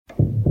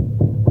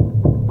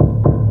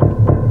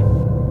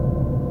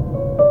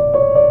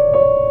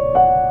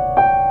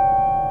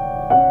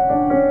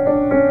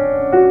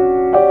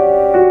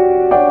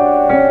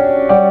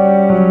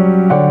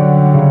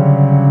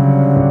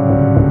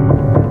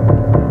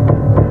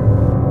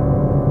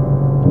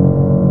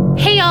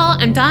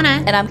I'm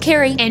Donna. And I'm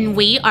Carrie. And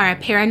we are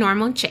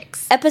Paranormal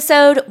Chicks.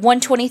 Episode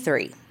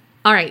 123.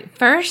 All right,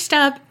 first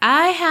up,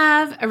 I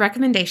have a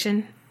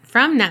recommendation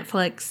from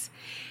Netflix.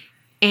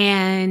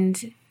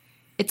 And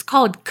it's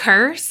called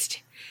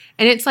Cursed.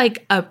 And it's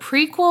like a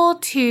prequel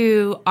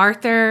to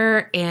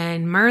Arthur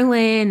and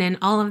Merlin and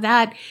all of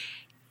that.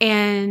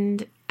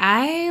 And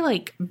I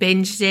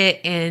binged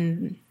it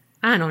in,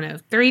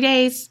 3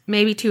 days,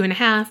 maybe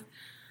 2.5.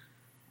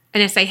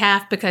 And I say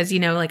half because,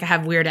 I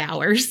have weird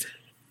hours.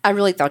 I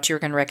really thought you were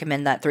going to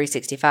recommend that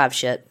 365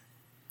 shit.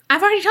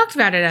 I've already talked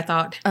about it, I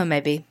thought. Oh,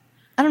 maybe.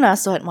 I don't know. I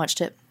still hadn't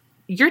watched it.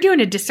 You're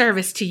doing a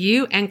disservice to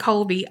you and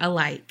Colby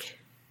alike.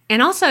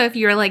 And also, if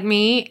you're like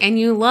me and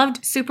you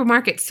loved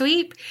Supermarket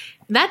Sweep,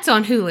 that's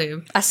on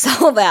Hulu. I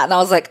saw that and I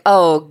was like,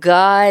 oh,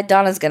 God,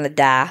 Donna's going to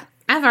die.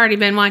 I've already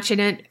been watching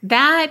it.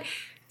 That,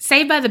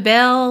 Saved by the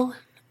Bell,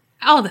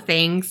 all the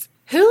things.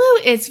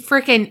 Hulu is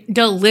freaking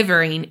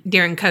delivering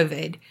during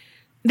COVID.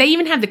 They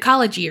even have the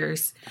college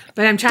years.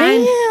 But I'm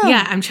trying,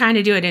 I'm trying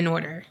to do it in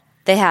order.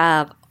 They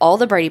have all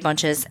the Brady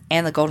Bunches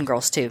and the Golden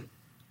Girls, too.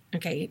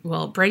 Okay,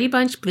 well, Brady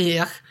Bunch,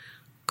 blech.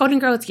 Golden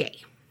Girls,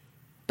 yay.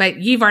 But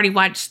you've already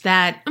watched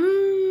that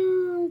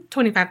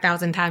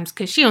 25,000 times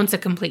because she owns a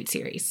complete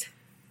series.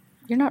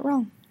 You're not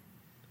wrong.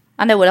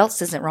 I know what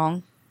else isn't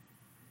wrong.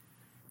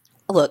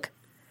 Look,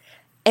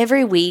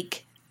 every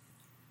week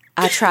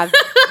I try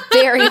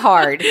very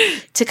hard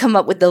to come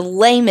up with the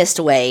lamest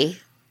way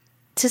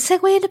to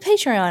segue into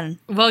Patreon.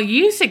 Well,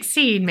 you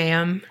succeed,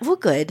 ma'am. Well,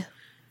 good.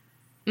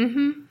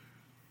 Mm-hmm.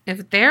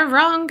 If they're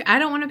wrong, I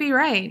don't want to be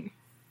right.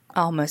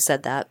 I almost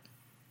said that.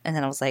 And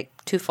then I was like,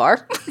 too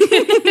far.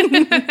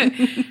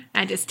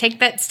 I just take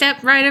that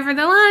step right over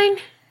the line.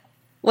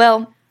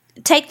 Well,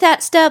 take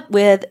that step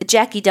with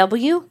Jackie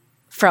W.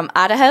 from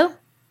Idaho.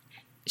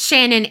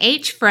 Shannon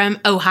H.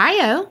 from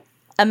Ohio.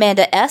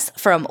 Amanda S.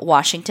 from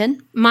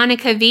Washington.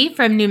 Monica V.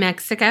 from New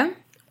Mexico.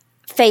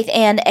 Faith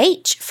Ann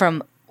H.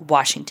 from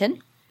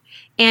Washington.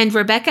 And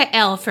Rebecca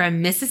L.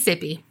 from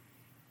Mississippi.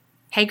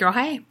 Hey, girl,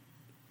 hey.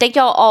 Thank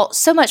y'all all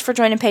so much for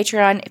joining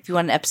Patreon. If you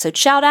want an episode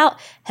shout out,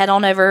 head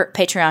on over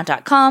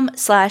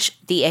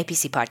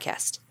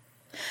patreon.com/theapcpodcast.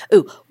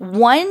 Ooh,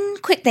 one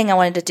quick thing I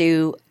wanted to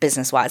do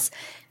business-wise.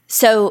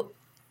 So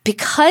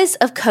because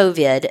of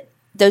COVID,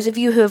 those of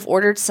you who have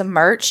ordered some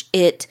merch,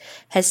 it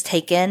has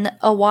taken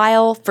a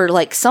while for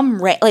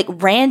some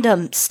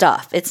random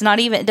stuff. It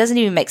doesn't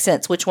even make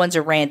sense which ones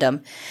are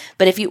random.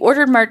 But if you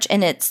ordered merch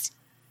and it's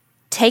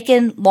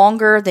taken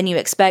longer than you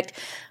expect,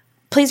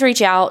 please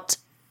reach out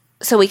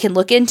so we can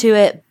look into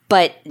it.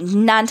 But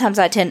 9 times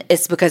out of 10,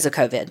 it's because of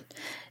COVID.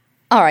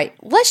 All right,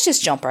 let's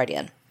just jump right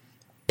in.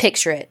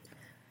 Picture it.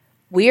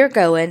 We are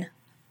going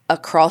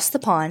across the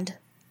pond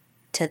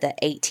to the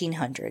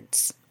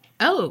 1800s.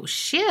 Oh,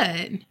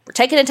 shit. We're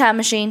taking a time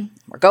machine.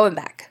 We're going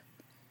back.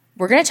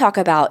 We're going to talk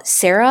about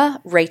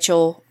Sarah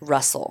Rachel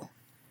Russell.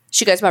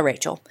 She goes by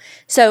Rachel.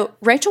 So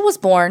Rachel was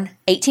born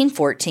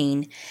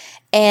 1814,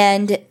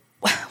 and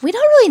we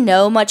don't really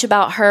know much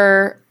about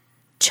her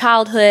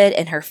childhood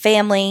and her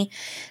family.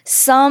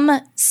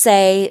 Some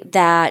say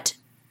that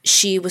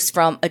she was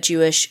from a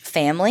Jewish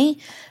family,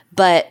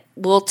 but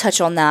we'll touch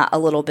on that a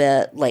little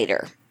bit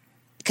later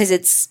because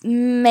it's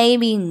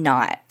maybe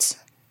not.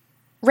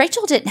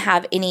 Rachel didn't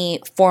have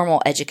any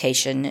formal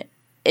education.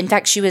 In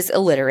fact, she was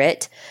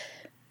illiterate,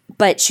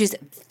 but she was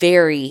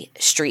very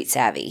street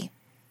savvy.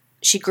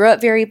 She grew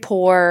up very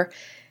poor,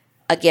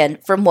 again,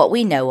 from what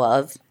we know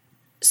of.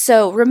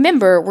 So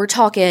remember, we're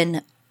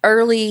talking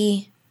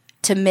early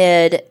to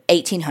mid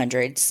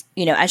 1800s,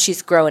 as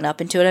she's growing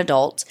up into an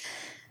adult.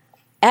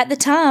 At the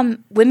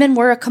time, women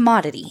were a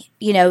commodity.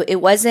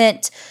 It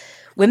wasn't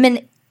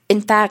women.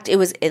 In fact, it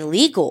was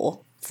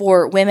illegal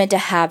for women to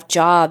have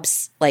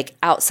jobs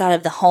outside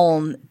of the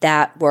home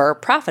that were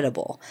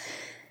profitable.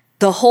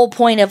 The whole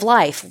point of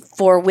life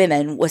for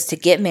women was to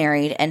get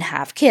married and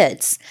have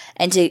kids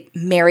and to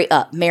marry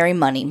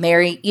money,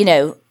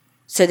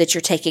 so that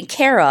you're taken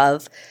care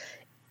of.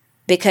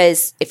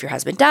 Because if your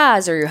husband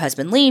dies or your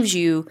husband leaves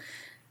you,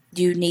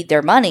 you need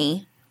their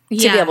money to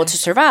be able to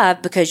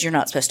survive because you're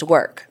not supposed to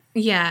work.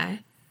 Yeah.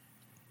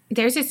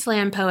 There's a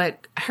slam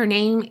poet. Her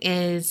name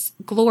is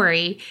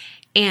Glory.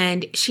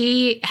 And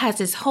she has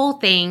this whole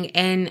thing,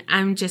 and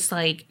I'm just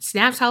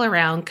snaps all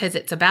around because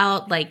it's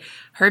about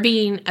her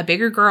being a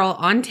bigger girl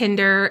on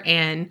Tinder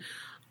and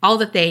all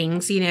the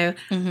things,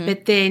 Mm-hmm.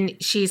 But then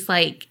she's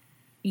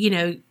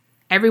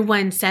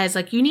everyone says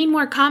you need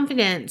more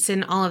confidence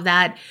and all of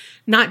that.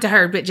 Not to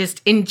her, but just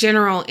in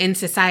general in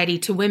society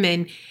to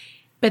women.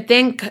 But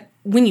then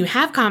when you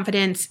have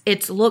confidence,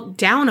 it's looked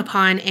down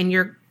upon and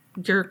you're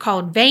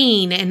called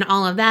vain and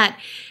all of that.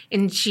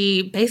 And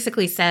she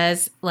basically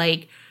says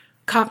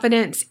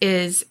confidence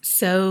is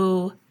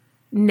so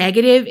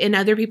negative in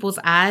other people's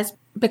eyes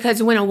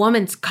because when a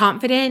woman's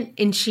confident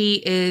and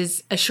she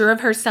is assured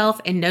of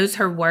herself and knows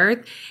her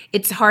worth,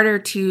 it's harder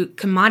to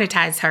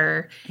commoditize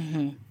her.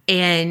 Mm-hmm.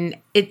 And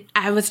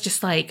I was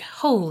just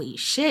holy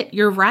shit,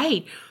 you're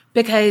right.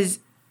 Because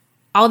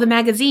all the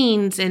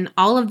magazines and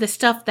all of the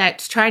stuff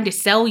that's trying to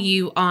sell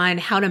you on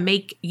how to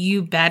make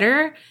you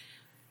better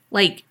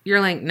Like, you're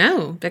like,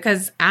 no,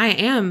 because I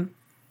am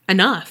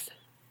enough.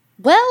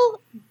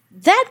 Well,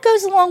 that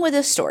goes along with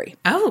this story.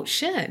 Oh,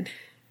 shit.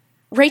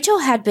 Rachel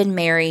had been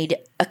married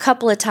a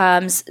couple of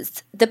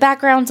times. The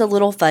background's a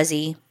little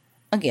fuzzy.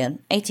 Again,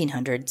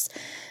 1800s.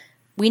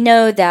 We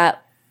know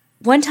that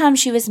one time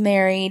she was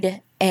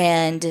married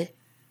and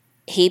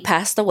he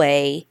passed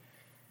away.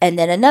 And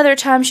then another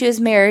time she was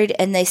married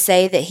and they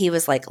say that he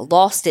was like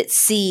lost at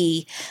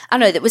sea. I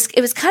don't know. It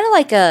was kind of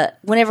like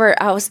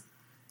whenever I was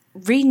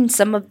reading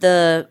some of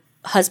the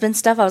husband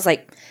stuff, I was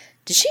like,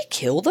 did she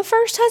kill the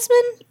first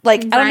husband?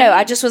 Like, I don't know.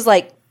 I just was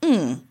like,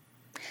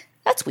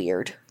 that's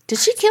weird. Did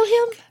she kill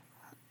him?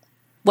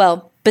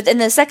 Well, but then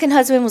the second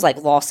husband was like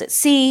lost at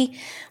sea.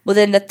 Well,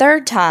 then the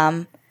third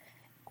time,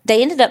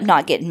 they ended up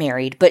not getting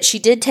married, but she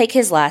did take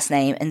his last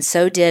name, and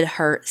so did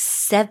her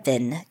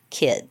 7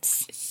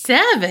 kids.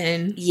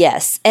 7?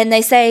 Yes. And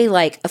they say,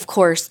 like, of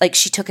course, like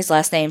she took his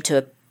last name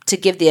to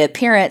give the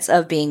appearance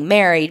of being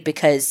married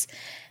because,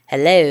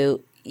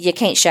 hello, you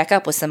can't shack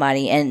up with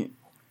somebody in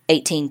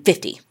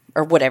 1850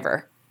 or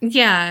whatever.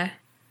 Yeah.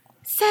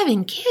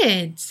 7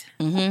 kids.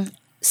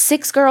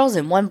 6 girls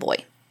and 1 boy.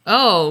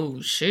 Oh,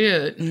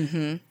 shit.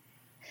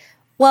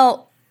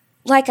 Well,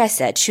 like I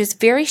said, she was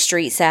very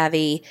street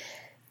savvy.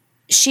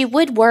 She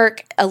would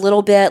work a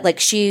little bit, like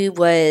she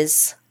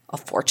was a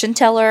fortune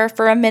teller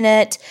for a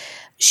minute.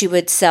 She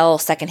would sell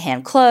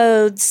secondhand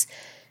clothes.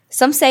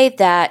 Some say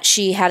that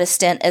she had a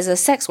stint as a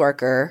sex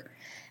worker.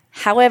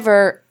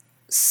 However,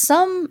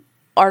 some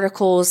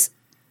articles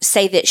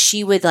say that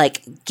she would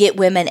like get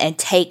women and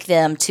take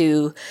them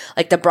to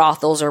like the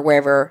brothels or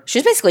wherever. She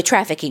was basically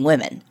trafficking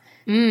women.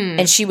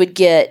 And she would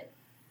get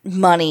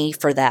money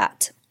for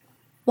that.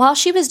 While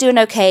she was doing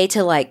okay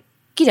to like,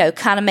 you know,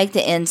 kind of make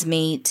the ends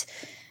meet,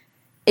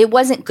 it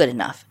wasn't good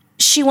enough.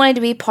 She wanted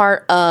to be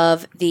part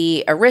of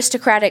the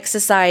aristocratic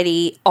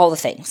society, all the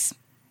things.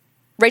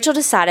 Rachel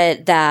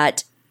decided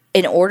that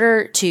in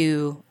order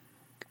to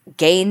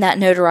gain that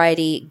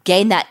notoriety,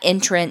 gain that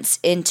entrance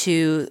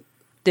into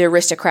the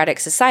aristocratic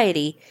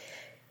society,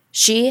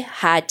 she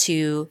had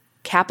to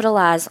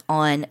capitalize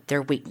on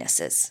their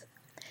weaknesses.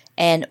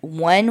 And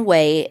one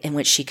way in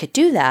which she could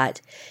do that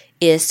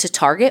is to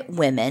target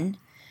women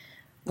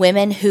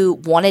who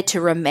wanted to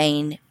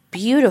remain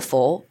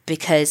beautiful,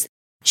 because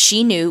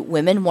she knew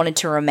women wanted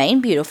to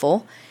remain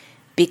beautiful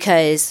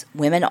because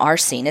women are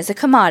seen as a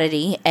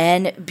commodity,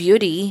 and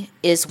beauty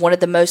is one of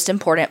the most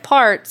important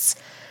parts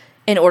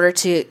in order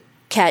to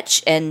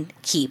catch and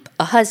keep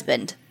a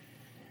husband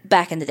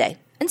back in the day.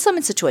 In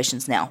some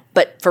situations now,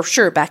 but for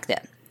sure back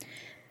then.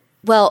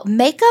 Well,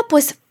 makeup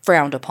was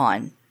frowned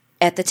upon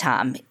at the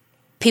time.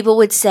 People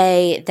would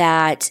say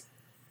that,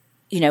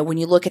 you know, when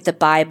you look at the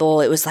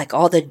Bible, it was like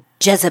all the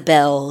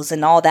Jezebels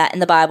and all that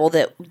in the Bible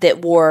that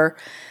wore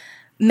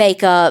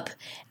makeup.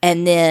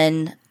 And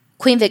then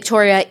Queen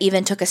Victoria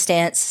even took a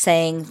stance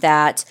saying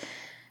that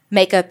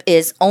makeup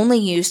is only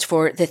used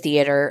for the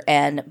theater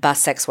and by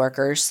sex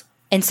workers.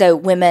 And so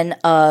women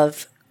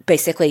of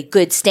basically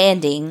good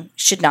standing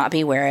should not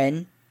be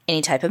wearing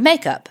any type of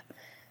makeup.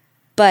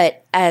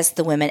 But as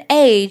the women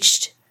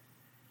aged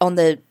on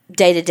the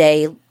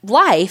day-to-day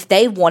life,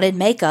 they wanted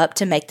makeup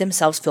to make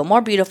themselves feel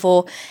more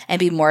beautiful and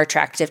be more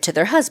attractive to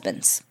their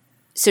husbands.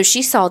 So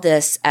she saw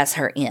this as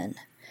her in,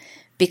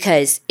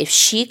 because if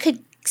she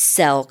could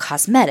sell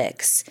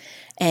cosmetics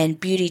and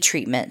beauty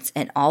treatments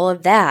and all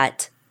of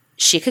that,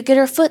 she could get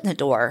her foot in the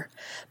door.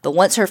 But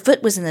once her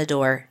foot was in the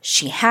door,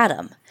 she had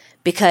them,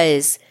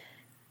 because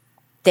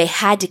they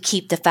had to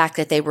keep the fact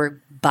that they were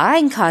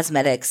buying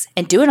cosmetics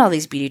and doing all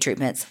these beauty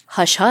treatments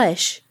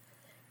hush-hush.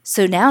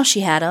 So now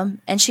she had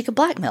them, and she could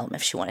blackmail them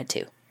if she wanted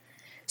to.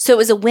 So it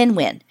was a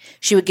win-win.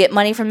 She would get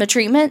money from the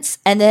treatments,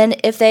 and then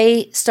if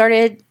they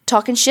started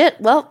talking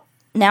shit, well,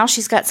 now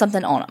she's got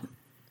something on them.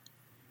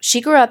 She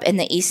grew up in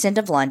the East End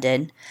of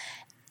London,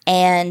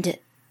 and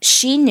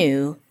she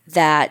knew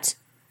that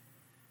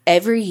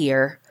every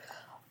year,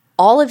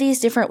 all of these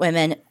different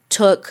women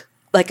took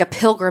like a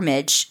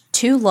pilgrimage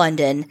to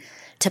London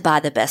to buy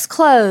the best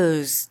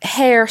clothes,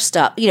 hair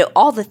stuff, you know,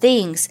 all the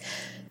things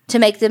to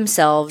make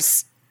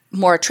themselves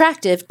more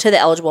attractive to the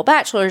eligible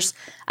bachelors,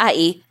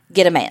 i.e.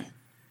 get a man.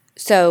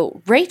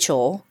 So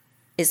Rachel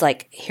is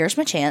like, here's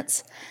my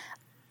chance.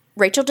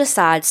 Rachel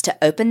decides to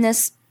open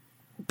this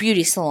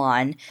beauty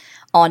salon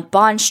on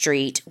Bond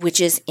Street,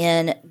 which is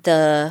in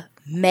the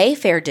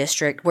Mayfair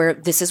district, where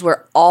this is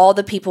where all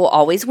the people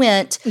always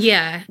went.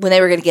 Yeah. When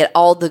they were going to get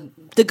all the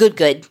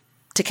good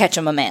to catch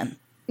them a man.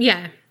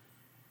 Yeah.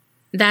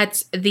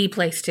 That's the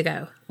place to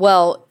go.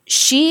 Well,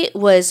 she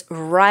was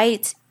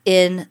right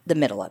in the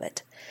middle of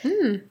it.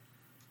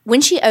 When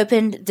she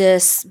opened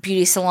this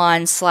beauty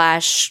salon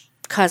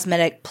 /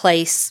 cosmetic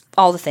place,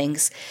 all the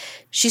things,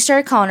 she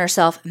started calling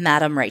herself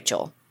Madame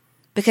Rachel,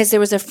 because there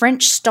was a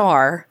French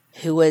star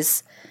who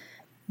was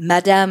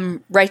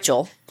Madame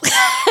Rachel.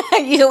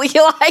 You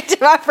liked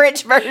my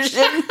French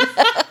version.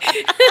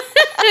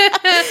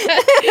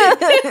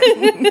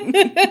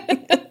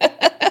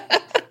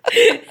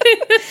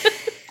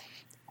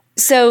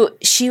 So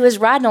she was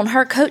riding on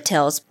her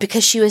coattails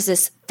because she was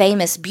this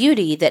famous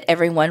beauty that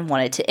everyone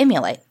wanted to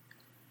emulate.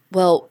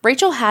 Well,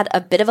 Rachel had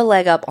a bit of a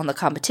leg up on the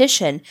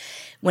competition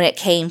when it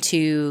came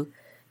to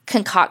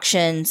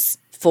concoctions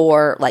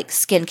for like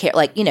skincare,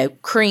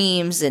 like,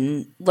 creams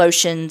and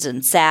lotions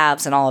and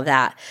salves and all of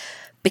that,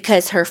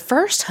 because her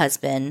first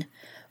husband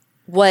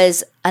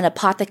was an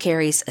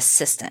apothecary's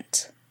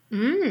assistant.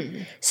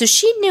 So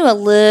she knew a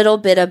little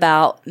bit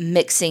about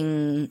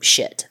mixing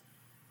shit.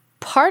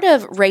 Part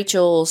of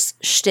Rachel's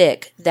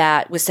shtick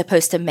that was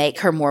supposed to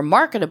make her more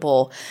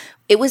marketable,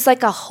 it was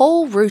like a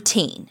whole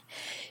routine.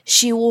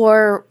 She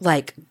wore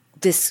like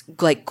this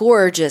like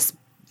gorgeous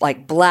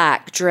like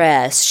black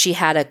dress. She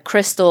had a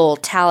crystal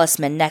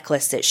talisman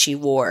necklace that she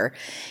wore.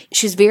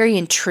 She was very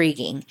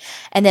intriguing.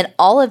 And then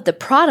all of the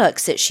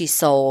products that she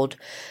sold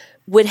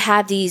would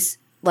have these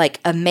like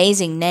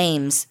amazing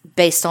names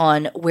based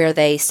on where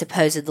they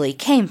supposedly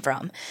came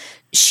from.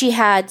 She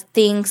had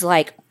things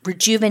like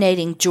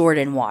rejuvenating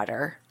Jordan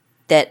water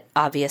that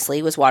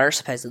obviously was water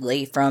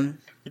supposedly from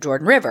the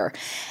Jordan River.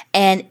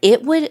 And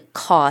it would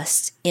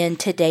cost, in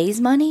today's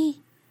money,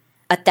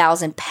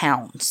 1,000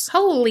 pounds.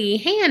 Holy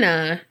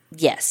Hannah.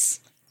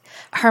 Yes.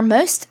 Her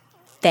most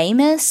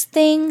famous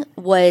thing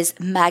was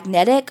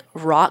magnetic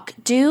rock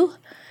dew,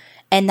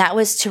 and that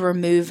was to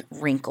remove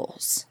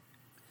wrinkles.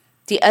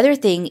 The other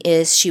thing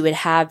is she would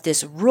have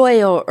this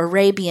Royal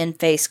Arabian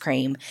face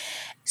cream.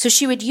 So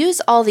she would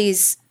use all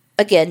these,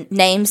 again,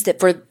 names that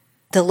for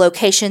the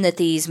location that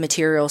these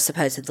materials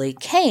supposedly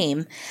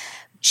came.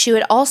 She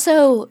would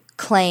also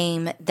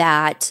claim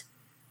that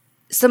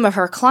some of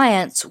her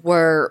clients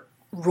were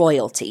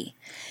royalty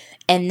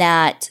and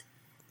that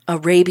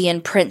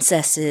Arabian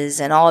princesses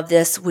and all of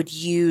this would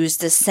use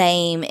the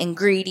same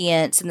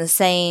ingredients and the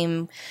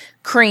same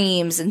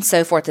creams and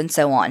so forth and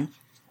so on.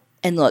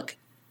 And look,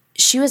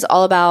 she was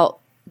all about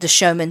the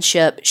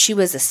showmanship. She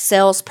was a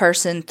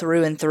salesperson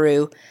through and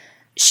through.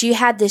 She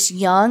had this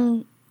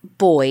young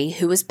boy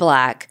who was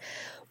black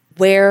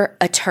wear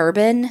a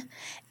turban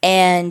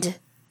and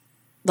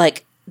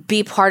like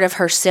be part of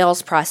her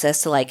sales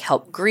process to like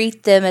help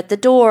greet them at the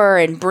door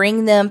and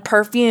bring them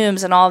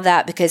perfumes and all of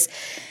that, because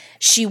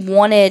she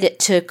wanted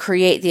to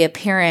create the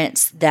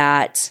appearance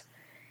that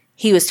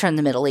he was from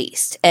the Middle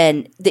East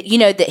and that,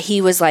 that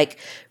he was like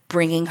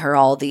bringing her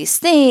all these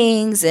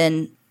things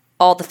and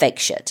all the fake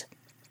shit.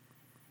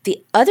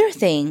 The other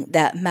thing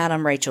that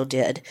Madame Rachel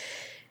did,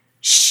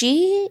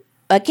 she,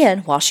 again,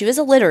 while she was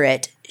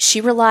illiterate,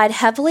 she relied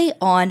heavily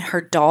on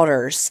her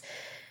daughters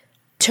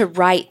to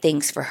write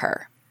things for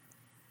her.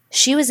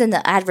 She was in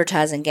the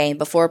advertising game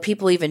before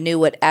people even knew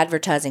what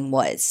advertising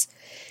was.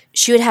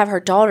 She would have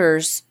her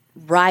daughters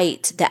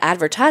write the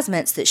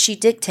advertisements that she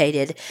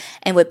dictated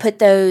and would put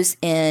those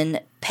in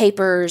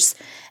papers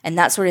and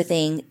that sort of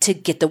thing to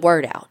get the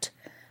word out.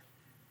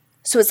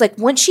 So it's like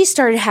once she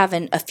started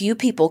having a few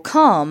people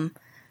come,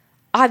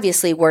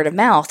 obviously word of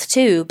mouth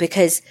too,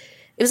 because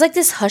it was like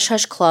this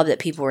hush-hush club that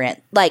people were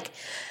in. Like,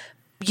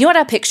 you know what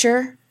I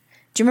picture?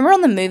 Do you remember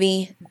on the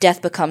movie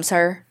Death Becomes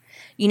Her?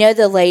 You know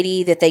the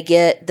lady that they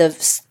get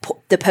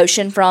the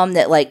potion from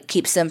that like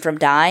keeps them from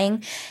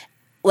dying?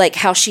 Like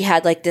how she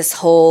had like this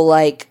whole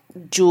like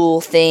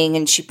jewel thing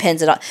and she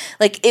pins it on.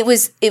 Like it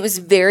was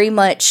very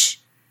much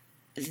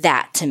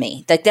that to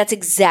me. Like that's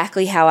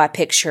exactly how I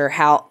picture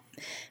how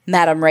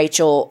Madame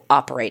Rachel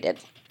operated.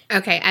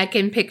 Okay, I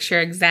can picture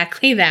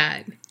exactly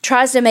that.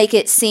 Tries to make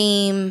it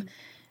seem,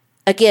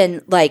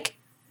 again, like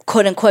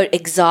quote unquote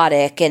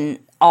exotic and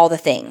all the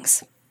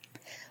things.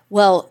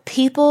 Well,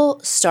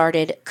 people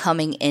started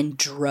coming in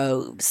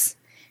droves.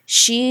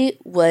 She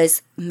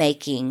was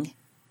making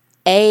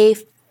a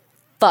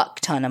fuck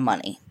ton of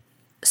money.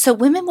 So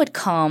women would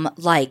come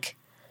like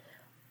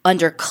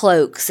under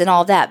cloaks and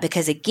all that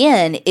because,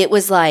 again, it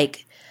was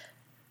like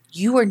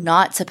you were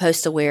not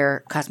supposed to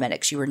wear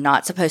cosmetics. You were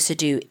not supposed to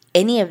do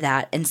any of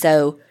that. And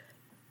so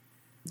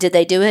did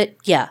they do it?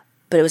 Yeah,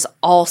 but it was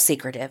all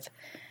secretive.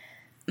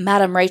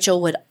 Madame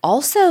Rachel would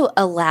also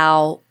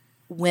allow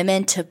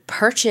women to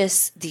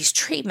purchase these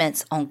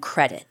treatments on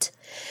credit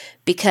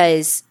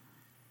because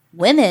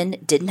women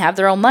didn't have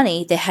their own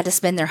money. They had to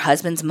spend their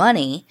husband's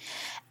money.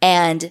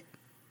 And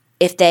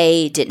if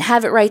they didn't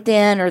have it right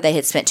then or they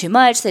had spent too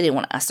much, they didn't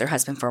want to ask their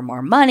husband for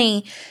more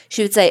money,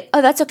 she would say,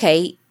 oh, that's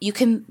okay. You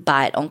can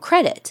buy it on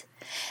credit.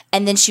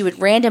 And then she would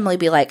randomly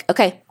be like,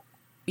 okay,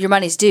 your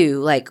money's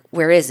due. Like,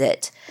 where is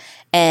it?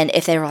 And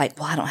if they were like,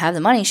 well, I don't have the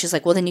money, she's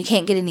like, well, then you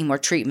can't get any more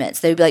treatments.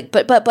 They would be like,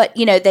 but,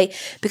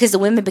 because the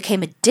women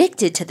became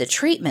addicted to the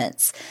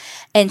treatments.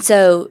 And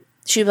so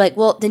she'd be like,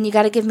 well, then you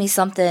got to give me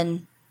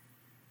something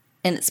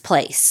in its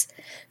place.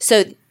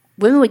 So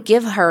women would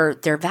give her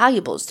their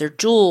valuables, their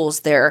jewels,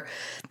 their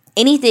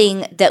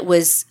anything that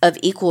was of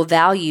equal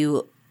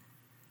value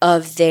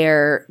of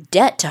their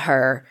debt to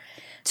her.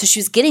 So she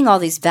was getting all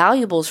these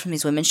valuables from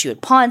these women. She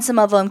would pawn some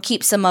of them,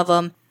 keep some of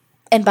them.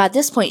 And by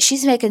this point,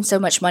 she's making so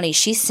much money.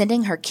 She's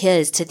sending her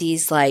kids to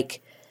these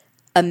like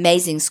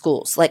amazing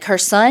schools. Like her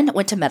son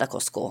went to medical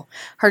school.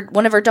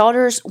 One of her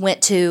daughters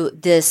went to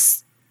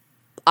this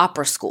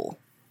opera school.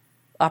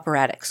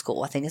 operatic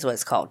school, I think is what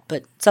it's called,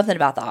 but something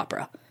about the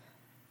opera.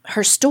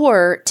 Her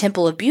store,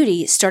 Temple of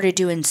Beauty, started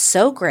doing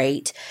so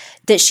great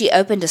that she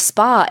opened a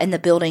spa in the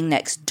building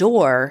next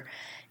door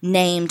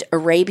named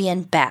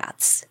Arabian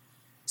Baths.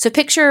 So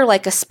picture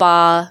like a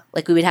spa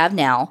like we would have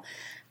now,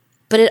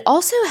 but it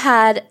also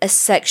had a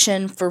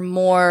section for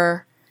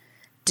more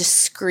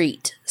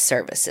discreet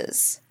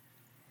services.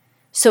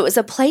 So it was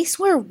a place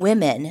where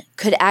women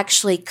could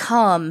actually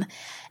come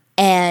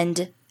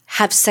and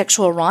have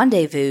sexual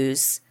rendezvous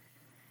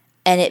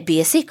and it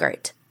be a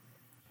secret.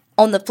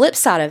 On the flip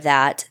side of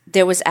that,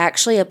 there was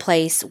actually a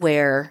place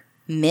where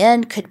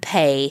men could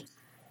pay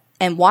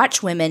and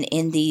watch women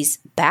in these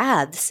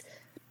baths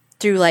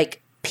through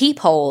like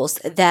peepholes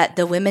that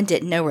the women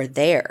didn't know were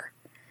there.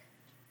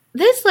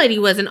 This lady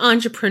was an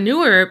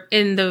entrepreneur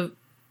in the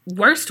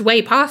worst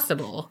way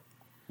possible.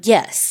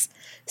 Yes.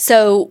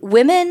 So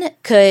women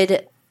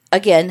could,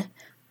 again,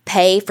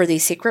 pay for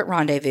these secret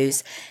rendezvous.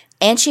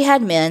 And she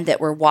had men that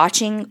were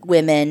watching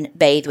women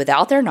bathe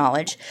without their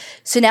knowledge.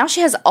 So now she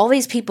has all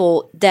these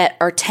people that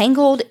are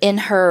tangled in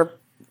her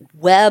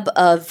web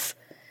of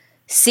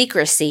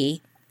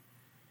secrecy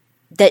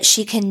that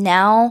she can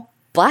now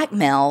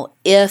blackmail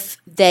if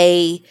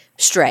they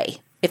stray,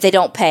 if they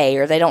don't pay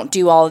or they don't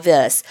do all of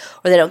this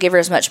or they don't give her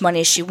as much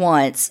money as she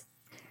wants.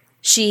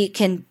 She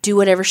can do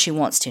whatever she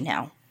wants to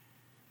now.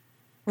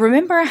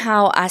 Remember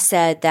how I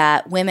said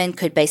that women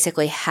could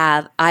basically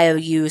have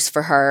IOUs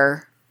for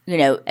her, you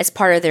know, as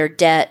part of their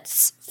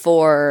debts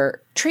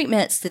for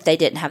treatments that they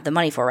didn't have the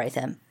money for right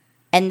then.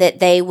 And that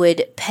they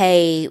would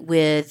pay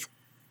with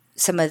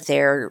some of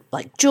their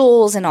like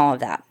jewels and all of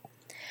that.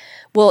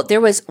 Well,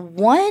 there was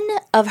one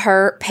of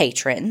her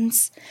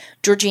patrons,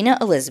 Georgina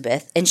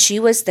Elizabeth, and she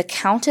was the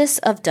Countess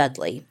of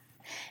Dudley.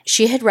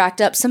 She had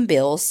racked up some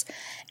bills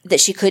that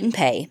she couldn't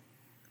pay,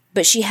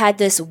 but she had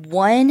this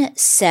one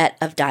set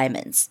of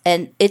diamonds.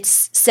 And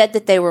it's said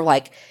that they were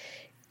like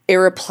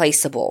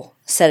irreplaceable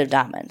set of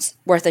diamonds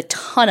worth a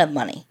ton of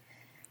money.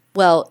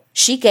 Well,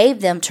 she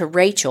gave them to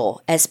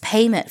Rachel as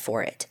payment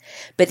for it.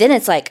 But then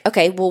it's like,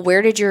 okay, well,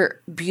 where did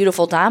your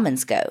beautiful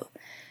diamonds go?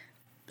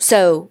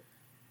 So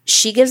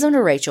she gives them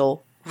to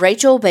Rachel.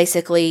 Rachel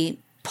basically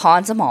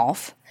pawns them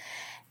off.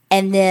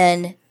 And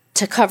then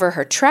to cover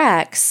her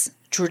tracks,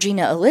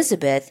 Georgina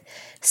Elizabeth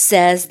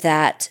says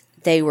that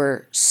they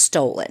were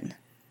stolen.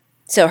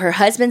 So her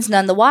husband's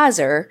none the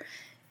wiser.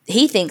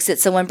 He thinks that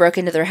someone broke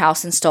into their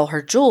house and stole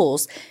her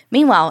jewels.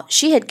 Meanwhile,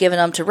 she had given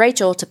them to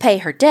Rachel to pay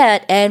her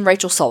debt, and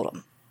Rachel sold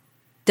them.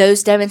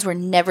 Those diamonds were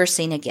never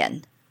seen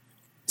again.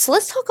 So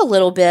let's talk a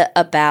little bit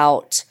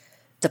about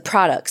the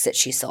products that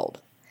she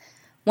sold.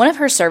 One of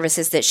her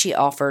services that she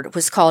offered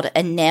was called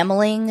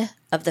enameling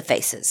of the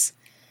faces.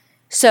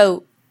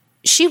 So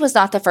she was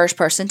not the first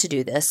person to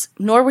do this,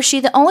 nor was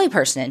she the only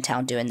person in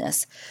town doing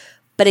this.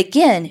 But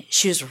again,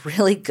 she was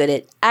really good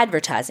at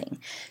advertising.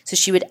 So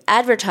she would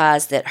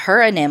advertise that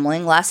her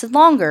enameling lasted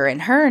longer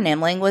and her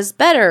enameling was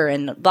better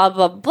and blah,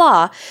 blah,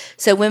 blah.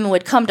 So women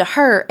would come to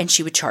her and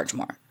she would charge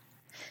more.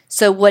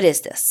 So what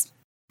is this?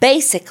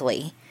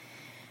 Basically,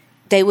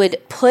 they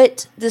would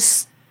put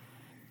this,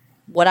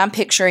 what I'm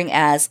picturing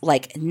as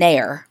like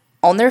nair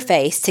on their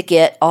face to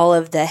get all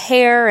of the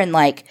hair and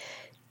like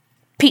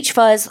peach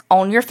fuzz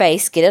on your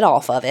face, get it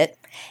off of it.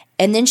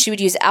 And then she would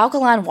use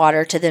alkaline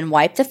water to then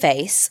wipe the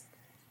face.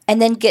 And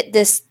then get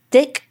this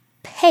thick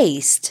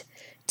paste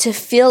to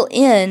fill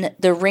in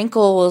the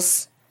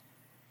wrinkles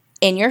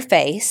in your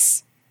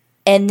face.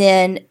 And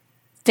then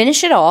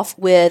finish it off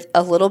with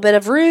a little bit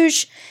of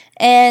rouge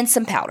and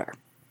some powder.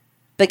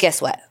 But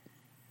guess what?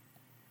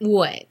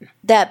 What?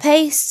 That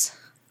paste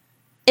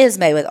is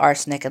made with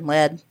arsenic and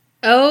lead.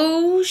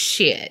 Oh,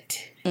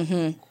 shit.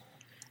 Mm-hmm.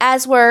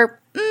 As were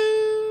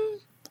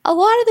a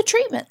lot of the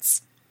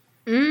treatments.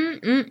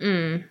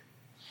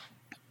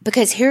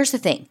 Because here's the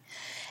thing.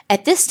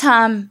 At this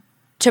time,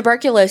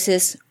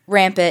 tuberculosis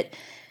rampant,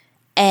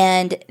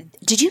 and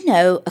did you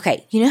know,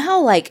 okay, you know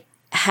how like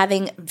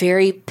having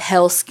very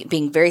pale skin,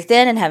 being very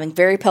thin and having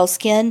very pale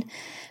skin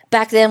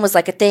back then was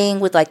like a thing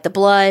with like the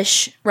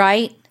blush,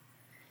 right?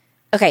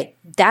 Okay,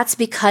 that's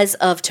because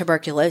of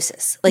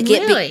tuberculosis. Like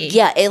really?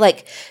 It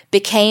like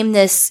became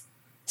this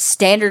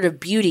standard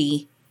of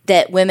beauty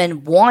that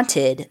women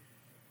wanted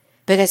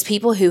because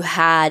people who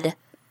had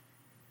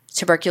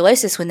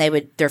tuberculosis, when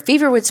their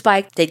fever would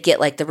spike, they'd get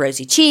like the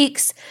rosy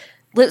cheeks,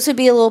 lips would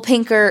be a little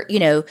pinker, you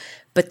know,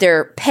 but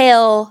they're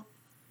pale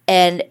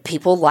and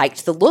people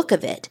liked the look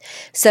of it.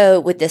 So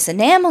with this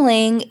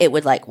enameling, it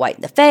would like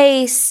whiten the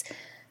face,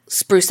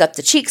 spruce up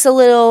the cheeks a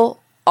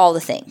little, all the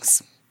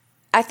things.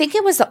 I think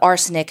it was the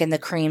arsenic and the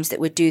creams that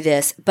would do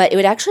this, but it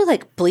would actually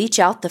like bleach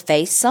out the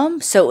face some,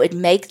 so it would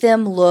make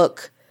them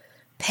look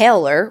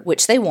paler,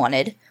 which they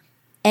wanted.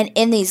 And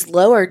in these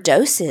lower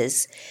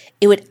doses,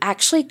 it would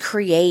actually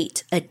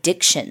create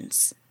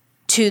addictions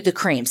to the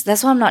creams.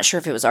 That's why I'm not sure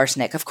if it was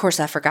arsenic. Of course,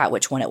 I forgot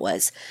which one it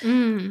was.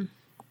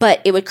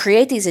 But it would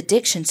create these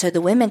addictions so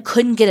the women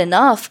couldn't get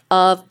enough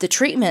of the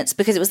treatments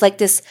because it was like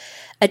this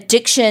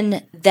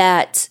addiction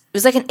that it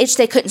was like an itch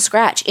they couldn't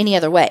scratch any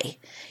other way.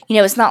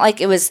 It's not like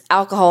it was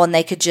alcohol and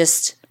they could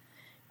just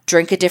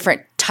drink a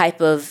different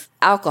type of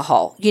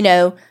alcohol.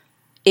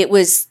 It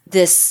was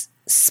this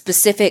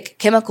specific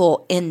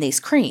chemical in these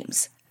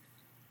creams.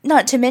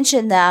 Not to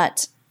mention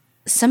that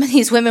some of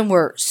these women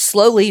were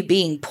slowly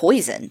being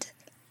poisoned.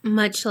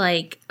 Much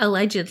like,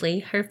 allegedly,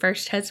 her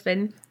first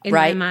husband, in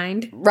Right. my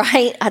mind.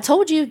 Right. I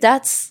told you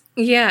that's...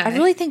 Yeah. I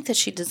really think that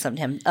she did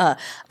something to him.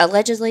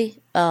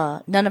 Allegedly,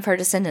 none of her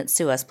descendants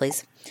sue us,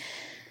 please.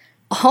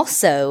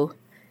 Also,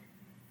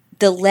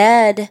 the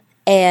lead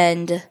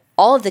and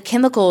all of the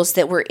chemicals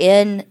that were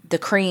in the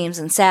creams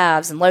and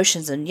salves and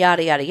lotions and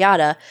yada, yada,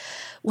 yada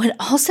would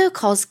also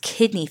cause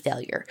kidney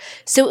failure.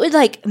 So it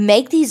would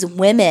make these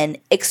women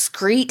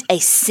excrete a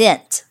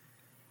scent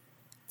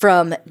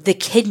from the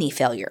kidney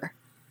failure.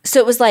 So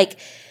it was like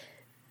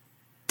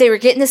they were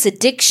getting this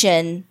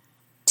addiction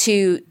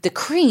to the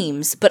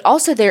creams, but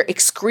also they're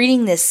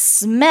excreting this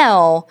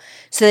smell,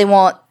 so they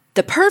want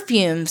the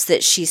perfumes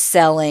that she's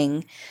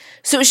selling.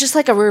 So it was just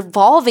like a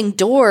revolving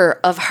door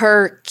of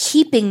her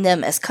keeping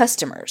them as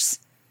customers.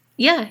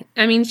 Yeah.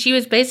 I mean, she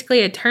was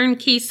basically a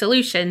turnkey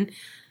solution,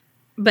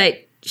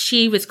 but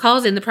she was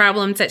causing the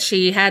problems that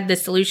she had the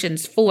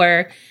solutions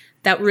for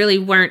that really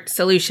weren't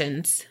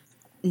solutions.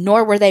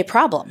 Nor were they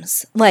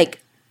problems,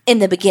 in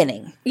the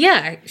beginning.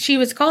 Yeah, she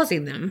was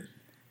causing them.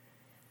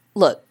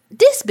 Look,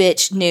 this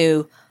bitch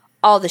knew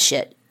all the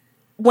shit.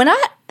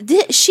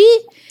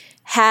 She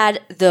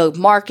had the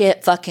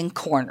market fucking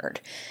cornered.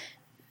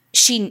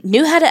 She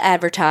knew how to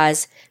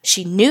advertise.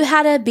 She knew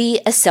how to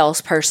be a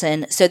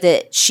salesperson so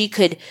that she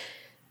could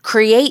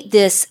create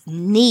this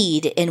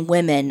need in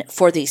women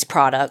for these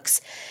products.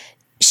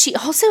 She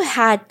also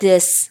had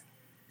this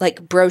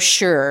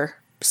brochure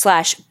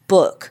 /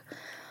 book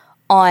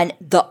on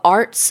the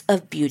arts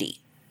of beauty.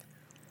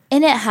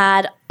 And it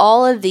had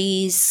all of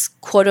these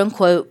quote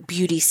unquote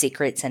beauty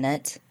secrets in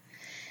it.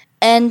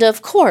 And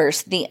of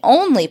course, the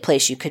only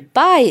place you could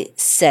buy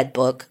said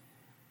book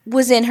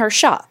was in her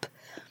shop.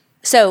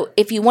 So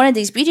if you wanted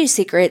these beauty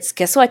secrets,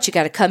 guess what? You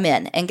got to come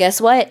in. And guess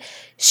what?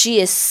 She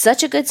is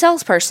such a good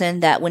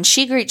salesperson that when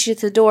she greets you at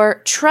the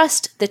door,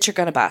 trust that you're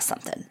going to buy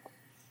something.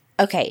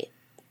 Okay,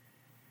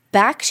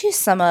 back to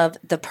some of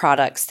the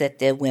products that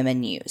the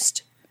women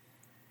used.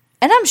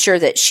 And I'm sure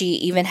that she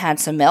even had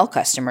some male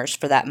customers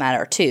for that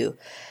matter too.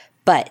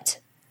 But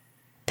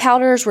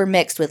powders were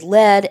mixed with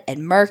lead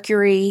and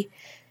mercury.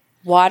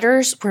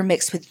 Waters were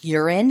mixed with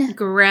urine.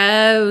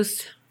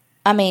 Gross.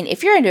 I mean,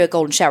 if you're into a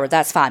golden shower,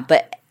 that's fine.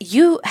 But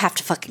you have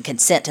to fucking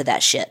consent to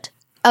that shit.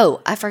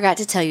 Oh, I forgot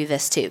to tell you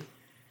this too.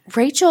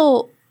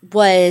 Rachel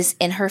was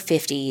in her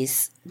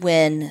 50s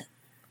when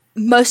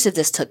most of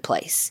this took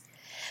place.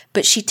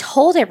 But she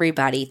told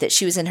everybody that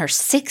she was in her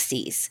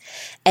 60s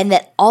and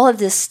that all of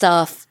this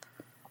stuff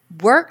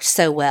worked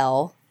so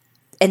well,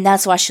 and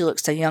that's why she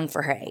looked so young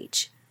for her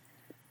age.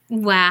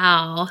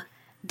 Wow.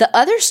 The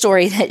other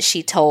story that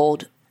she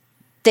told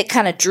that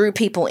kind of drew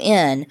people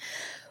in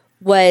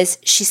was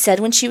she said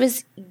when she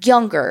was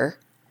younger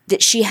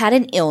that she had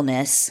an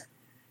illness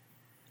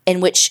in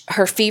which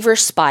her fever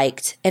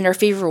spiked, and her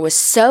fever was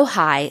so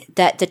high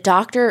that the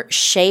doctor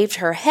shaved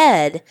her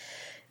head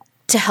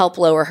to help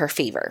lower her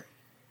fever.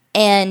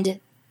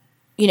 And,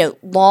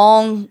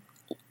 long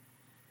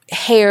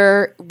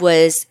hair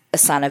was a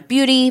sign of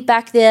beauty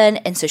back then,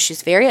 and so she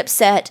was very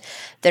upset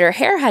that her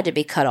hair had to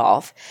be cut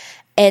off.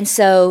 And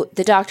so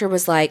the doctor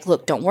was like,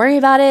 look, don't worry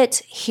about it.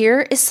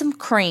 Here is some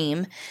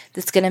cream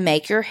that's going to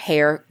make your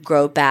hair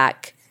grow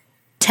back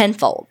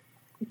tenfold.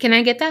 Can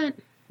I get that?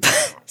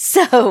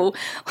 So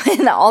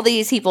when all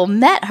these people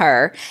met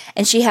her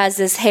and she has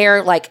this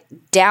hair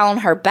down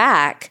her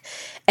back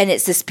and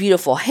it's this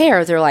beautiful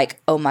hair, they're like,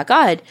 oh my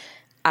God,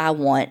 I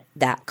want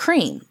that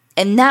cream.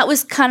 And that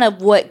was kind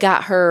of what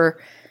got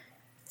her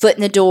foot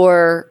in the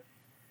door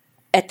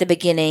at the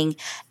beginning.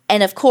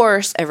 And of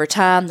course, over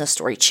time, the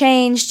story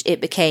changed. It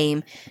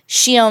became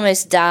she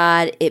almost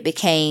died. It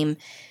became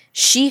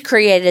she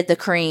created the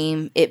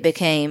cream. It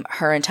became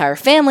her entire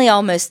family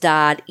almost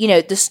died.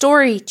 The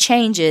story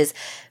changes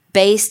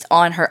based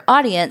on her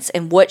audience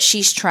and what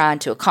she's trying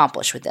to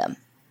accomplish with them.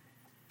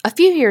 A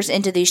few years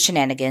into these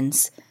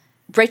shenanigans,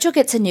 Rachel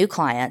gets a new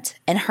client,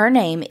 and her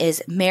name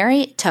is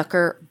Mary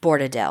Tucker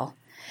Bordadell.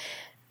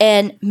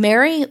 And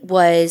Mary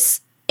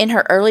was in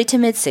her early to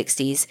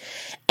mid-60s,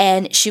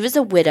 and she was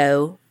a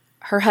widow.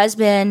 Her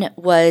husband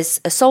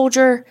was a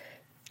soldier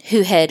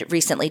who had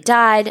recently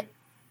died.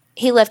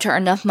 He left her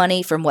enough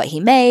money from what he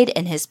made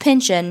and his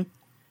pension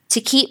to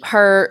keep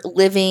her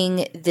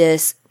living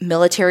this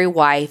military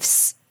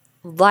wife's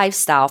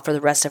lifestyle for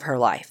the rest of her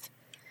life.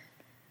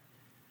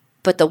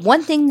 But the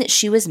one thing that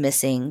she was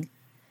missing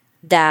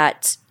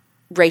that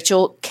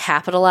Rachel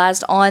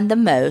capitalized on the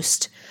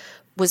most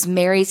was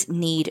Mary's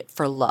need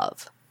for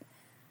love.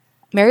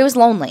 Mary was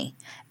lonely,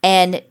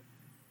 and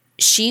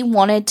she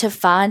wanted to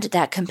find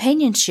that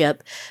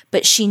companionship,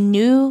 but she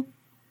knew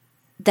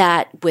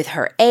that with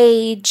her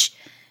age,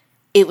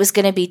 it was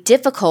going to be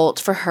difficult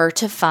for her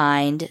to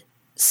find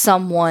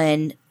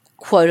someone,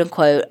 quote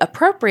unquote,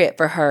 appropriate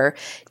for her,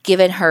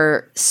 given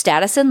her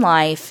status in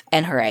life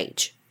and her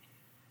age.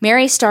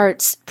 Mary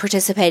starts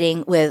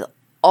participating with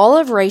all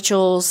of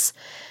Rachel's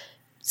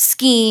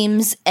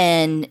schemes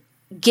and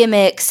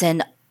gimmicks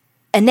and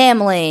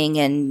enameling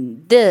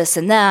and this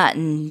and that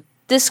and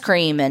this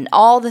cream and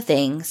all the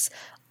things,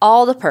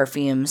 all the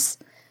perfumes,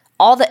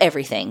 all the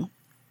everything.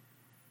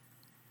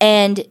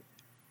 And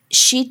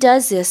she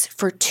does this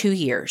for 2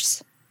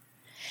 years.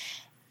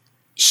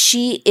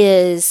 She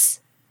is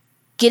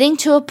getting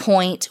to a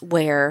point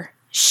where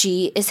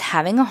she is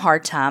having a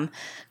hard time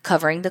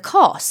covering the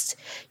cost.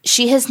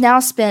 She has now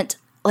spent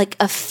like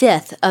a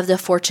fifth of the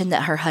fortune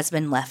that her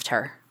husband left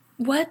her.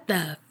 What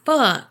the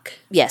fuck?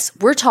 Yes,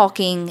 we're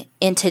talking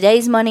in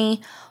today's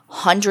money,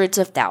 hundreds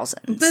of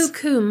thousands.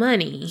 Buku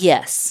money.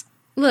 Yes.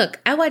 Look,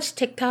 I watch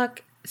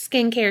TikTok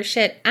skincare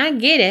shit. I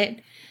get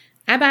it.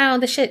 I buy all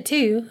the shit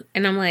too.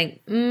 And I'm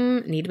like,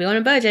 need to be on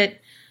a budget.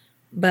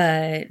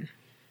 But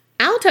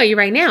I'll tell you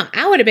right now,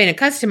 I would have been a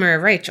customer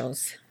of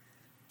Rachel's.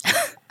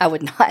 I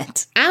would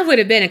not. I would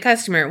have been a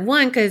customer.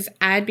 One, because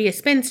I'd be a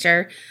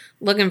spinster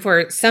looking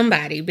for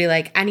somebody. Be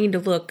like, I need to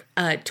look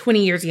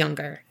 20 years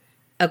younger.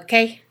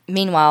 Okay?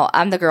 Meanwhile,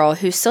 I'm the girl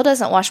who still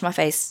doesn't wash my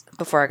face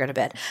before I go to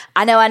bed.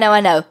 I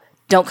know.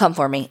 Don't come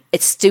for me.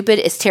 It's stupid.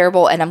 It's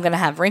terrible. And I'm going to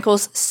have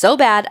wrinkles so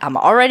bad. I'm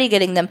already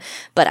getting them.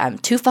 But I'm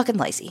too fucking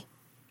lazy.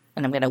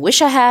 And I'm going to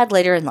wish I had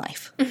later in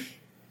life.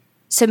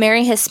 So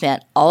Mary has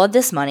spent all of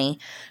this money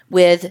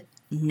with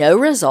no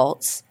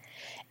results.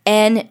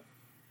 And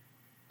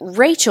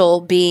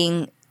Rachel,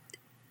 being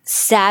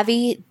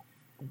savvy,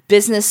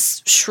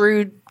 business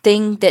shrewd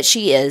thing that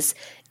she is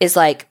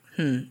like,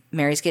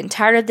 Mary's getting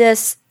tired of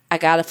this. I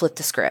got to flip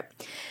the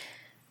script.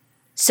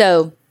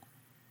 So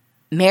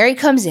Mary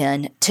comes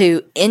in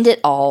to end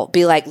it all,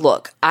 be like,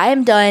 look, I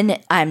am done.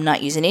 I'm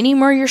not using any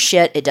more of your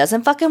shit. It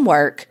doesn't fucking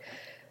work.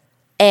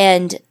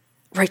 And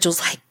Rachel's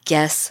like,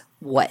 guess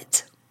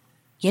what?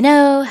 You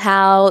know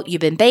how you've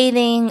been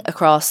bathing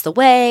across the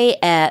way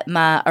at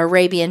my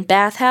Arabian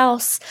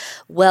bathhouse?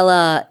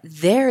 Well,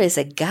 there is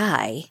a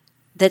guy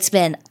that's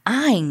been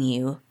eyeing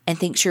you and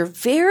thinks you're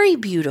very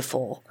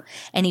beautiful,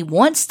 and he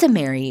wants to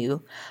marry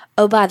you.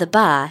 Oh, by the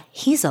by,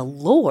 he's a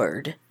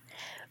lord,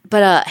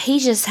 but he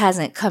just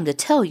hasn't come to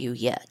tell you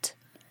yet.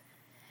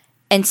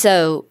 And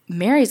so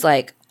Mary's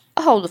like,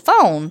 hold the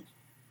phone.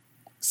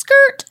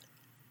 Skirt.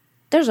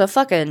 There's a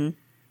fucking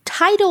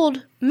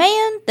titled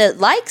man that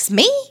likes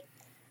me?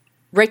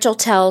 Rachel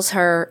tells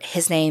her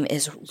his name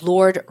is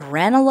Lord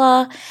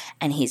Ranelagh,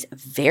 and he's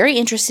very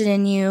interested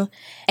in you,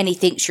 and he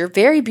thinks you're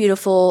very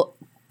beautiful,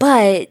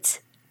 but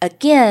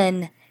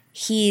again,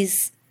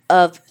 he's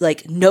of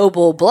like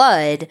noble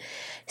blood,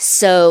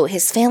 so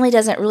his family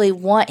doesn't really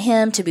want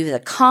him to be with a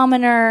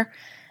commoner.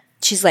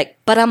 She's like,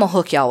 but I'm gonna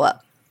hook y'all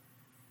up.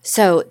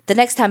 So the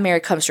next time Mary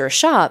comes to her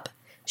shop,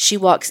 she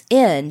walks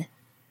in,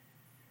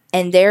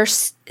 and there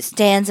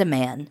stands a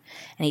man,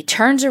 and he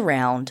turns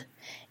around,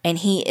 and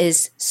he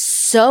is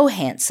so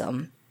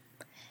handsome,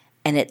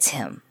 and it's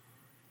him,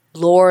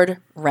 Lord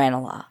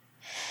Ranelagh.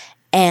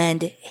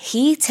 And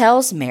he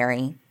tells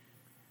Mary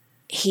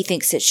he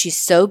thinks that she's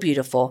so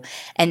beautiful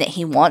and that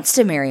he wants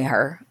to marry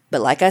her.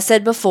 But like I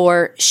said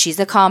before, she's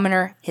a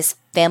commoner. His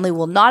family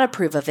will not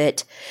approve of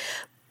it.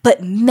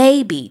 But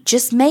maybe,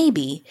 just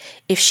maybe,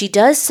 if she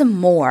does some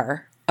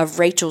more of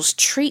Rachel's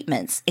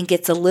treatments and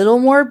gets a little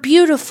more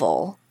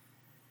beautiful,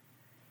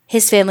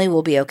 his family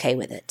will be okay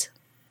with it.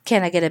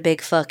 Can I get a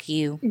big fuck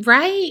you?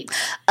 Right?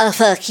 A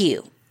fuck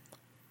you.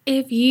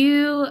 If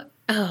you...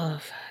 Oh,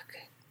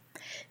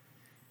 fuck.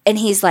 And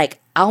he's like,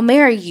 I'll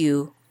marry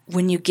you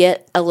when you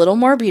get a little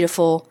more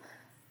beautiful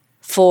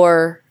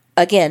for,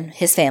 again,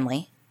 his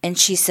family. And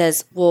she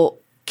says, well,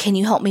 can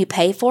you help me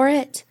pay for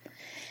it?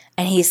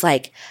 And he's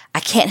like, I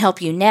can't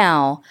help you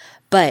now,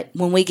 but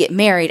when we get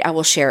married, I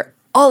will share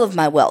all of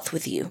my wealth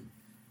with you.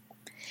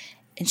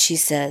 And she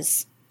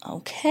says,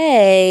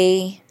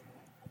 okay.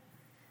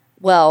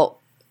 Well,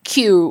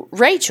 cue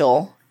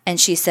Rachel, and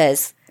she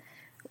says,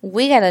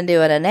 we got to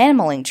do an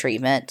enameling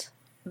treatment.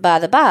 By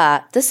the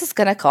by, this is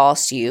going to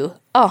cost you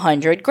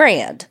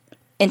 $100,000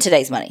 in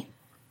today's money.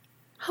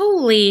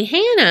 Holy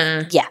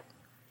Hannah. Yeah.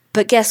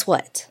 But guess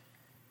what?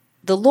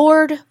 The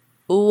Lord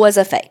was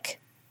a fake.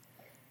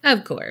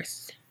 Of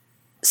course.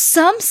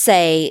 Some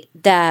say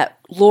that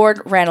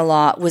Lord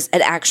Ranelagh was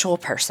an actual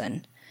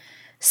person.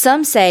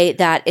 Some say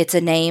that it's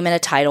a name and a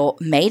title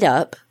made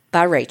up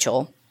by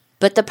Rachel.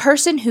 But the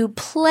person who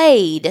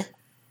played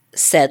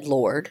said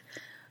Lord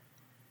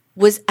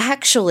was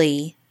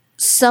actually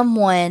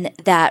someone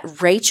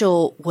that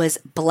Rachel was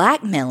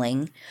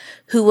blackmailing,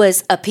 who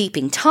was a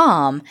peeping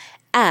Tom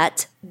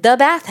at the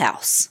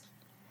bathhouse.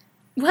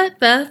 What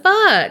the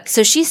fuck?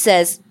 So she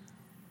says,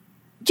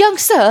 young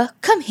sir,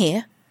 come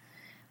here.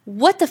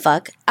 What the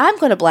fuck? I'm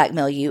going to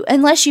blackmail you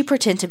unless you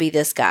pretend to be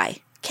this guy.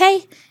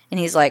 Okay? And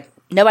he's like,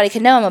 nobody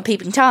can know I'm a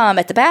peeping Tom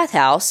at the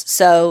bathhouse,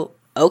 so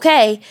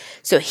okay.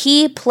 So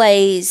he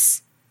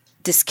plays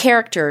this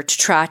character to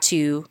try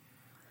to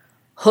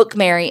hook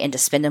Mary into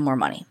spending more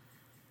money.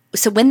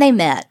 So when they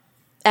met,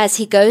 as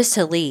he goes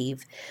to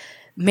leave,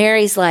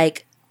 Mary's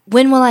like,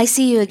 when will I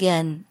see you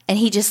again? And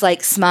he just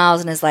like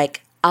smiles and is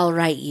like, I'll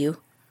write you.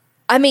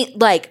 I mean,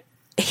 like,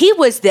 he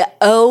was the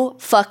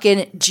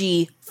fucking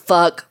G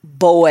fuck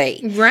boy.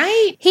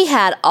 Right? He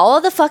had all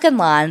of the fucking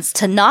lines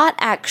to not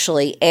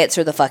actually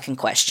answer the fucking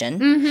question.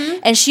 Mm-hmm.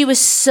 And she was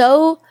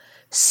so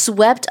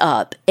swept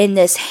up in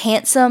this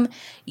handsome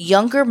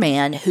younger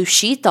man who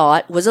she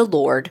thought was a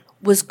lord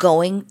was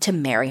going to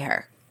marry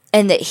her.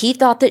 And that he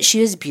thought that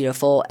she was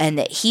beautiful and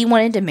that he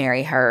wanted to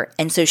marry her.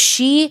 And so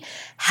she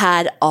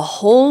had a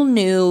whole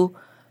new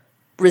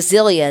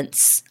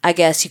resilience, I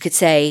guess you could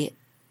say,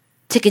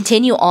 to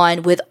continue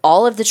on with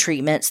all of the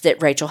treatments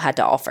that Rachel had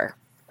to offer.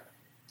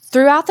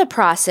 Throughout the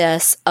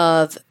process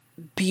of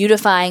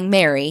beautifying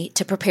Mary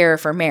to prepare her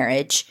for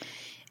marriage,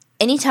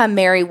 anytime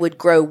Mary would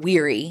grow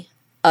weary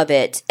of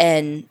it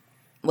and,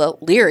 well,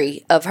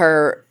 leery of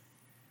her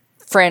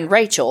friend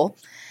Rachel,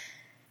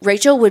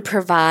 Rachel would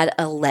provide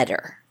a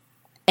letter.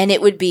 And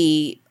it would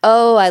be,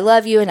 oh, I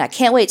love you and I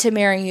can't wait to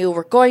marry you.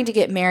 We're going to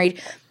get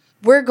married.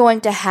 We're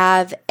going to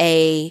have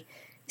a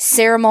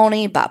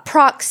ceremony by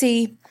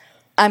proxy.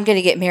 I'm going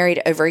to get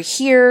married over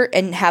here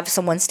and have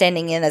someone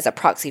standing in as a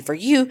proxy for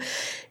you.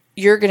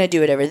 You're going to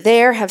do it over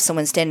there, have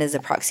someone stand as a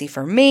proxy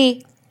for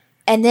me.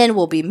 And then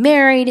we'll be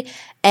married.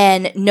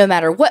 And no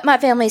matter what my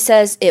family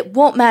says, it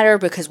won't matter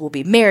because we'll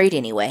be married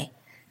anyway.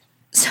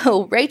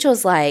 So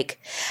Rachel's like,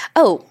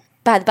 oh,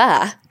 by the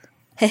by,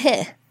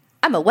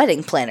 I'm a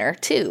wedding planner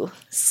too.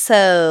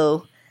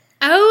 So.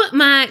 Oh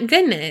my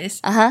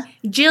goodness.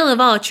 Jill of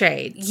all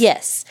trades.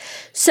 Yes.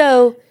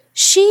 So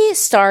she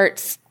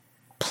starts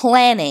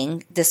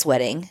planning this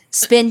wedding,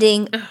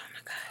 spending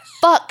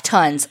fuck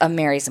tons of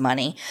Mary's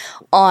money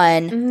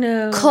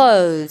on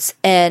clothes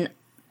and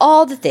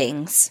all the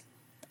things.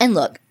 And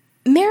look,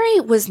 Mary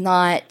was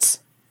not,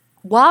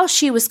 while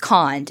she was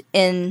conned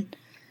in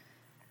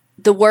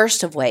the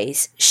worst of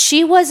ways,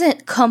 she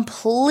wasn't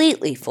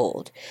completely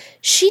fooled.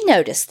 She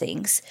noticed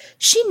things.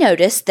 She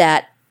noticed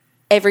that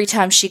every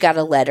time she got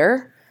a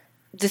letter,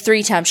 the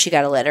 3 times she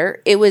got a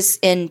letter, it was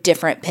in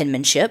different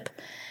penmanship.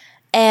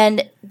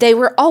 And they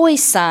were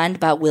always signed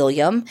by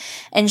William.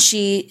 And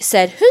she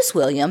said, who's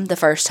William, the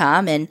first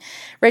time? And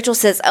Rachel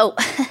says, oh,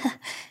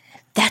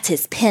 that's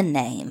his pen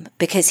name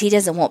because he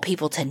doesn't want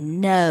people to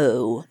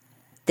know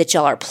that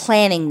y'all are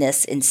planning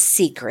this in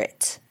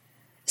secret.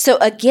 So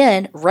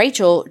again,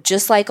 Rachel,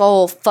 just like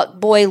old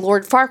fuckboy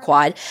Lord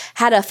Farquaad,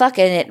 had a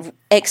fucking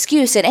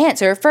excuse and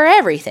answer for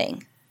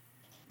everything.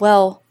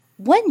 Well,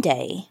 one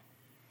day,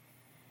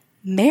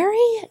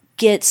 Mary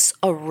gets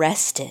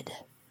arrested.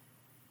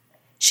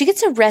 She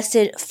gets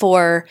arrested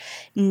for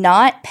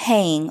not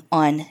paying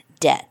on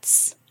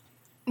debts.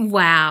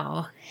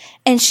 Wow.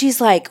 And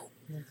she's like,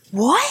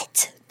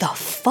 what the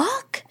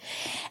fuck?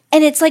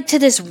 And it's like to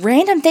this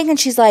random thing, and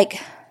she's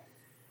like,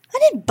 I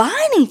didn't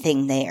buy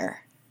anything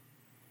there.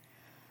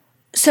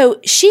 So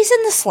she's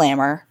in the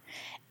slammer,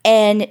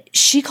 and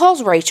she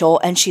calls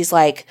Rachel, and she's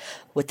like,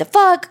 what the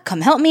fuck?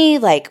 Come help me.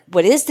 Like,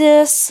 what is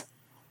this?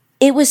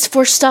 It was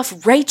for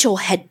stuff Rachel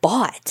had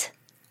bought.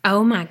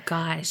 Oh my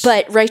gosh.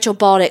 But Rachel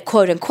bought it,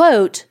 quote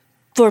unquote,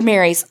 for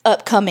Mary's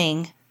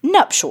upcoming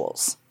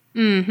nuptials.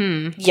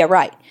 Mm-hmm. Yeah,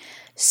 right.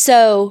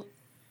 So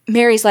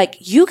Mary's like,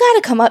 you got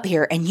to come up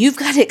here and you've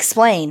got to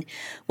explain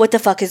what the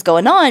fuck is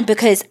going on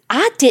because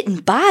I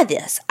didn't buy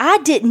this. I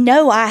didn't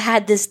know I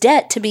had this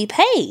debt to be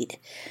paid.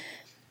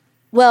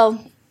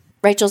 Well,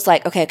 Rachel's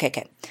like, okay.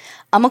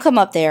 I'm going to come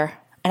up there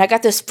and I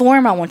got this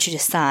form I want you to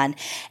sign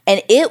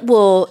and it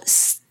will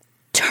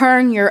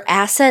turn your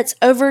assets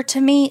over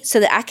to me so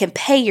that I can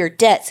pay your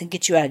debts and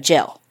get you out of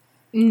jail.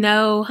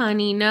 No,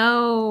 honey,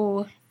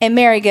 no. And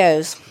Mary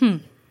goes,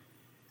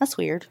 that's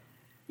weird.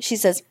 She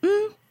says,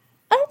 I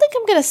don't think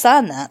I'm going to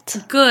sign that.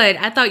 Good.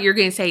 I thought you were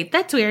going to say,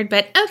 that's weird,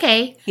 but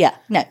okay. Yeah,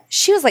 no.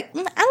 She was like,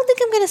 I don't think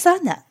I'm going to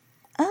sign that.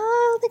 I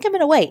don't think I'm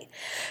going to wait.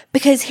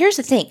 Because here's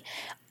the thing.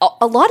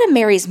 A lot of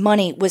Mary's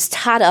money was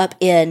tied up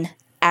in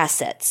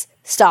assets,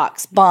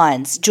 stocks,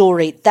 bonds,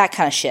 jewelry, that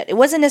kind of shit. It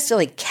wasn't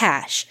necessarily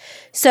cash.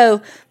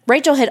 So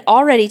Rachel had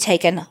already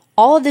taken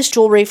all of this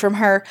jewelry from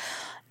her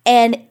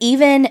and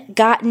even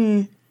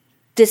gotten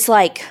this,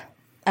 like,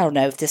 I don't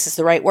know if this is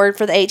the right word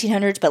for the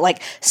 1800s, but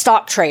like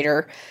stock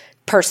trader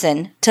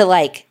person to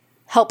like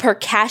help her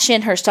cash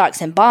in her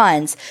stocks and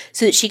bonds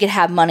so that she could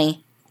have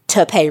money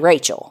to pay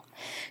Rachel.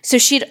 So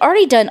she'd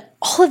already done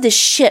all of this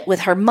shit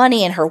with her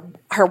money and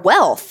her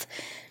wealth.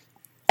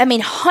 I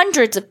mean,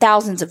 hundreds of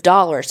thousands of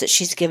dollars that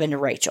she's given to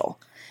Rachel.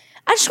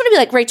 I just want to be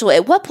like, Rachel,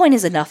 at what point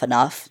is enough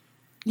enough?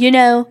 You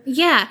know?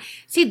 Yeah.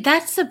 See,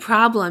 that's the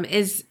problem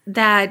is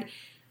that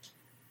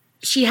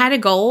she had a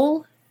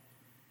goal,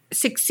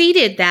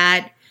 succeeded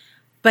that,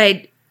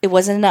 but it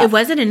wasn't enough. It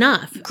wasn't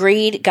enough.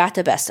 Greed got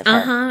the best of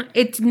her.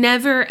 It's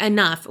never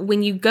enough.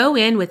 When you go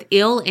in with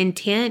ill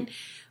intent,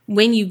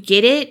 when you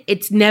get it,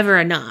 it's never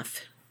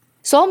enough.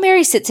 So old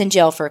Mary sits in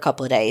jail for a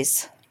couple of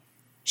days.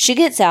 She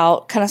gets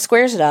out, kind of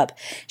squares it up.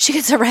 She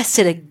gets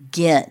arrested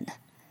again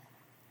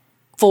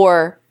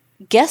for,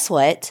 guess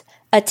what?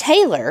 A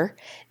tailor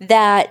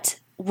that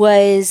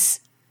was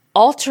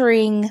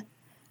altering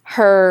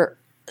her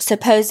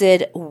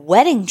supposed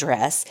wedding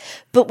dress,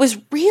 but was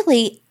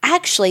really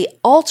actually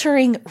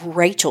altering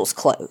Rachel's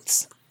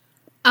clothes.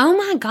 Oh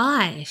my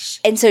gosh.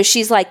 And so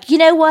she's like, you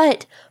know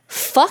what?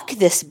 Fuck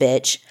this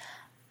bitch.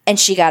 And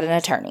she got an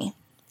attorney.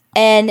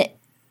 And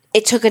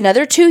it took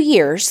another 2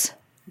 years,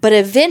 but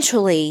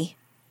eventually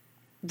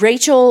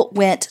Rachel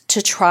went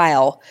to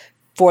trial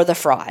for the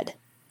fraud.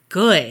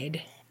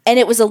 Good. And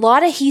it was a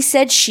lot of he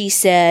said, she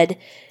said.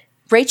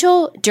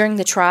 Rachel, during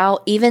the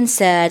trial, even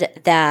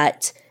said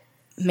that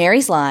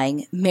Mary's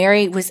lying.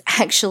 Mary was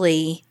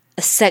actually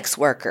a sex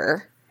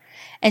worker.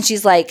 And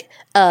she's like,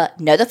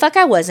 no the fuck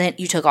I wasn't.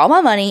 You took all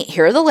my money.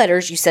 Here are the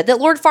letters. You said that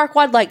Lord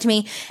Farquaad liked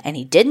me, and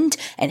he didn't.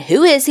 And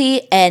who is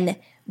he? And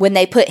when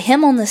they put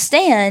him on the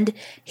stand,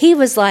 he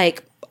was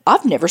like,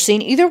 I've never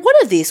seen either one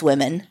of these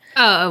women.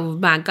 Oh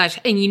my gosh.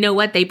 And you know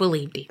what? They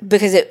believed him.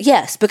 Because of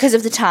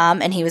the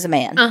time, and he was a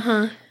man.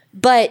 Uh-huh.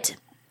 But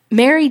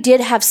Mary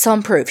did have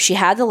some proof. She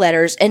had the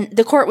letters, and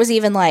the court was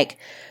even like,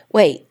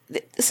 wait,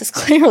 this is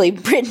clearly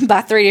written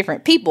by 3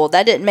 different people.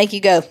 That didn't make you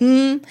go,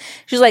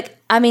 She's like,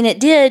 I mean, it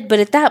did, but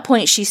at that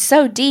point, she's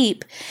so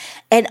deep.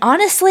 And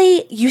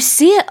honestly, you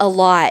see it a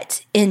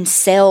lot in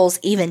sales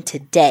even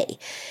today.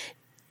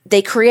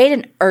 They create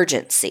an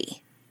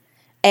urgency.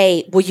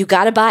 Well, you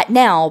got to buy it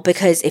now,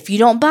 because if you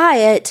don't buy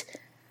it,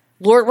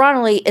 Lord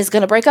Roneley is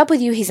going to break up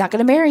with you. He's not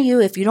going to marry you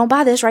if you don't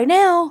buy this right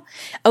now.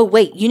 Oh,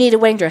 wait, you need a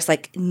wedding dress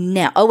like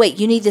now. Oh, wait,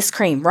 you need this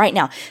cream right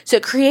now. So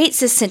it creates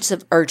this sense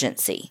of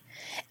urgency.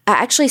 I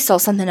actually saw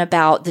something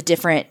about the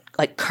different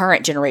like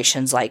current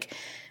generations, like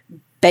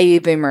baby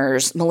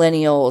boomers,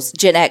 millennials,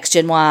 Gen X,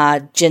 Gen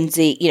Y, Gen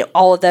Z,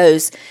 all of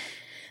those,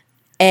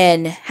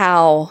 and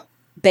how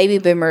baby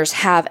boomers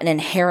have an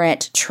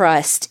inherent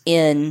trust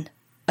in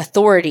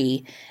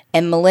authority,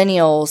 and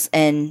millennials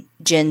and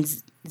Gen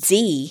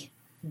Z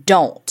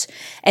don't.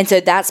 And so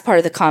that's part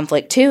of the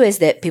conflict too, is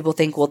that people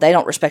think, well, they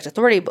don't respect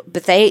authority,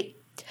 but they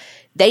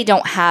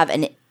don't have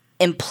an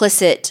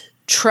implicit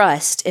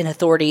trust in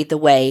authority the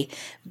way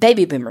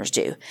baby boomers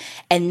do.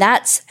 And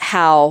that's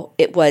how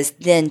it was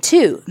then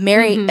too.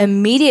 Mary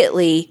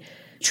immediately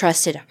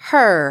trusted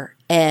her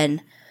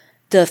and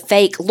the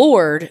fake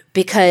Lord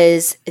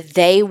because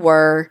they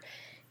were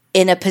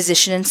in a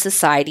position in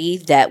society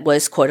that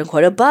was quote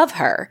unquote above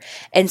her.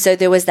 And so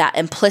there was that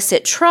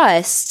implicit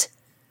trust.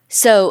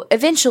 So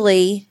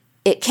eventually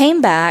it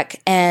came back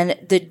and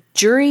the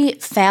jury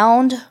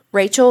found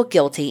Rachel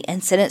guilty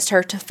and sentenced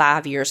her to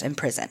 5 years in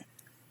prison.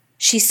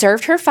 She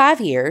served her 5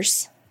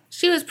 years.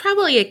 She was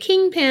probably a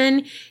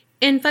kingpin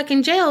in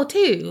fucking jail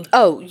too.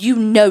 Oh,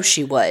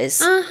 she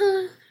was.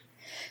 Uh-huh.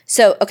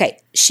 So, okay,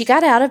 she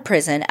got out of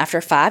prison after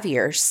 5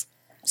 years.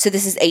 So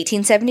this is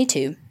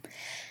 1872.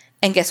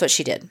 And guess what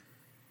she did?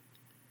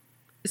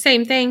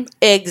 Same thing.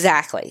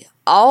 Exactly.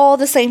 All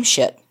the same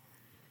shit.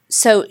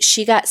 So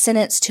she got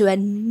sentenced to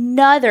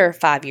another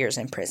 5 years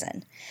in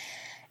prison.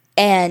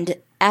 And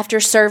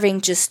after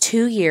serving just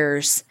 2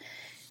 years,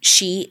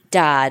 she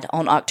died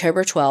on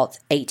October 12th,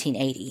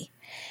 1880.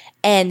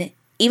 And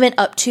even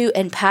up to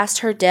and past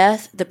her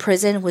death, the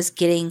prison was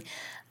getting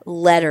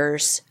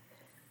letters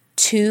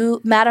to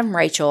Madam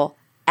Rachel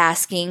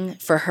asking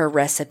for her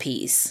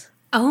recipes.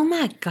 Oh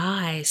my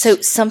gosh.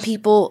 So some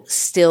people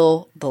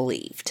still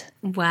believed.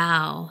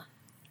 Wow.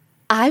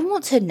 I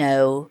want to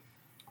know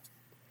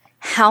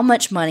how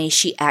much money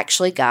she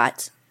actually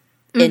got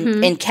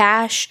in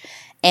cash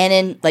and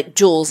in like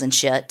jewels and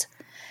shit.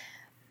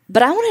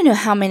 But I want to know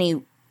how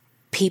many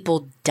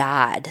people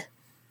died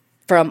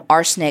from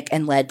arsenic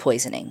and lead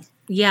poisoning.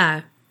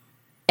 Yeah.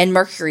 And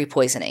mercury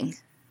poisoning.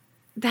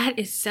 That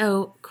is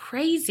so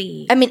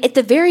crazy. I mean, at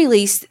the very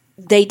least,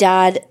 they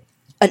died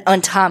an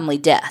untimely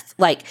death.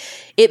 Like,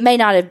 it may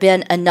not have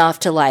been enough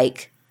to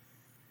like,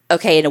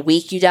 okay, in a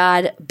week you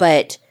died,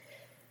 but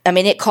I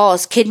mean, it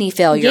caused kidney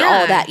failure,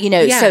 all that,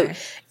 So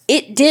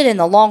it did in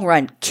the long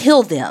run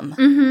kill them.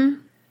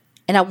 Mm-hmm.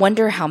 And I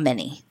wonder how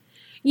many.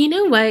 You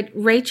know what?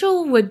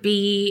 Rachel would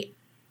be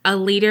a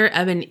leader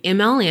of an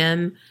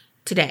MLM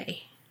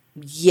today.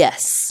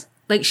 Yes.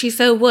 Like, she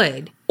so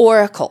would.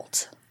 Or a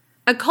cult.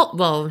 A cult,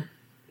 well,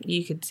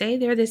 you could say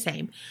they're the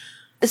same.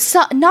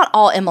 So, not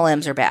all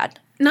MLMs are bad.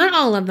 Not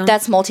all of them.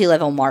 That's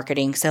multi-level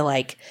marketing. So,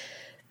 like,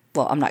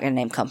 well, I'm not going to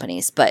name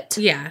companies, but...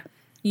 Yeah.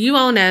 You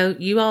all know.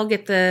 You all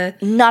get the...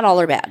 Not all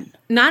are bad.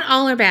 Not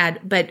all are bad,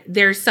 but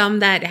there's some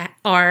that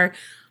are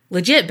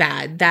legit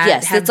bad. That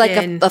yes, it's like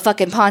a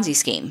fucking Ponzi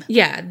scheme.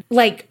 Yeah.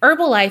 Like,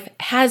 Herbalife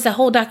has a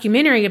whole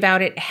documentary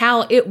about it,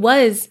 how it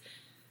was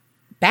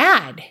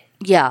bad.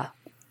 Yeah.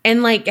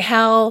 And, like,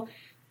 how...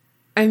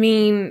 I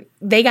mean,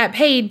 they got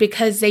paid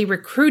because they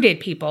recruited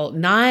people,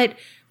 not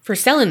for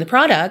selling the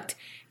product.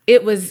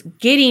 It was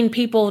getting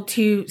people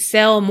to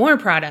sell more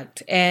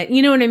product. And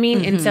you know what I mean?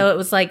 Mm-hmm. And so it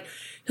was like,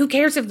 who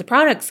cares if the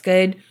product's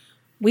good?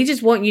 We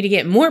just want you to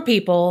get more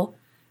people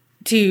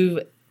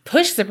to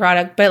push the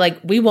product. But like,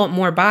 we want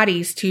more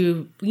bodies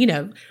to,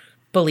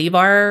 believe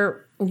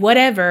our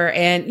whatever.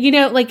 And,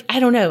 like, I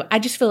don't know. I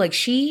just feel like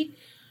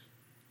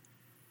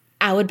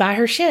I would buy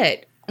her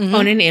shit. Mm-hmm.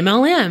 On an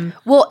MLM.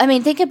 Well, I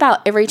mean, think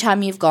about every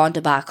time you've gone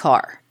to buy a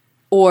car.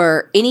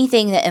 or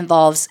anything that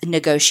involves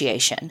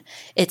negotiation.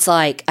 It's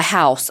like a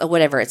house or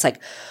whatever. It's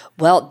like,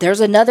 well,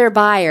 there's another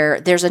buyer,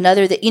 there's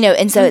another that,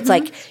 and so it's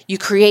like you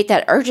create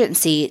that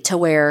urgency to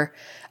where,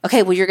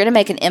 okay, well, you're going to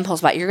make an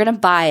impulse buy. You're going to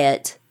buy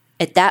it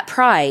at that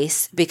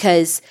price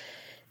because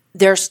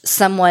there's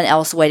someone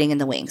else waiting in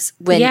the wings.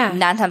 When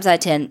 9 times out of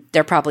 10,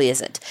 there probably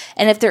isn't.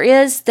 And if there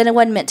is, then it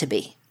wasn't meant to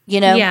be,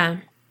 Yeah.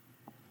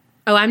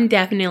 Oh, I'm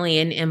definitely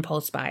an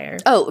impulse buyer.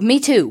 Oh, me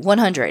too,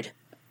 100.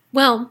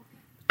 Well,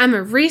 I'm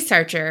a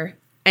researcher,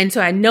 and so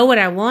I know what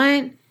I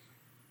want,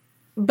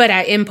 but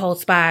I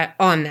impulse buy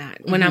on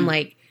that. When I'm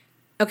like,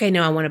 okay,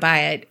 no, I want to buy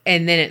it.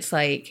 And then it's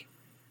like,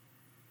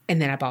 and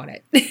then I bought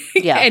it.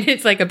 Yeah. And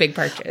it's like a big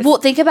purchase. Well,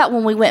 think about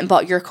when we went and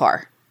bought your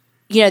car.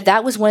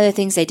 That was one of the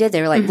things they did.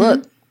 They were like,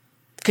 look,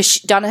 because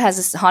Donna has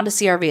this Honda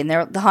CRV,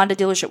 and the Honda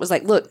dealership was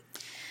like, look,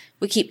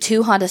 we keep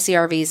 2 Honda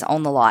CRVs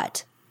on the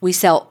lot. We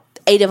sell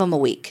 8 of them a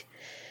week.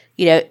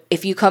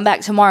 If you come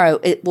back tomorrow,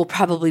 it will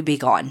probably be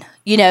gone.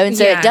 And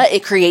so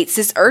it creates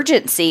this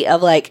urgency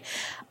of like,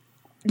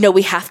 no,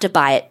 we have to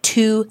buy it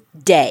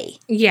today.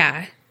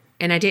 Yeah.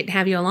 And I didn't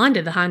have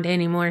Yolanda, the Honda,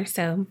 anymore,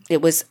 so.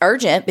 It was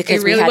urgent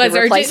because we had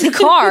to replace the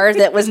car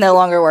that was no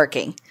longer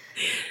working.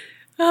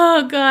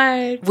 Oh,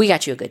 God. We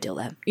got you a good deal,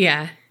 though.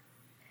 Yeah.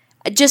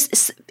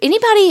 Just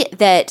anybody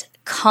that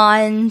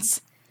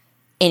cons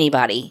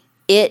anybody,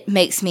 it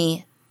makes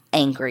me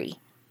angry.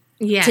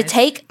 Yeah. To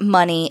take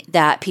money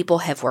that people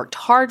have worked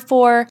hard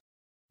for,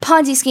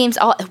 Ponzi schemes,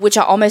 which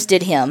I almost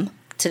did him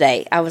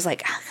today. I was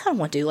like, I kind of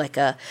want to do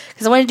because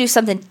I want to do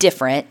something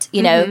different,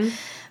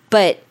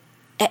 but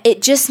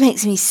it just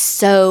makes me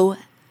so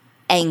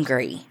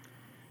angry.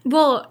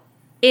 Well,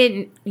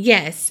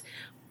 yes,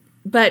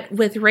 but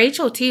with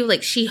Rachel too,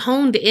 like she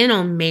honed in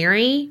on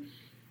Mary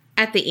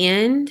at the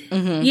end,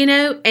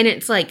 and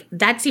it's like,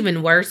 that's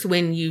even worse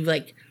when you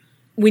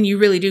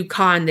really do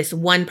con this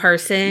one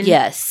person.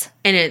 Yes.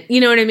 And it, you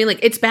know what I mean? Like,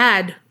 it's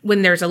bad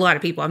when there's a lot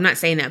of people. I'm not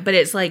saying that. But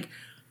it's like,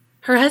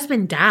 her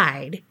husband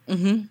died.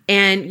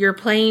 And you're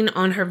playing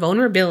on her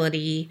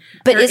vulnerability,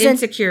 her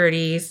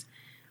insecurities.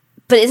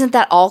 But isn't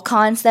that all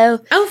cons, though?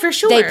 Oh, for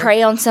sure. They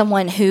prey on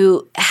someone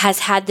who has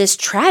had this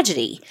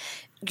tragedy.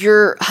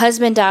 Your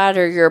husband died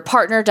or your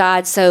partner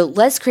died, so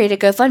let's create a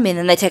GoFundMe, and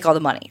then they take all the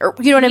money. Or,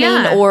 you know what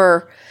I mean?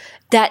 Or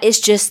that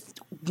is just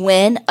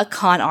when a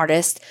con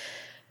artist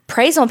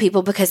preys on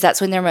people, because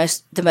that's when they're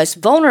the most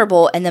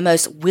vulnerable and the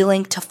most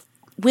willing,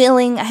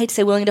 I hate to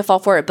say willing to fall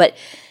for it, but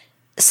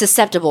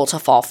susceptible to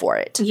fall for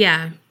it.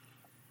 Yeah.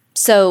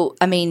 So,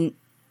 I mean,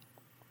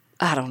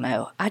 I don't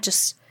know. I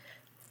just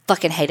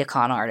fucking hate a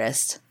con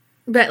artist.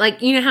 But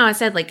like, you know how I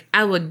said, like,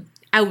 I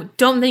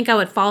don't think I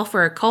would fall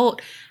for a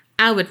cult.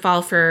 I would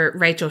fall for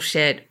Rachel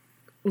shit,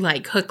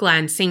 like hook,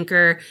 line,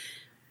 sinker.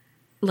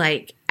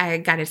 Like, I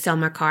got to sell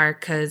my car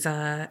because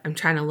I'm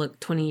trying to look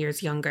 20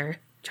 years younger,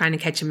 trying to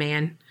catch a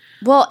man.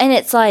 Well, and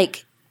it's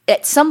like,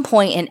 at some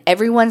point in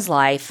everyone's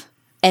life,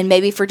 and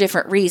maybe for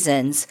different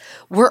reasons,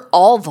 we're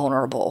all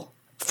vulnerable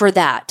for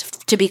that,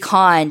 to be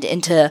conned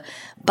into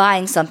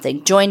buying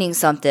something, joining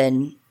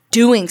something,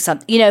 doing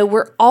something.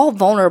 We're all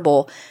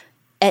vulnerable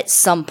at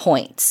some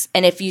points.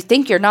 And if you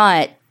think you're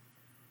not,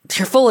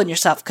 you're fooling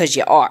yourself, because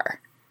you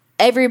are.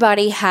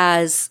 Everybody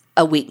has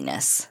a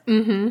weakness.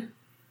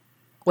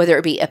 Whether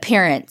it be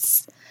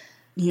appearance,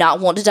 not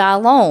wanting to die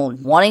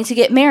alone, wanting to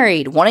get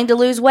married, wanting to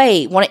lose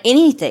weight, wanting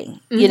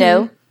anything,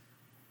 Yeah,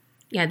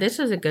 this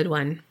was a good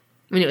one.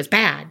 I mean, it was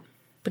bad,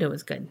 but it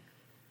was good.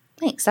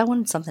 Thanks. I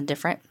wanted something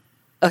different.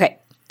 Okay.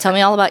 Tell me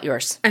all about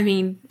yours. I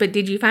mean, but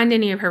did you find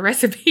any of her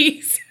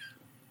recipes?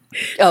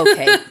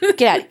 Okay.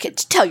 Get out.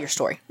 Tell your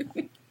story.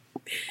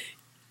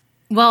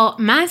 Well,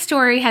 my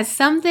story has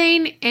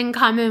something in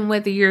common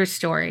with your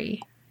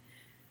story.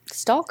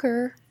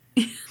 Stalker.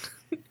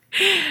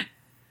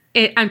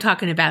 I'm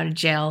talking about a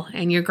jail,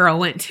 and your girl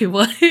went to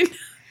one.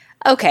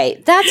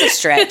 Okay, that's a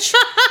stretch.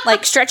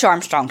 Like Stretch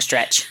Armstrong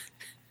stretch.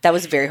 That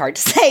was very hard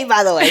to say,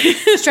 by the way.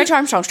 Stretch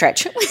Armstrong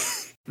stretch.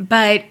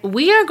 But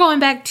we are going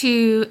back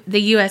to the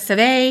US of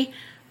A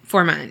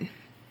for mine.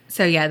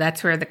 So yeah,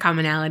 that's where the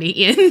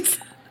commonality ends.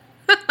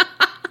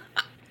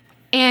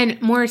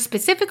 And more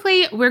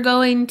specifically, we're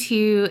going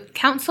to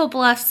Council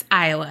Bluffs,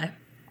 Iowa.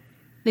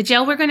 The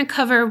jail we're going to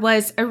cover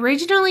was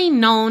originally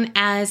known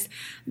as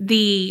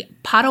the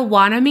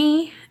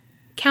Pottawatomie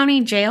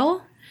County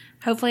Jail.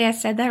 Hopefully I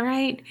said that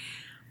right.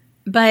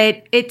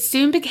 But it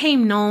soon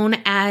became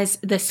known as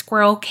the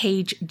Squirrel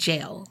Cage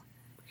Jail.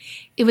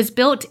 It was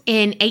built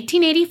in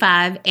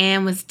 1885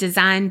 and was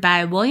designed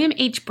by William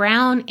H.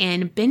 Brown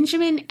and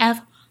Benjamin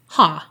F.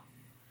 Haw.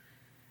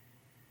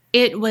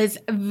 It was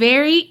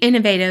very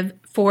innovative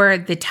for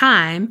the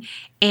time,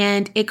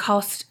 and it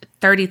cost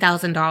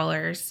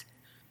 $30,000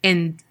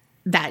 in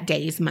that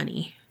day's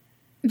money.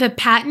 The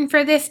patent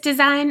for this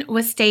design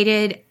was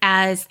stated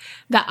as,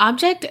 "The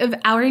object of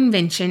our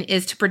invention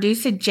is to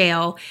produce a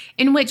jail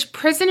in which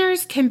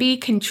prisoners can be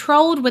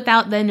controlled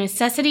without the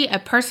necessity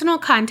of personal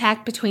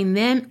contact between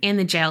them and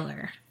the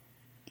jailer."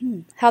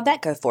 How'd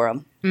that go for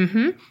them?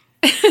 Mm-hmm.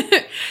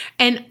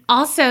 And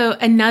also,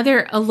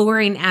 another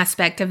alluring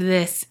aspect of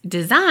this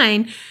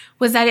design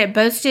was that it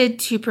boasted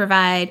to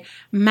provide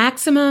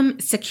maximum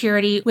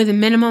security with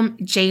minimum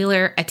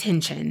jailer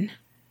attention.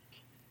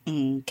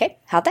 Okay.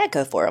 How'd that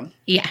go for him?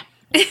 Yeah.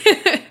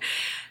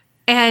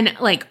 And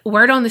like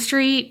word on the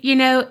street,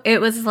 it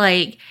was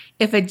like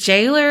if a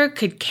jailer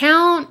could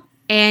count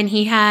and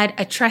he had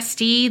a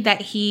trustee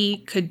that he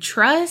could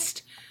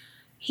trust,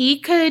 he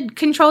could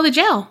control the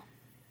jail.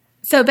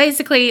 So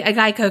basically a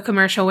Geico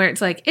commercial where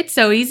it's like, it's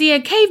so easy,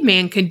 a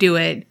caveman could do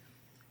it.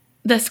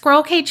 The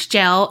Squirrel Cage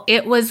Jail,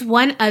 it was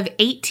one of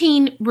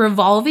 18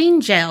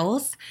 revolving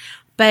jails,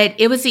 but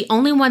it was the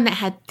only one that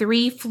had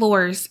 3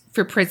 floors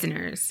for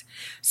prisoners.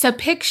 So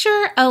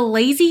picture a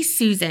Lazy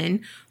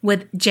Susan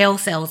with jail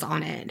cells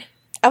on it.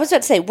 I was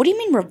about to say, what do you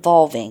mean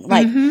revolving?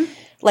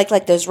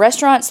 Like those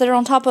restaurants that are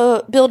on top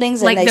of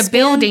buildings? And like they the spin?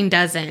 building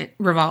doesn't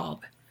revolve.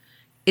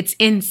 It's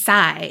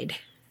inside.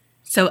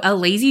 So a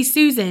Lazy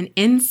Susan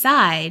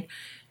inside,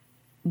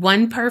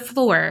 1 per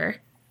floor.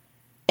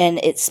 And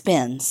it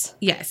spins.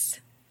 Yes.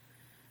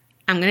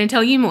 I'm going to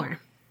tell you more.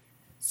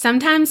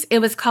 Sometimes it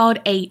was called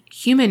a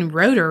human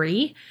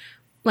rotary.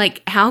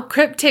 Like, how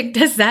cryptic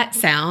does that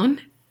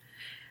sound?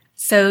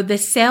 So the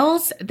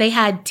cells, they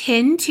had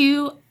 10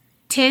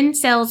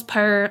 cells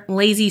per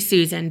Lazy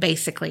Susan,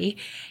 basically.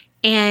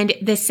 And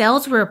the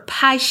cells were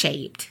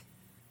pie-shaped.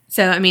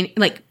 So, I mean,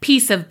 like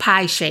piece of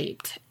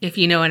pie-shaped, if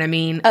you know what I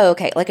mean. Oh,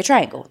 okay. Like a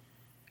triangle.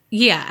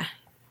 Yeah.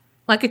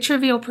 Like a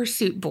Trivial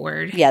Pursuit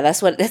board. Yeah,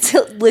 that's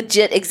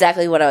legit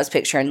exactly what I was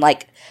picturing.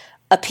 Like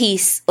a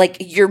piece, like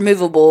your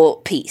movable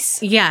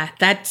piece. Yeah,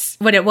 that's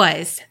what it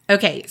was.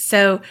 Okay,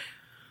 so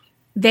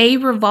they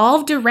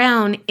revolved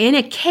around in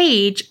a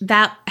cage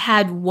that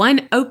had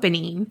 1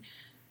 opening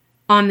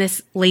on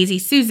this Lazy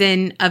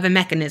Susan of a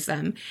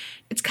mechanism.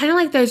 It's kind of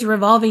like those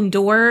revolving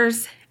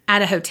doors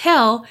at a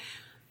hotel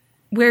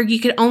where you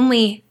could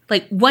only,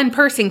 like, 1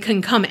 person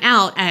can come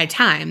out at a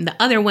time. The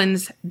other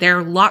ones,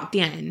 they're locked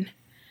in.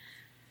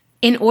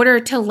 In order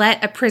to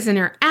let a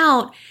prisoner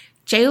out,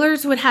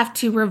 jailers would have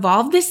to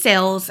revolve the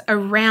cells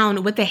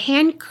around with a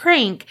hand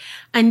crank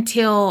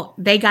until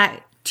they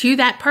got to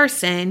that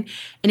person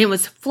and it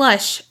was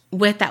flush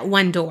with that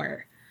 1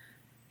 door.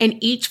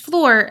 And each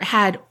floor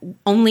had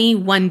only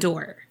 1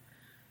 door.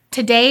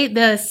 Today,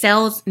 the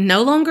cells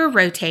no longer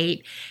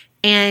rotate,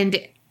 and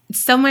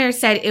somewhere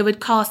said it would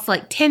cost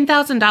like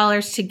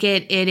 $10,000 to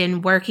get it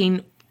in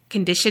working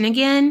condition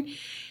again,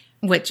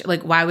 which,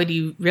 like, why would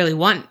you really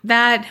want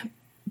that?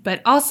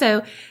 But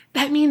also,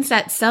 that means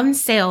that some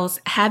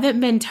cells haven't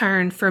been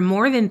turned for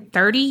more than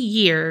 30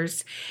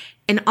 years.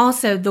 And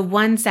also, the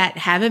ones that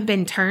haven't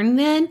been turned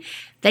then,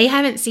 they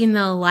haven't seen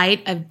the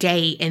light of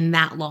day in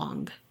that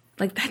long.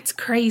 Like, that's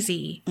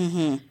crazy.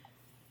 Mm-hmm.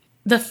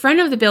 The front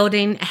of the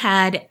building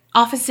had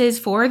offices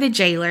for the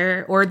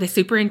jailer or the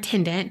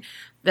superintendent,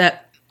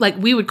 like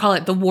we would call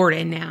it the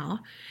warden now.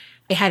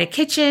 It had a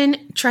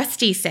kitchen,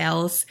 trustee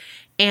cells,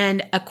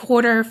 and a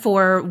quarter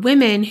for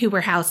women who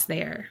were housed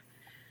there.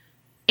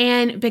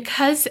 And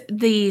because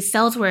the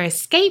cells were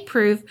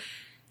escape-proof,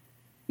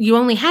 you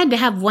only had to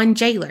have 1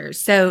 jailer.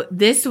 So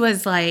this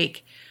was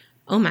like,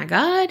 oh my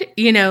God,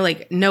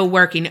 like no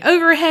working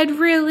overhead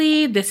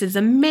really. This is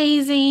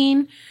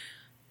amazing.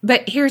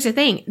 But here's the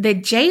thing. The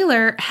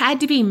jailer had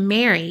to be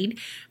married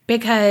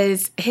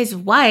because his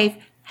wife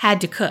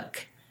had to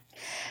cook.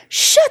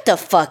 Shut the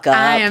fuck up.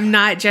 I am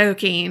not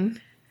joking.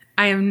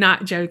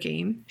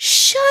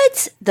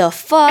 Shut the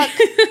fuck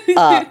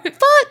up.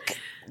 Fuck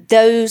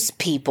those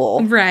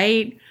people.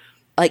 Right.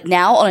 Like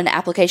now on an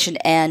application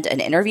and an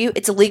interview,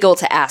 it's illegal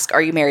to ask,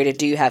 are you married and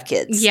do you have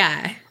kids?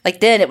 Yeah. Like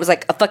then it was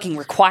like a fucking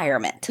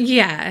requirement.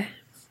 Yeah.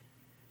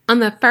 On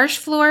the first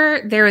floor,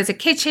 there was a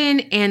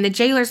kitchen and the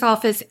jailer's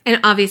office and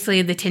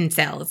obviously the 10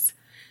 cells.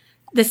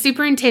 The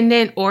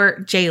superintendent or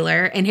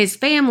jailer and his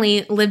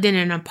family lived in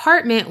an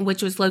apartment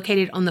which was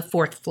located on the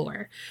 4th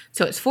floor.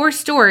 So it's 4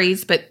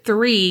 stories, but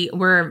 3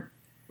 were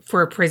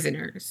for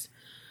prisoners.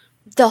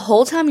 The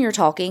whole time you're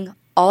talking,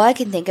 all I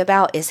can think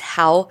about is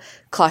how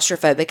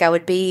claustrophobic I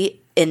would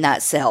be in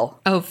that cell.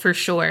 Oh, for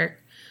sure.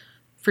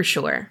 For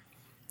sure.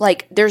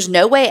 Like, there's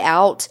no way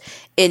out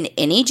in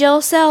any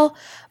jail cell,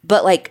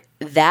 but like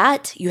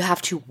that, you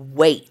have to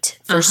wait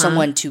for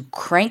someone to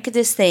crank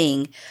this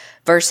thing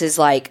versus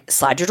like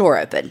slide your door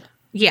open.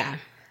 Yeah.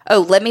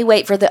 Oh, let me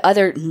wait for the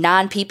other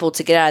 9 people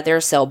to get out of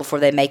their cell before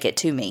they make it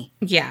to me.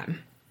 Yeah.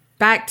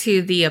 Back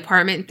to the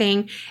apartment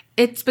thing.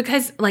 It's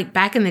because like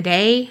back in the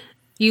day,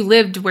 you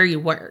lived where you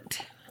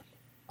worked.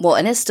 Well,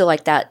 and it's still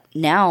like that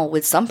now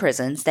with some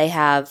prisons. They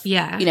have,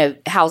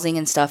 housing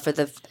and stuff for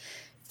the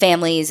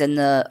families and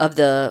of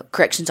the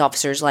corrections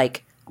officers,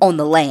 like on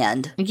the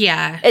land.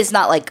 Yeah. It's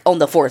not like on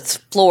the 4th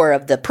floor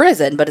of the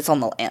prison, but it's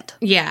on the land.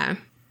 Yeah.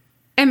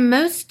 And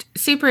most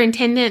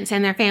superintendents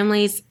and their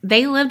families,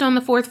 they lived on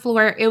the 4th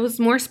floor. It was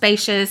more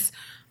spacious.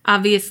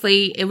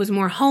 Obviously, it was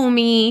more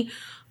homey,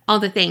 all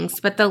the things.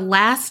 But the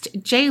last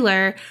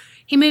jailer,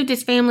 he moved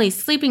his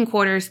family's sleeping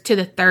quarters to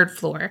the 3rd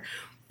floor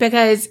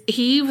because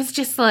he was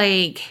just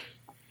like,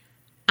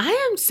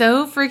 I am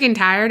so freaking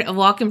tired of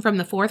walking from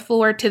the 4th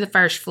floor to the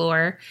 1st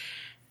floor,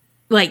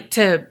 like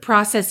to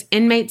process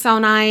inmates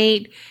all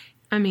night.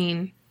 I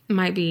mean, it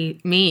might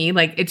be me.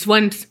 Like it's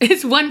one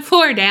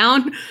floor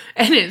down,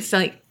 and it's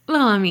like,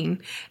 well, I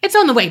mean, it's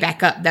on the way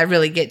back up that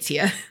really gets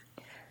you.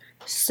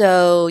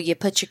 So you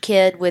put your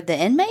kid with the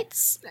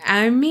inmates?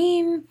 I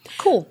mean,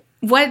 cool.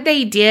 What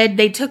they did,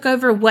 they took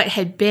over what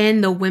had been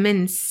the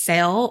women's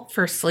cell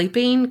for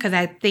sleeping, because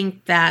I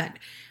think that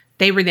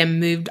they were then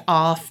moved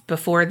off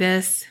before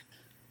this.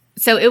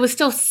 So it was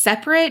still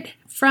separate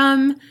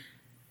from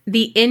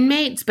the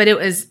inmates, but it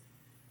was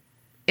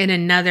in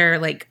another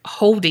like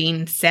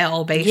holding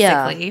cell,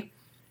 basically. Yeah.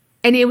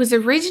 And it was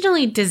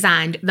originally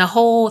designed, the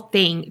whole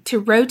thing, to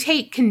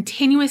rotate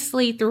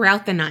continuously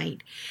throughout the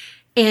night.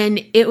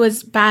 And it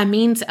was by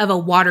means of a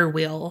water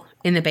wheel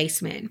in the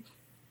basement.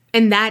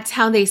 And that's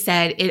how they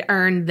said it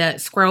earned the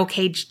squirrel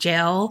cage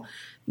jail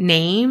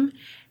name.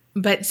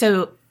 But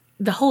so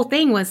the whole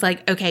thing was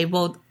like, okay,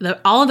 well,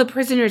 all the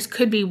prisoners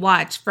could be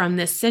watched from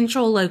this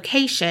central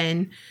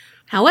location.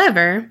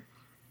 However,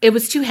 it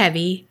was too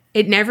heavy.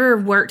 It never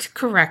worked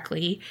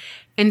correctly.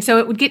 And so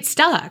it would get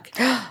stuck.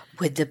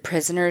 With the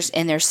prisoners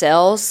in their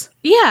cells?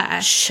 Yeah.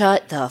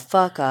 Shut the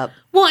fuck up.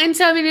 Well, and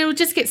so, I mean, it would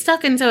just get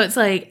stuck. And so it's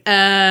like,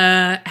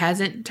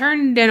 hasn't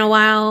turned in a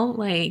while.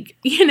 Like,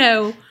 you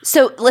know.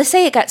 So let's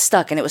say it got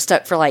stuck and it was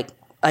stuck for like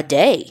a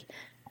day.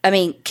 I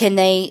mean, can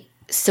they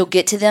still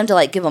get to them to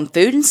like give them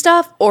food and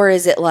stuff? Or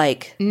is it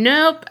like.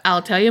 Nope.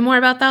 I'll tell you more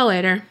about that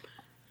later.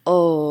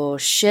 Oh,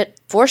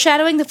 shit.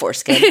 Foreshadowing the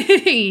foreskin.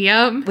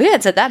 Yep. We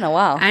hadn't said that in a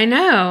while. I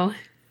know.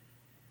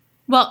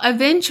 Well,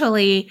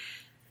 eventually,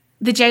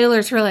 the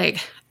jailers were like,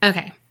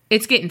 okay,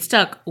 it's getting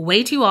stuck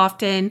way too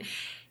often.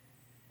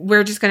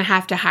 We're just going to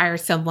have to hire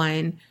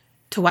someone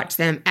to watch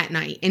them at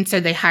night. And so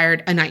they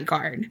hired a night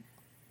guard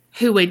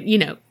who would, you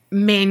know,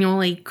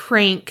 manually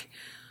crank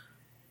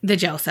the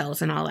jail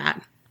cells and all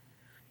that.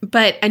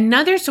 But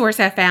another source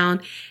I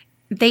found,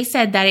 they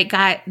said that it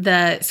got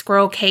the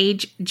squirrel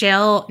cage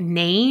jail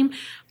name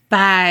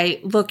by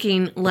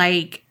looking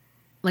like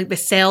the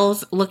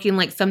cells looking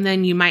like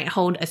something you might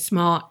hold a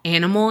small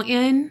animal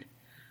in,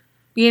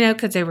 you know,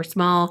 because they were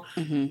small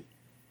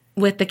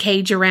with the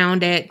cage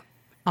around it,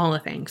 all the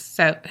things.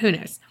 So who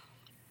knows?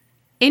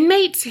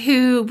 Inmates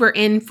who were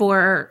in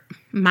for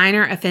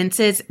minor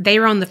offenses, they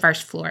were on the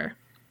 1st floor.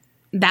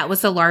 That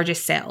was the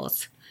largest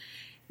cells.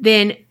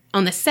 Then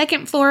on the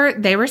 2nd floor,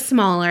 they were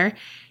smaller.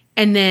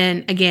 And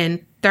then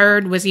again,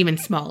 3rd was even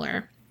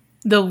smaller.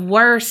 The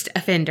worst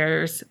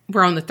offenders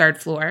were on the 3rd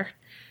floor.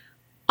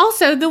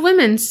 Also, the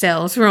women's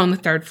cells were on the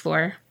 3rd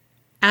floor,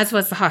 as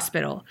was the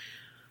hospital.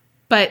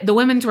 But the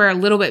women's were a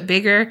little bit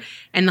bigger,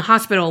 and the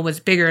hospital was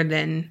bigger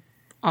than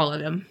all of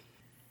them.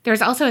 There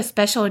was also a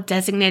special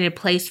designated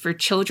place for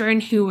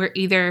children who were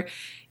either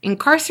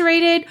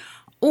incarcerated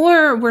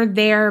or were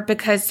there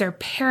because their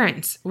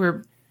parents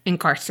were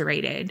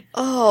incarcerated.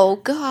 Oh,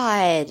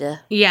 God.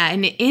 Yeah,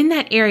 and in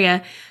that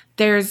area,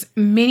 there's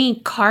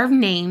many carved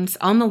names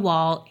on the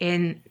wall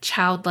in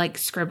childlike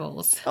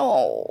scribbles.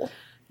 Oh.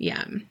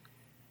 Yeah.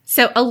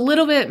 So a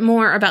little bit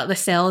more about the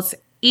cells.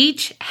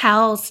 Each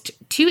housed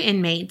 2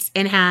 inmates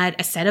and had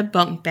a set of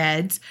bunk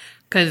beds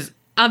because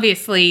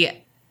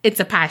obviously it's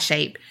a pie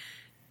shape.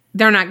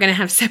 They're not going to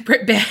have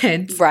separate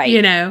beds, right?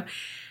 You know.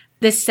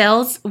 The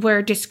cells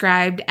were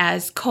described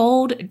as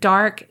cold,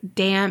 dark,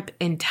 damp,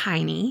 and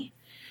tiny.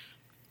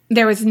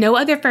 There was no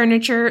other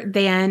furniture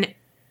than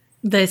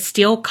the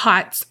steel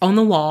cots on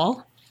the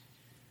wall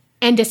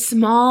and a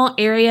small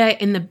area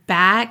in the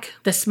back,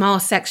 the small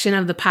section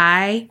of the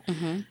pie.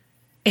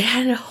 It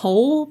had a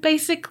hole,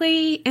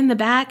 basically, in the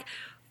back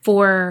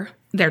for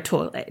their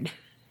toilet.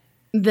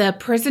 The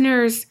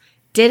prisoners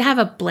did have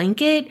a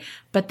blanket,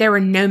 but there were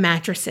no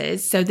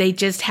mattresses, so they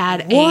just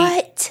had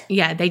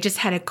they just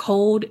had a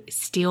cold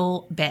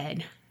steel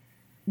bed.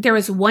 There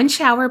was 1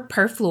 shower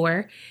per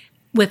floor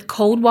with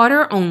cold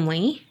water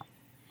only.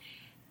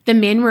 The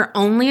men were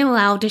only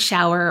allowed to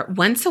shower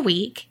once a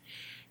week,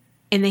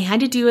 and they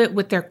had to do it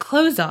with their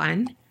clothes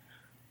on.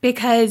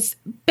 Because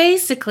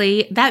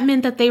basically, that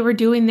meant that they were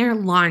doing their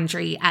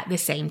laundry at the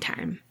same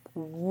time.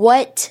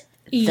 What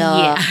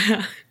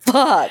the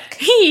fuck?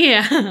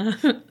 Yeah.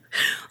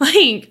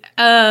 Like,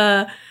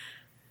 I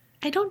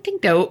don't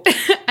think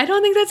I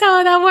don't think that's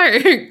how that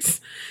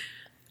works.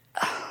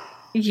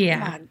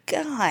 Yeah. Oh, my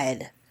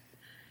God.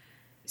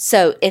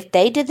 So, if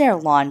they did their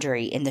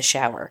laundry in the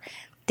shower,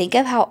 think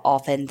of how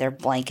often their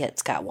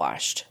blankets got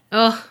washed.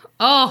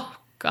 Oh,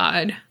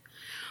 God.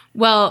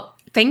 Well,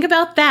 think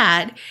about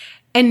that.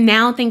 And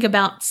now think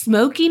about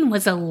smoking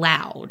was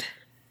allowed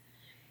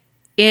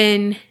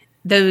in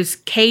those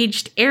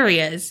caged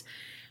areas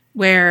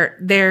where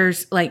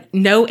there's like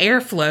no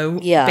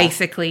airflow,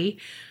 basically.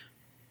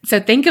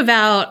 So think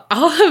about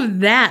all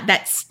of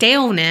that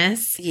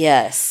staleness.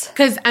 Yes.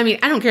 Because, I mean,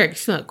 I don't care if you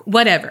smoke,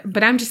 whatever.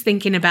 But I'm just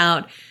thinking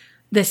about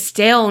the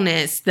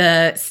staleness,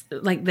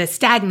 the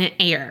stagnant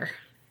air.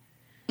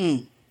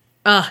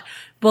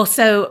 Well,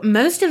 so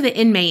most of the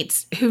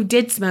inmates who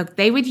did smoke,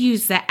 they would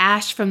use the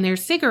ash from their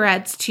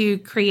cigarettes to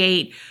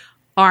create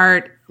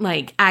art,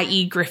 like,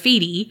 i.e.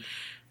 graffiti.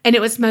 And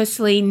it was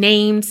mostly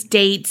names,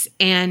 dates,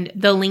 and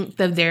the length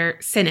of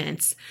their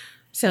sentence.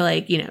 So,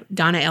 like,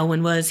 Donna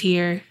Elwin was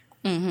here.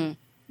 Mm-hmm.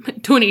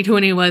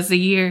 2020 was the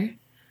year.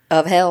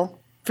 Of hell.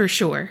 For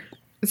sure.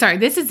 Sorry,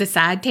 this is a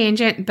side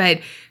tangent, but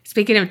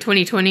speaking of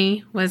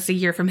 2020 was the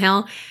year from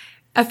hell,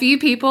 a few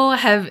people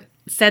have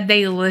said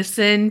they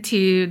listened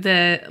to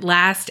the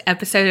last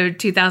episode of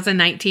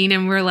 2019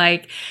 and were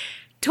like,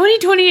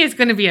 2020 is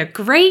going to be a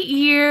great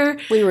year.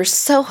 We were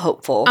so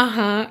hopeful.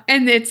 Uh-huh.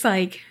 And it's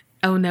like,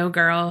 oh no,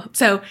 girl.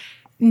 So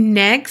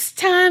next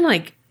time,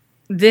 like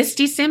this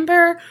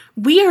December,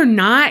 we are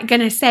not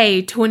going to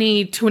say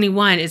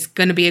 2021 is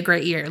going to be a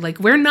great year. Like,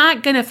 we're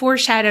not going to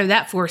foreshadow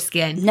that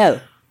foreskin.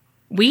 No.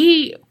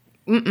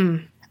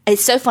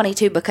 It's so funny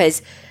too,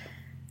 because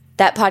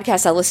that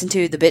podcast I listened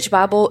to, The Bitch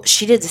Bible,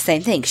 she did the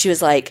same thing. She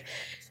was like,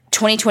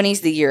 2020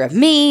 is the year of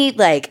me.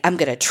 Like, I'm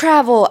going to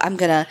travel.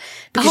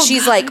 Because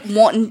she's like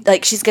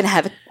she's going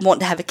to want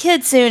to have a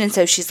kid soon. And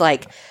so she's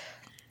like,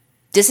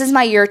 this is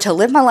my year to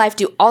live my life,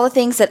 do all the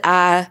things that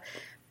I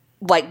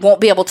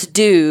won't be able to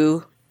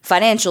do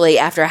financially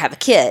after I have a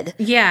kid.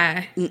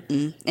 Yeah.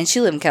 And she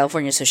lived in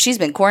California, so she's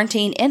been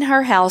quarantined in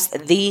her house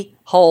the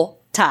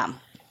whole time.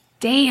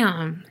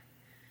 Damn.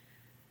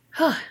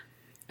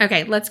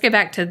 Okay, let's go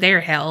back to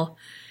their hell.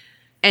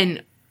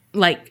 And,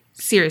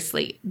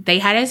 seriously, they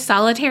had a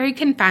solitary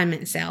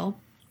confinement cell.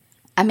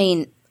 I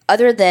mean,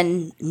 other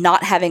than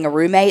not having a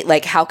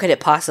roommate, how could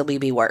it possibly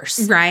be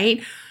worse?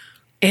 Right?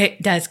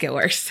 It does get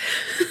worse.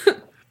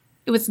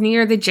 It was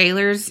near the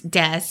jailer's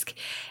desk,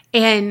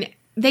 and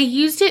they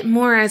used it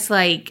more as,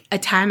 a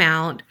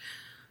timeout.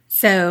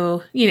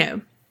 So,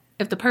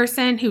 if the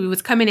person who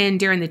was coming in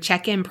during the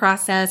check-in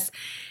process,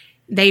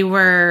 they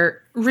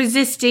were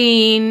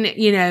resisting,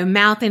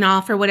 mouthing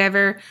off or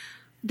whatever,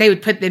 they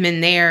would put them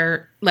in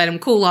there, let them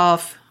cool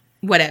off,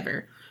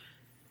 whatever.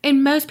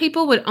 And most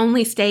people would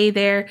only stay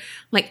there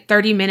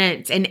 30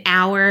 minutes, an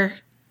hour.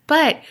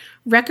 But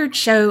records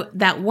show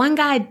that one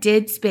guy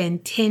did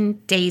spend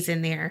 10 days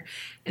in there.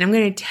 And I'm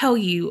going to tell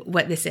you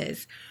what this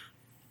is.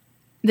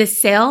 The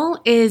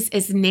cell is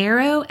as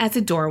narrow as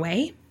a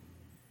doorway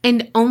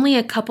and only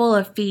a couple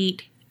of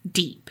feet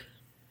deep.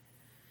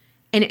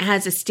 And it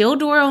has a steel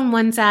door on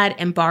one side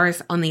and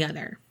bars on the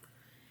other.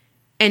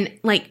 And,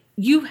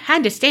 you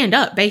had to stand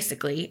up,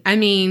 basically. I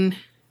mean,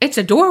 it's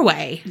a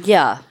doorway.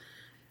 Yeah.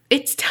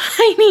 It's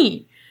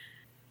tiny.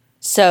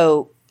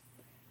 So,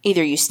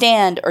 either you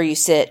stand or you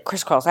sit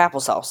crisscross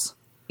applesauce.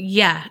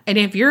 Yeah. And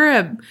if you're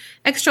a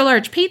extra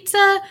large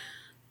pizza,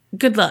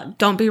 good luck.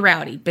 Don't be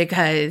rowdy,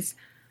 because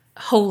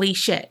holy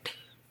shit.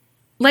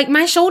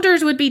 My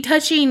shoulders would be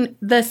touching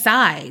the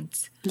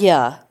sides.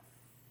 Yeah.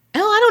 Oh,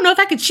 I don't know if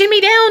I could shimmy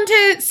down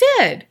to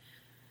sit.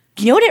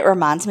 You know what it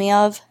reminds me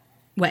of?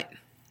 What?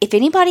 If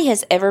anybody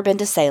has ever been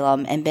to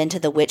Salem and been to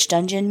the Witch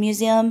Dungeon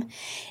Museum,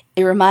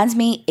 it reminds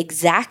me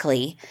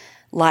exactly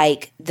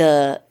in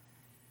the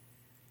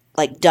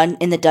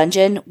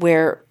dungeon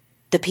where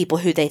the people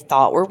who they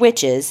thought were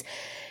witches,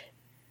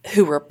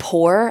 who were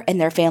poor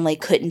and their family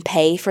couldn't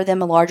pay for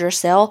them a larger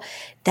cell,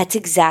 that's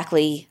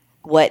exactly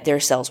what their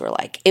cells were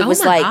like. It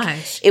was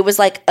it was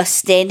like a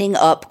standing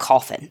up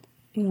coffin.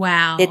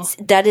 Wow.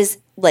 That is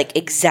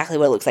exactly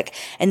what it looks like.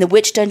 And the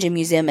Witch Dungeon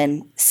Museum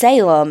in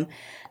Salem,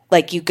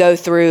 you go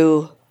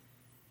through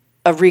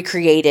a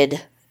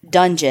recreated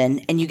dungeon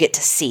and you get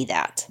to see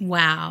that.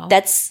 Wow.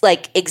 That's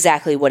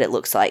exactly what it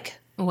looks like.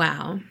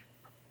 Wow.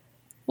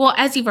 Well,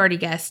 as you've already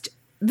guessed,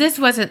 this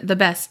wasn't the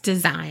best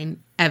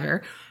design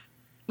ever.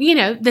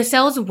 The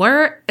cells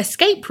were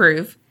escape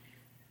proof.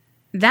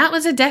 That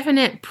was a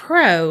definite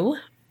pro,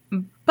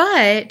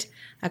 but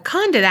a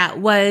con to that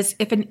was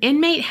if an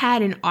inmate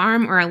had an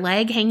arm or a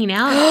leg hanging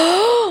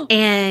out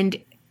and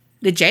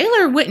the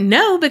jailer wouldn't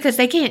know because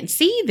they can't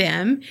see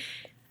them.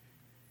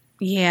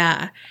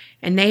 Yeah.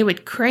 And they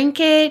would crank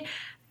it.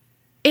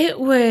 It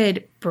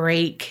would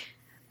break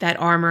that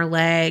arm or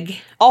leg.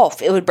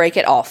 Off. It would break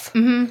it off.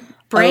 Mm-hmm.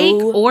 Break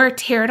or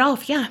tear it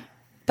off. Yeah.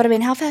 But I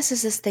mean, how fast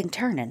is this thing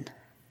turning?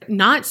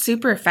 Not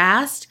super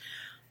fast,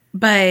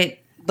 but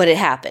it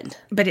happened.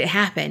 But it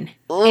happened.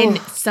 Ugh. And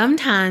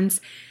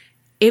sometimes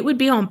it would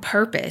be on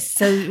purpose.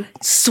 So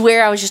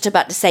swear I was just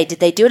about to say, did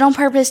they do it on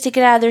purpose to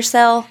get out of their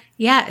cell?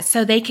 Yeah,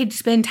 so they could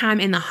spend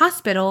time in the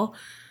hospital,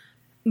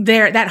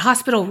 that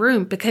hospital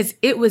room, because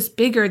it was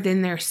bigger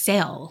than their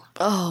cell.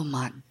 Oh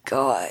my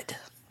God.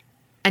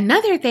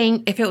 Another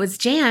thing, if it was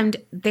jammed,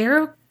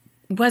 there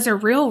was a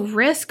real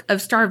risk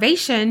of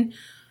starvation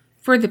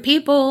for the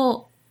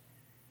people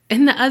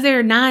in the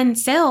other 9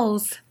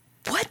 cells.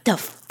 What the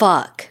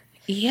fuck?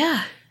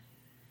 Yeah.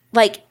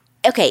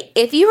 Okay,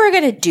 if you were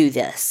going to do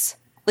this,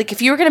 if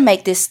you were going to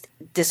make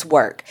this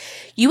work,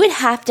 you would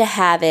have to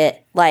have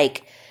it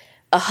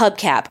a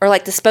hubcap or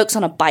the spokes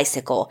on a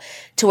bicycle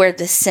to where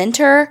the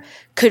center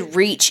could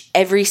reach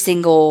every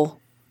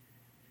single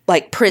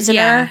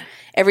prisoner,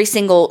 every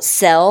single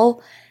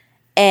cell.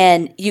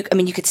 And you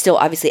could still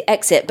obviously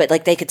exit,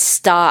 but they could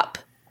stop.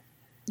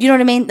 You know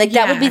what I mean?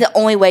 That would be the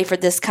only way for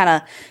this kind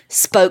of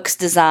spokes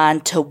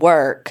design to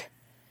work.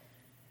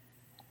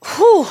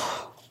 Whew.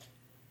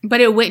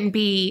 But it wouldn't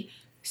be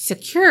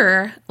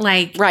secure.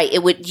 Like, right.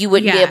 You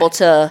wouldn't be able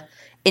to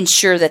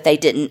ensure that they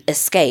didn't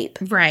escape.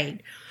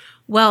 Right.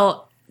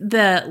 Well,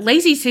 the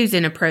Lazy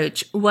Susan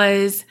approach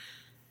was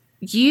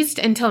used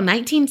until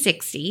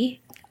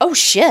 1960. Oh,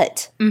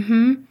 shit.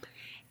 Mm-hmm.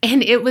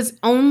 And it was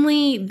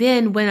only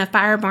then when a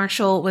fire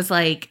marshal was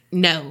like,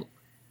 no,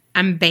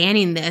 I'm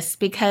banning this,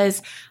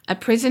 because a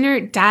prisoner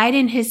died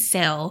in his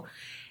cell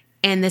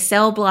and the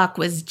cell block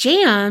was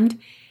jammed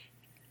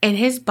and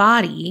his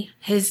body,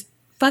 his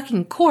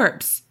fucking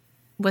corpse,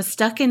 was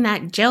stuck in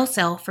that jail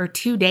cell for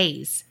 2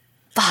 days.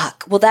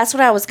 Fuck. Well, that's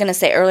what I was going to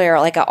say earlier.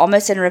 Like, I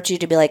almost interrupted you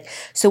to be like,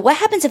 so what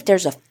happens if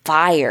there's a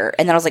fire?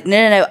 And then I was like,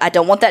 no, I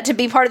don't want that to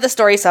be part of the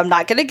story, so I'm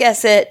not going to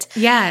guess it.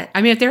 Yeah.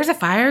 I mean, if there's a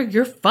fire,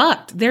 you're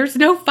fucked. There's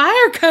no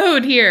fire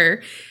code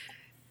here.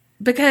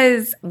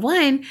 Because,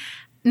 one,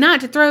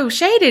 not to throw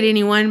shade at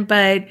anyone,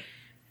 but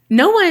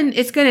no one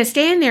is going to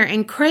stand there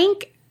and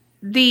crank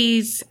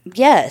these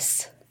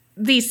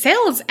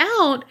cells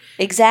out.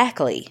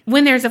 Exactly.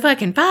 When there's a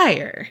fucking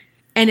fire.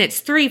 And it's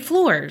 3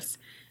 floors.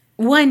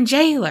 1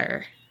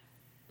 jailer.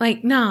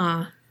 Like,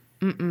 nah.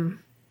 Mm-mm.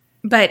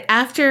 But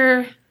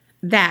after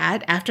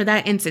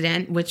that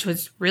incident, which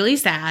was really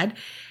sad,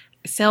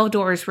 cell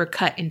doors were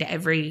cut into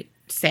every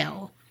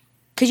cell.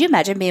 Could you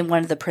imagine being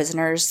one of the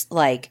prisoners,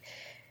 like,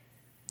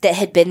 that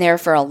had been there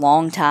for a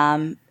long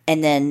time,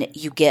 and then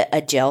you get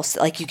a jail,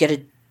 like, you get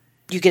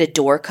a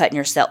door cut in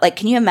your cell? Like,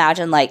 can you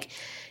imagine,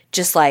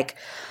 just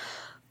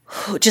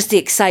the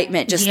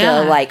excitement,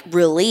 the, like,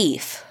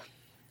 relief?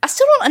 I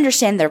still don't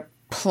understand their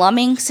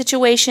plumbing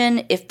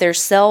situation. If their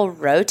cell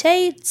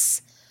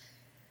rotates,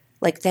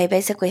 like, they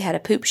basically had a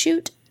poop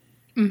chute.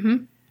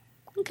 Mm-hmm.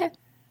 Okay.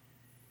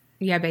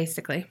 Yeah,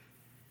 basically.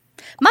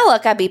 My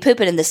luck, I'd be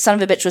pooping and this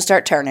son of a bitch would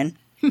start turning.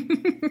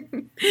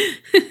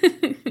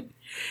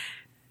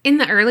 In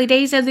the early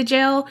days of the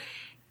jail,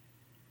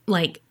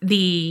 like,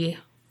 the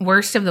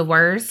worst of the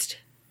worst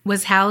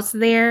was housed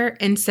there,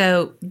 and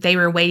so they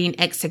were waiting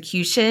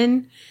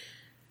execution.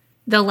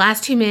 The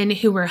last 2 men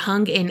who were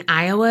hung in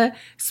Iowa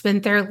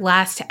spent their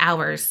last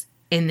hours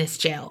in this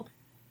jail.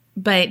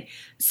 But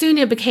soon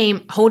it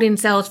became holding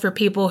cells for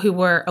people who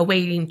were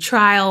awaiting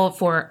trial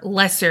for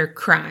lesser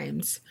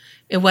crimes.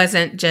 It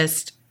wasn't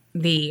just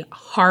the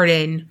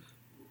hardened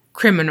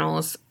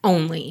criminals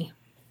only.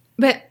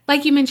 But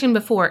like you mentioned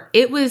before,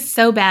 it was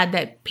so bad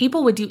that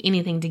people would do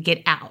anything to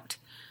get out.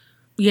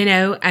 You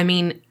know, I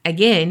mean,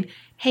 again,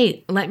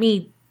 hey, let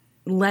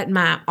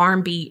my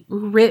arm be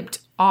ripped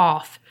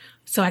off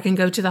so I can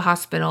go to the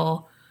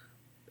hospital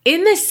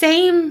in the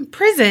same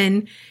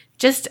prison,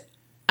 just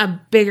a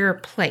bigger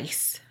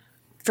place.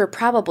 For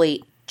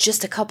probably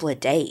just a couple of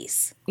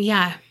days.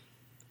 Yeah.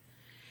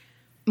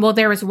 Well,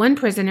 there was one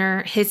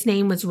prisoner. His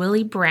name was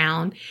Willie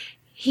Brown.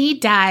 He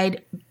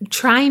died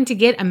trying to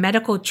get a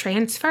medical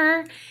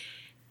transfer.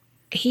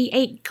 He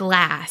ate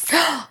glass.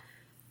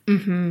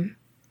 Mm-hmm.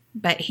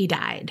 But he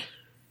died.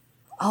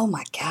 Oh,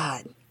 my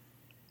God.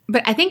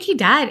 But I think he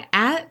died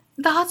at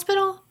the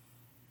hospital.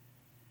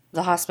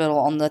 The hospital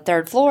on the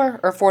 3rd floor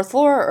or 4th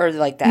floor, or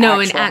like the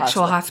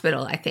actual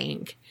hospital, I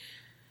think.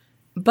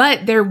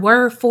 But there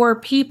were 4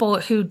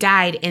 people who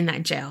died in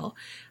that jail.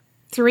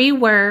 3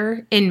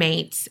 were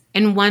inmates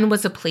and 1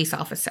 was a police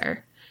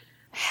officer.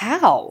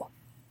 How?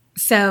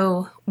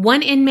 So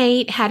 1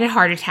 inmate had a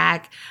heart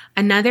attack.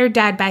 Another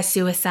died by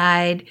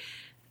suicide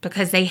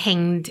because they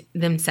hanged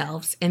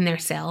themselves in their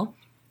cell.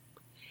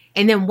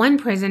 And then 1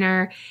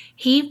 prisoner,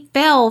 he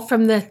fell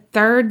from the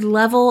 3rd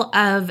level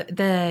of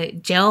the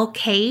jail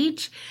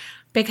cage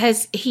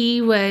because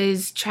he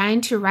was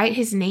trying to write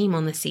his name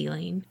on the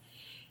ceiling.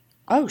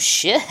 Oh,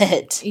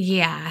 shit.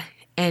 Yeah,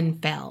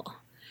 and fell.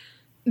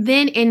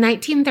 Then in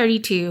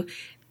 1932,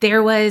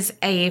 there was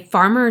a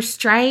farmer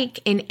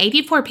strike and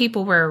 84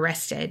 people were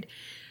arrested.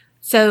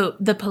 So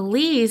the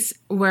police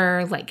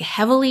were like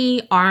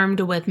heavily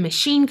armed with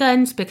machine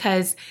guns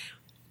because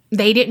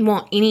they didn't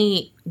want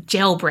any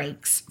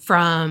jailbreaks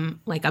from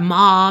like a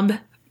mob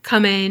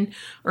coming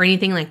or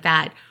anything like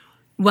that.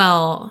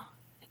 Well,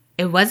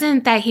 it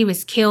wasn't that he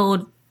was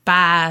killed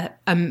by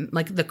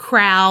like the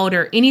crowd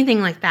or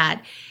anything like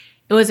that.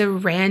 It was a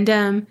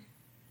random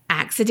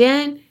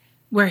accident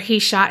where he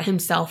shot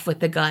himself with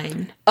the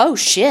gun. Oh,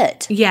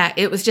 shit. Yeah,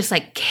 it was just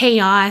like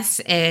chaos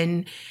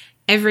and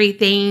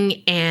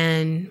everything,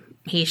 and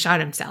he shot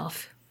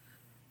himself.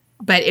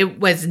 But it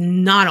was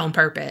not on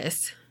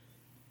purpose.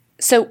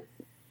 So,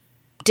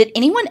 did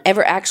anyone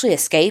ever actually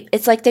escape?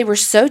 It's like they were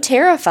so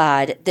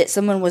terrified that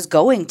someone was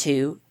going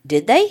to.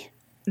 Did they?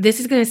 This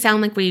is going to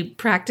sound like we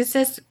practiced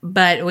this,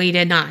 but we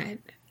did not.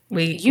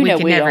 We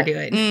could never do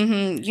it.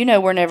 Mm-hmm. You know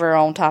we're never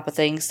on top of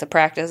things to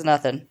practice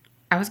nothing.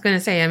 I was going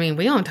to say, I mean,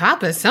 we on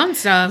top of some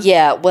stuff.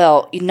 Yeah,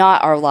 well,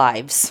 not our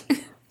lives.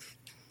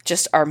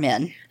 Just our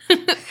men.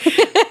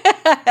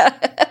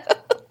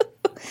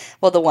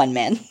 Well, the one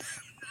man.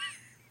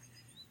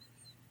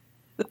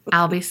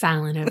 I'll be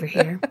silent over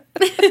here.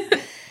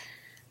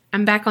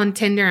 I'm back on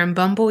Tinder and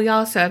Bumble,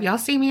 y'all. So if y'all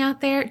see me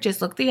out there,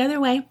 just look the other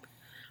way.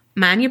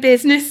 Mind your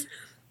business.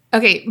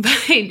 Okay,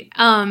 but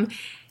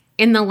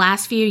in the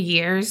last few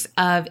years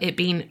of it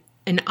being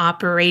an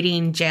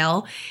operating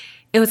jail,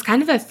 it was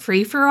kind of a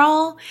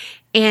free-for-all.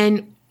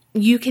 And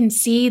you can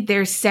see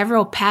there's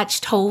several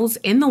patched holes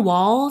in the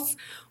walls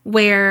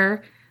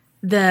where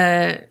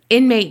the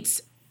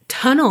inmates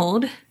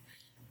tunneled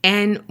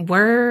and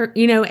were,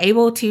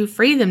 able to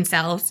free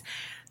themselves.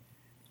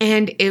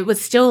 And it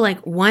was still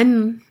like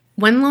one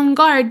lone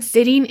guard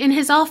sitting in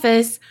his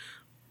office,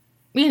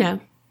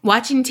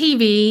 watching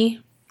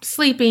TV,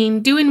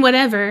 sleeping, doing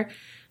whatever,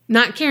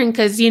 not caring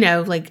because,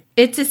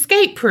 it's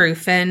escape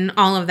proof and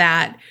all of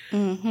that.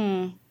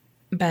 Mm-hmm.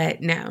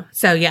 But no.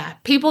 So, yeah,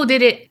 people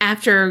did it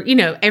after,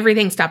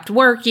 everything stopped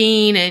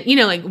working.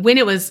 And, when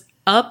it was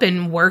up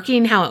and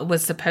working how it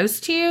was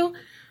supposed to,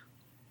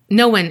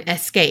 no one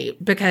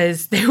escaped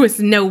because there was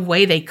no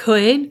way they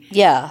could.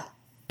 Yeah.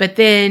 But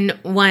then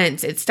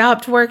once it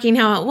stopped working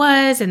how it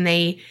was and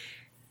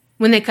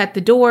when they cut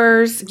the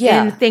doors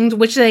and things,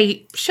 which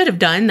they should have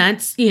done,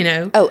 that's,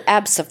 Oh,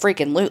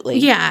 abso-freaking-lutely.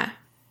 Yeah.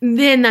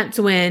 Then that's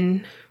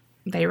when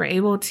they were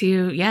able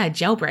to,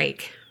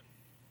 jailbreak.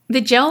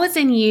 The jail was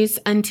in use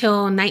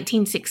until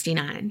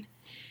 1969.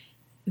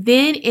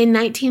 Then in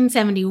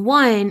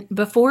 1971,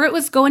 before it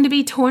was going to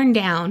be torn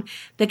down,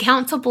 the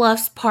Council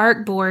Bluffs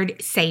Park Board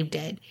saved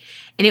it.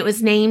 And it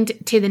was named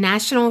to the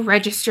National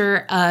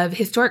Register of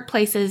Historic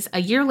Places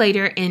a year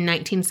later in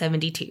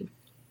 1972.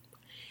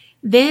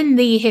 Then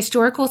the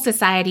Historical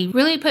Society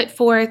really put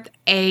forth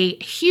a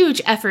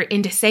huge effort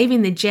into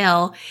saving the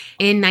jail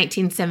in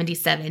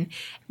 1977.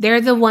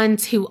 They're the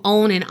ones who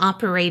own and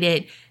operate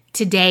it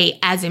today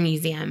as a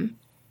museum.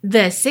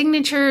 The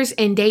signatures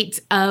and dates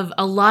of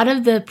a lot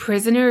of the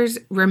prisoners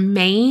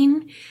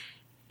remain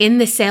in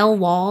the cell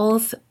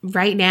walls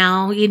right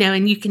now,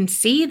 and you can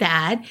see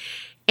that.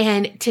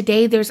 And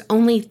today there's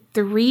only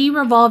 3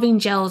 revolving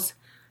jails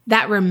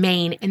that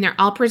remain, and they're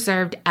all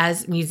preserved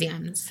as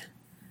museums.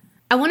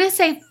 I want to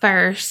say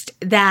first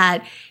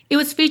that it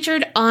was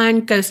featured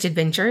on Ghost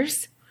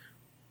Adventures,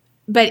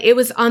 but it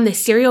was on the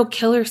Serial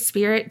Killer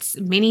Spirits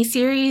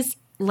miniseries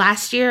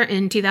last year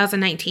in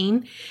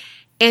 2019.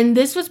 And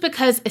this was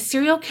because a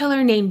serial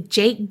killer named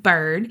Jake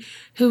Bird,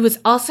 who was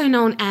also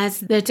known as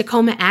the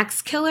Tacoma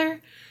Axe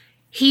Killer,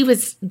 he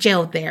was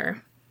jailed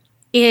there.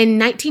 In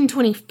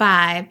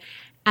 1925,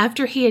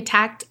 after he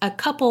attacked a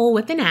couple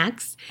with an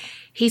axe,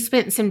 he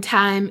spent some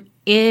time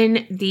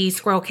in the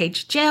Squirrel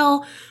Cage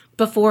jail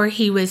before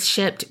he was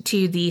shipped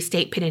to the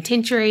state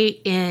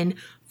penitentiary in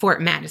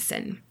Fort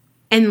Madison.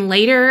 And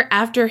later,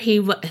 after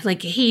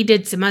he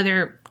did some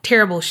other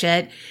terrible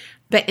shit,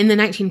 but in the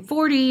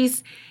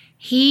 1940s,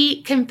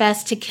 he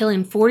confessed to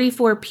killing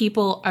 44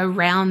 people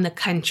around the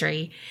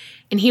country.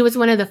 And he was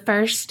one of the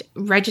first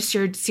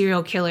registered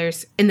serial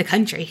killers in the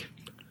country.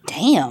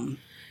 Damn.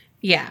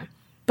 Yeah.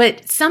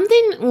 But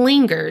something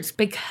lingers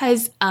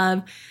because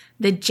of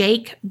the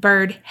Jake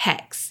Bird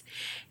hex.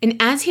 And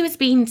as he was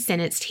being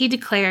sentenced, he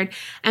declared,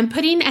 I'm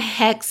putting the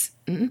hex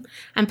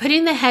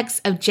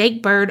of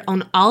Jake Bird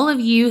on all of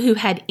you who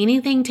had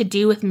anything to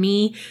do with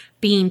me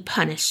being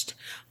punished.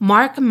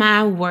 Mark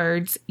my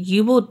words,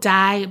 you will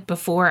die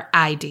before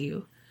I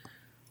do.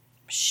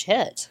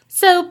 Shit.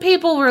 So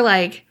people were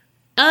like,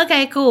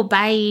 okay, cool,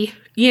 bye.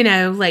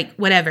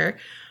 Whatever.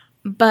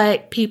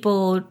 But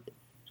people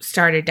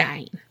started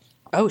dying.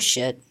 Oh,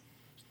 shit.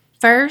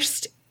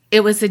 First,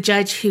 it was the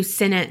judge who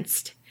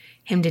sentenced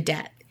him to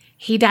death.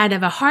 He died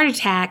of a heart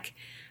attack,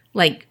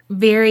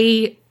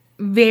 very,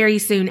 very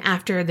soon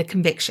after the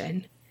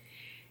conviction.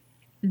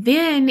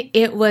 Then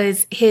it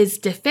was his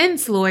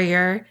defense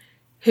lawyer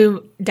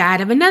who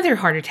died of another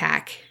heart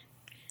attack.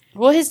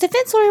 Well, his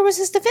defense lawyer was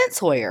his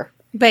defense lawyer.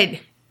 But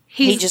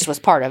he just was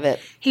part of it.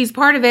 He's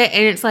part of it,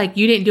 and it's like,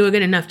 you didn't do a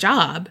good enough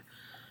job,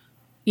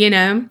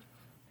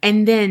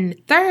 And then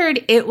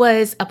third, it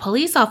was a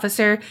police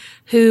officer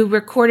who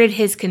recorded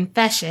his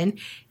confession.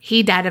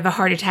 He died of a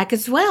heart attack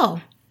as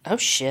well. Oh,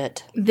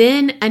 shit.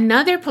 Then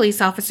another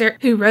police officer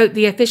who wrote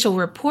the official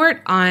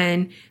report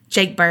on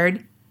Jake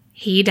Bird,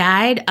 he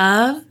died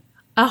of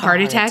a heart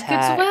attack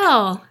as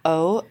well.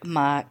 Oh,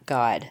 my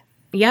God.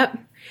 Yep.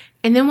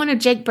 And then one of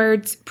Jake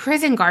Bird's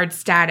prison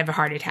guards died of a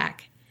heart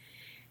attack.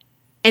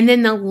 And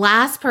then the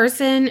last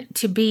person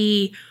to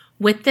be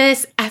with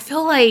this, I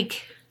feel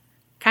like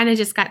kind of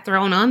just got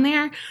thrown on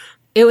there.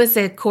 It was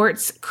a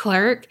court's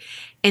clerk,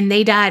 and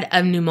they died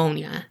of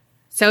pneumonia.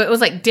 So it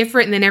was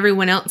different than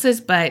everyone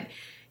else's, but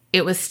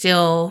it was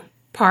still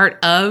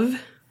part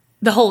of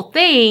the whole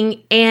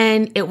thing,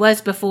 and it was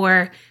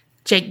before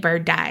Jake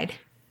Bird died.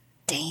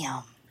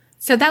 Damn.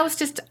 So that was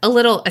just a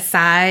little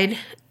aside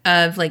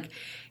of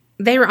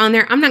they were on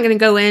there. I'm not going to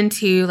go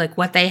into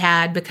what they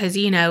had because,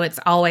 it's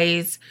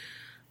always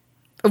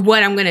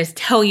what I'm going to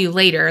tell you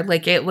later.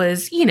 It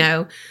was,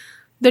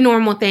 the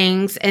normal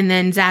things. And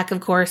then Zach, of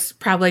course,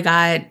 probably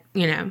got,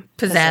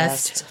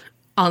 possessed,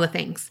 all the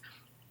things.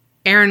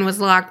 Aaron was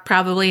locked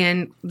probably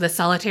in the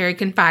solitary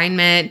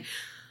confinement.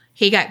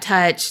 He got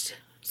touched,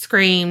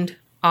 screamed,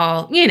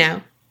 all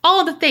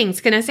the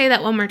things. Can I say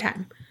that one more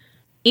time?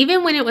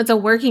 Even when it was a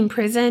working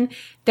prison,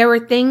 there were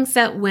things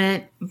that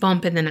went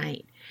bump in the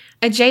night.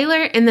 A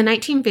jailer in the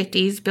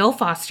 1950s, Bill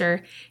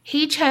Foster,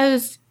 he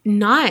chose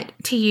not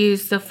to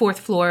use the 4th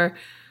floor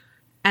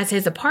as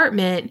his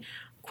apartment,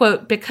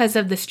 quote, because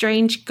of the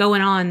strange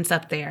going-ons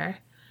up there.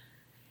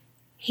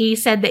 He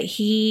said that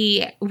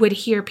he would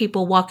hear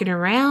people walking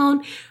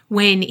around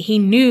when he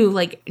knew,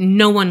 like,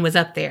 no one was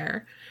up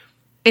there.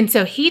 And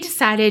so he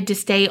decided to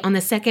stay on the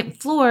 2nd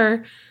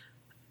floor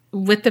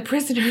with the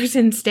prisoners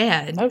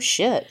instead. Oh,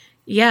 shit.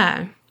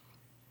 Yeah.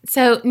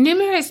 So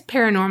numerous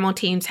paranormal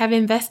teams have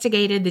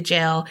investigated the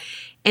jail,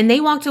 and they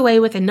walked away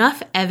with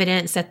enough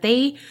evidence that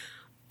they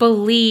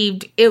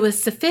believed it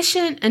was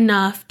sufficient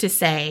enough to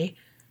say,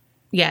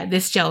 yeah,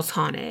 this jail's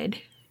haunted.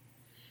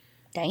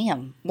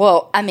 Damn.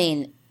 Well, I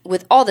mean,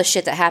 with all the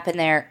shit that happened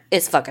there,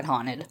 it's fucking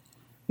haunted.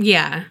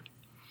 Yeah.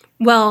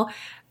 Well,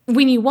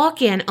 when you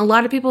walk in, a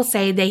lot of people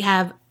say they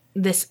have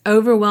this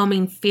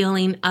overwhelming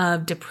feeling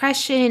of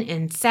depression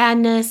and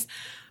sadness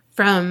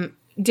from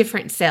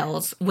different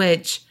cells,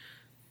 which,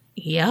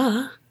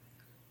 yeah.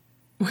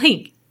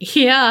 Like,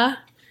 yeah.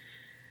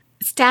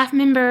 Staff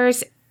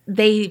members,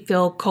 they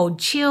feel cold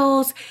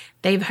chills.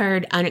 They've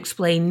heard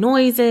unexplained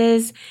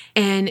noises,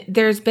 and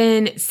there's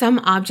been some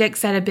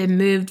objects that have been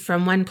moved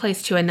from one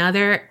place to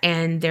another,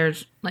 and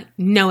there's like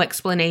no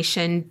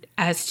explanation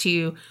as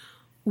to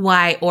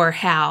why or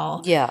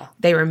how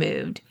they were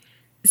moved.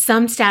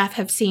 Some staff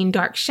have seen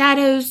dark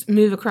shadows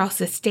move across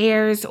the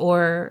stairs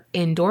or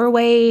in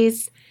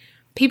doorways.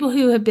 People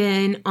who have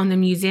been on the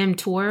museum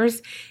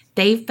tours,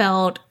 they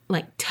felt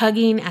like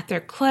tugging at their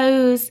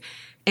clothes,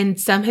 and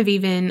some have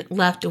even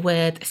left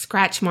with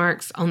scratch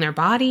marks on their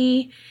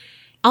body.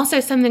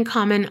 Also, something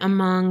common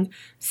among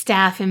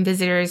staff and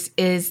visitors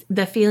is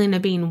the feeling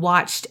of being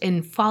watched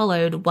and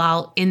followed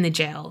while in the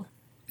jail.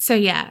 So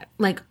yeah,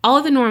 like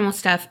all the normal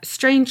stuff,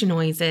 strange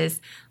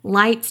noises,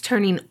 lights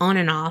turning on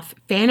and off,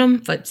 phantom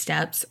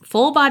footsteps,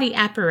 full body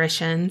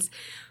apparitions,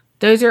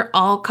 those are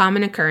all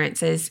common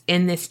occurrences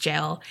in this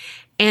jail.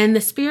 And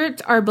the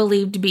spirits are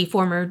believed to be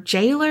former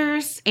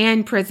jailers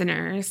and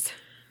prisoners.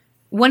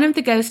 One of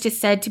the ghosts is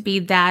said to be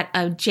that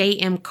of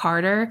J.M.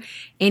 Carter,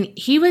 and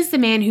he was the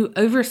man who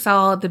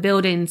oversaw the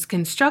building's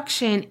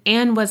construction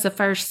and was the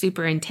first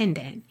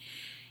superintendent.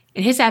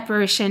 And his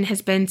apparition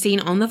has been seen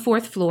on the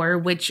 4th floor,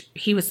 which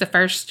he was the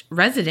first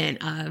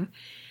resident of.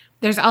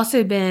 There's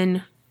also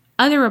been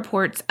other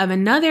reports of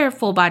another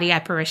full-body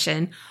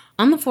apparition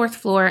on the 4th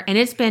floor, and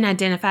it's been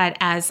identified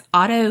as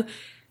Otto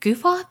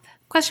Goofoth? ?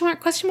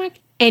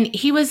 And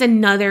he was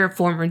another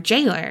former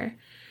jailer.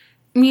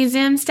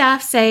 Museum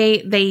staff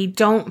say they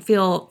don't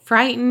feel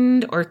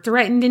frightened or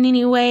threatened in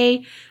any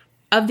way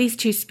of these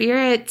two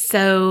spirits.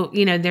 So,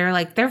 you know,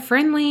 they're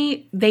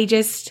friendly. They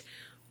just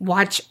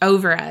watch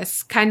over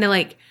us. Kind of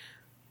like,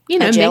 you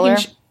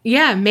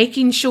know,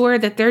 making sure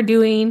that they're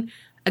doing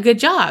a good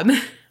job.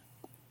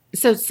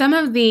 So some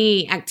of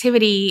the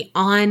activity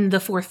on the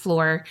 4th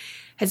floor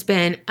has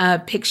been a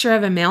picture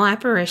of a male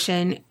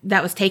apparition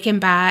that was taken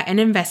by an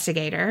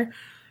investigator.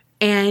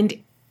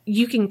 And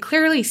you can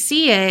clearly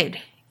see it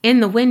in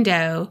the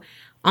window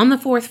on the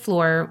 4th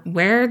floor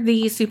where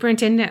the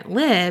superintendent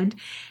lived,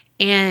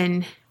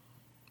 and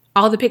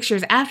all the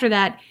pictures after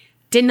that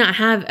did not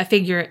have a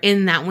figure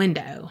in that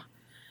window.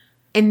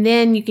 And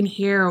then you can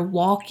hear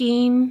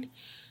walking,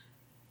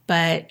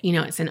 but, you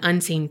know, it's an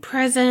unseen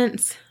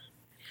presence.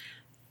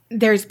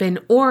 There's been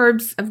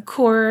orbs, of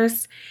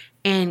course,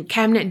 and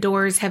cabinet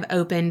doors have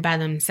opened by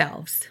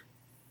themselves.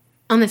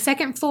 On the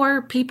 2nd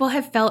floor, people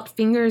have felt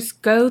fingers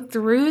go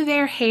through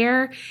their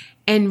hair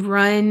and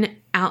run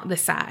out the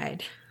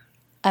side.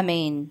 I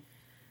mean,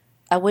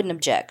 I wouldn't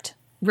object.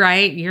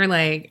 Right? You're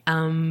like,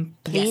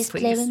 please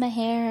play with my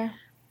hair.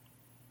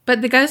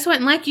 But the ghost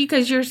wouldn't like you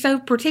because you're so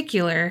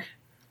particular.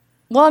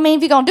 Well, I mean,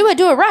 if you're going to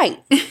do it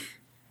right.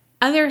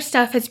 Other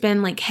stuff has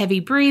been like heavy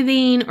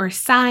breathing or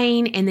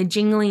sighing and the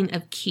jingling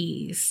of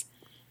keys.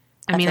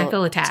 I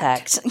feel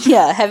attacked.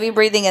 Yeah, heavy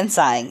breathing and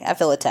sighing. I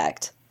feel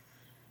attacked.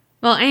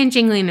 Well, and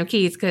jingling of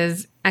keys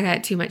because I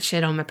got too much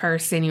shit on my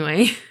purse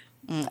anyway.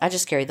 I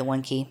just carry the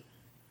one key.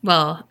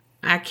 Well,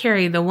 I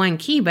carry the one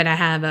key, but I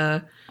have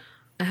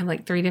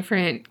like 3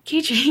 different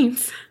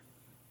keychains.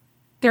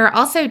 There are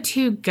also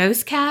 2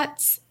 ghost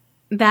cats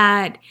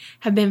that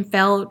have been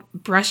felt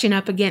brushing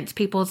up against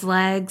people's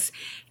legs,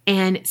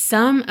 and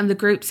some of the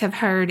groups have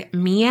heard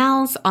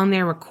meows on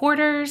their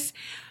recorders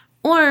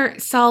or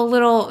saw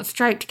little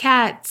striped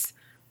cats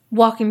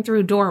walking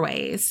through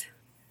doorways.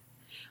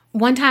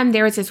 One time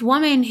there was this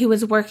woman who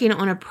was working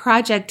on a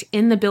project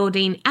in the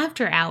building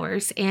after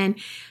hours, and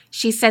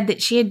she said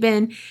that she had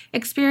been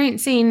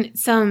experiencing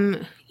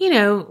some, you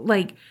know,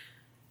 like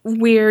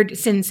weird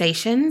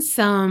sensations,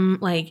 some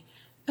like,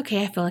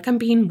 okay, I feel like I'm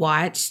being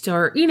watched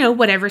or, you know,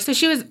 whatever. So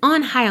she was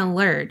on high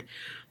alert.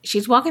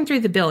 She's walking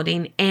through the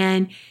building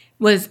and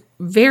was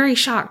very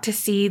shocked to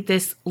see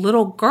this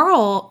little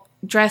girl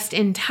dressed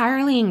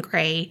entirely in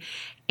gray,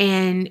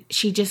 and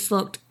she just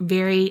looked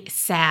very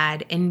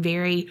sad and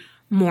very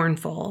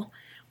mournful.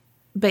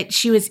 But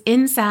she was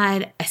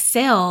inside a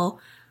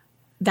cell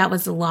that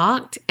was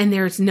locked, and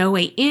there's no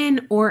way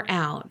in or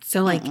out.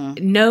 So like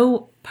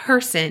no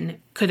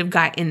person could have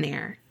got in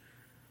there.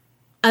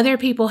 Other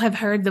people have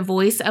heard the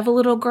voice of a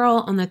little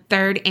girl on the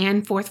 3rd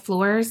and 4th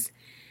floors.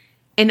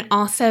 And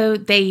also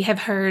they have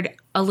heard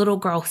a little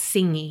girl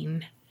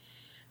singing.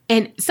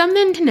 And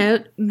something to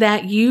note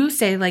that you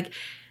say, like,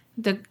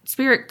 the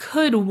spirit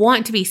could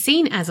want to be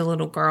seen as a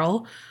little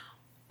girl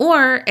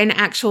or an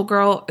actual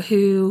girl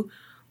who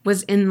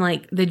was in,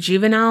 like, the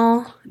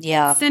juvenile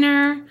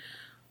center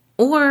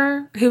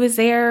or who was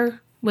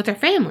there with her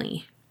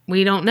family.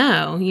 We don't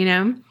know, you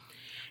know.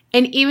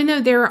 And even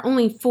though there were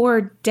only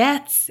 4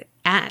 deaths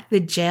at the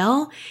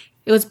jail,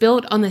 it was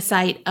built on the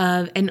site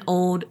of an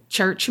old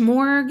church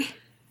morgue.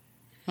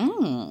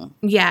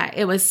 Yeah,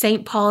 it was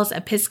St. Paul's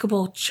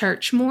Episcopal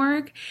Church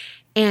morgue.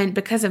 And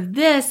because of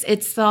this,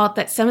 it's thought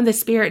that some of the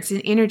spirits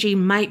and energy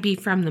might be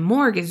from the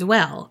morgue as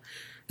well.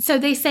 So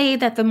they say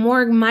that the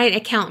morgue might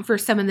account for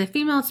some of the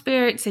female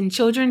spirits and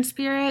children's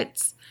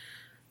spirits,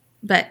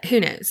 but who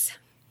knows?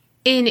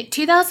 In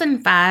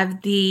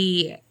 2005,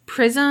 the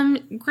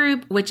PRISM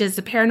Group, which is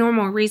the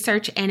Paranormal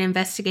Research and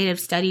Investigative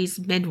Studies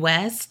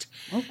Midwest,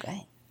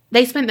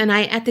 they spent the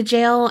night at the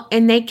jail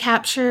and they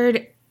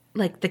captured,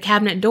 like, the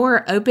cabinet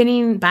door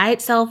opening by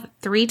itself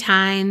 3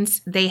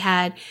 times. They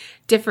had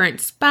different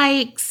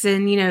spikes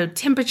and, you know,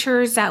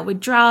 temperatures that would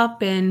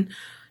drop and,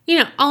 you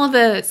know, all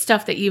the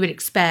stuff that you would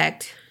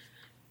expect.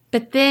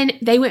 But then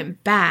they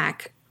went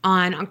back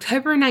on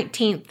October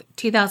 19th,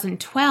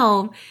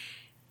 2012.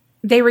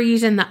 They were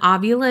using the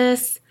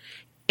Ovilus,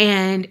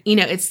 and, you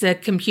know, it's the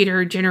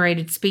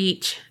computer-generated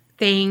speech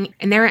thing.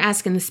 And they were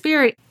asking the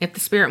spirit if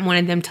the spirit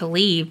wanted them to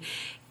leave.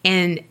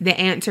 And the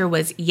answer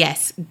was,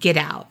 yes, get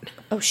out.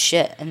 Oh,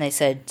 shit. And they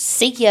said,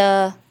 see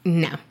ya.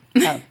 No.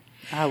 Oh,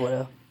 I would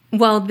have.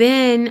 Well,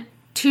 then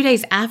 2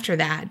 days after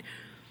that,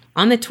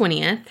 on the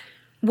 20th,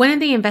 one of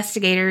the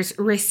investigators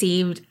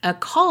received a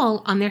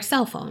call on their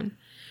cell phone.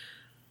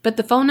 But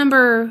the phone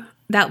number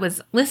that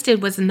was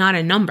listed was not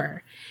a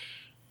number.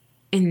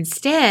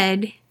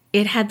 Instead,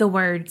 it had the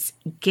words,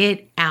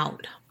 get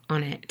out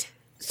on it.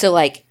 So,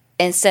 like,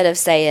 instead of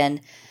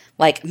saying,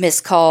 like,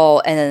 missed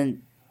call and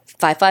then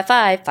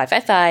 555,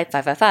 555,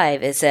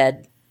 555, it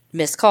said,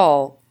 missed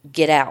call,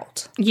 get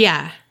out.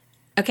 Yeah.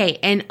 Okay,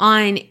 and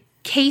on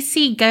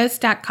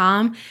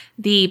kcghost.com,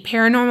 the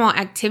paranormal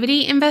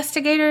activity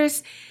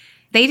investigators,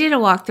 they did a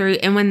walkthrough,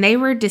 and when they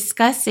were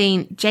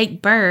discussing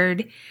Jake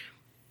Bird,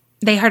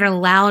 they heard a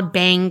loud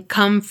bang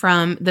come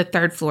from the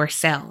 3rd floor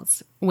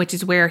cells, which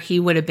is where he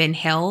would have been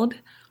held.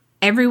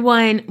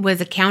 Everyone was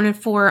accounted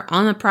for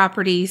on the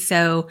property,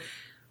 so,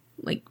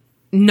 like,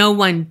 no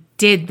one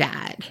did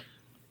that.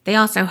 They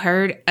also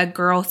heard a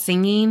girl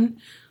singing.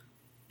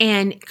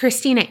 And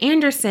Christina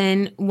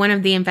Anderson, one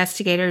of the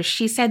investigators,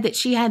 she said that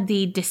she had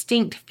the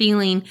distinct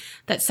feeling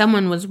that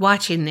someone was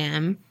watching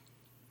them.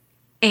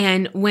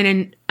 And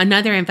when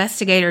another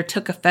investigator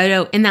took a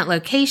photo in that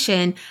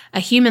location,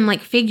 a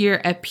human-like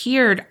figure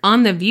appeared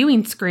on the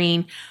viewing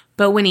screen.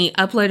 But when he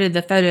uploaded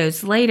the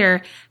photos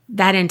later,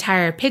 that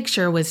entire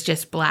picture was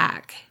just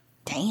black.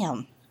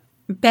 Damn.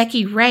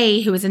 Becky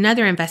Ray, who was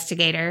another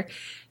investigator,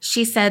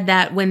 she said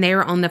that when they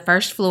were on the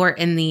 1st floor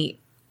in the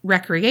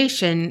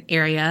recreation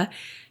area,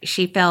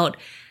 she felt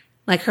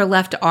like her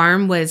left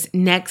arm was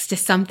next to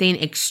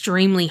something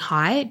extremely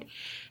hot.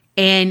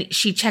 And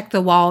she checked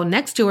the wall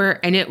next to her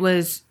and it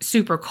was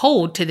super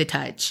cold to the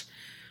touch.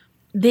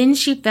 Then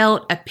she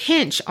felt a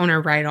pinch on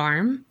her right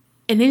arm.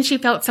 And then she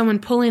felt someone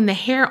pulling the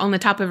hair on the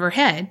top of her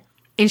head.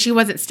 And she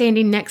wasn't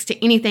standing next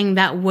to anything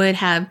that would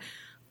have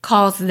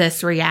caused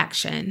this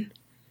reaction.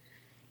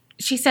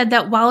 She said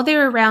that while they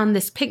were around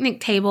this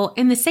picnic table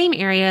in the same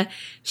area,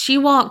 she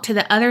walked to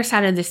the other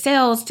side of the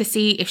cells to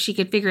see if she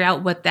could figure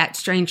out what that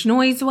strange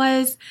noise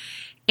was.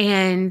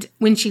 And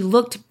when she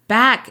looked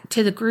back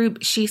to the group,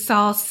 she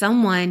saw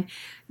someone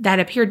that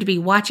appeared to be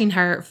watching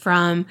her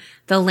from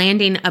the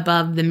landing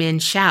above the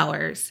men's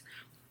showers.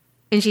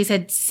 And she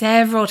said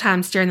several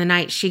times during the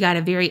night, she got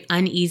a very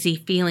uneasy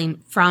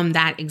feeling from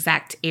that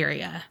exact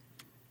area.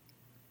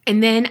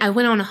 And then I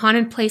went on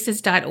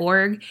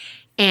hauntedplaces.org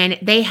and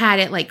they had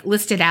it like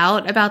listed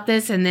out about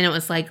this. And then it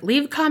was like,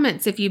 leave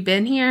comments if you've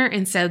been here.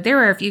 And so there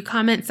were a few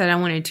comments that I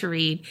wanted to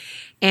read.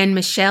 And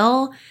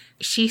Michelle,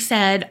 she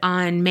said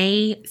on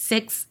May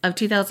 6th of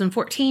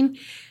 2014,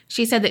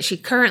 she said that she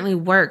currently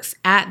works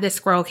at the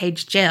Squirrel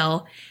Cage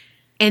jail.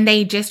 And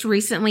they just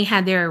recently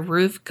had their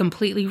roof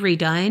completely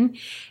redone.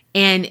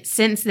 And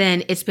since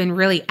then, it's been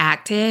really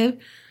active,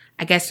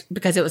 I guess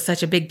because it was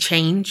such a big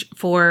change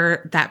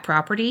for that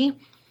property.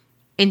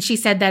 And she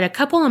said that a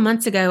couple of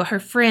months ago,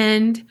 her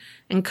friend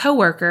and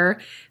coworker,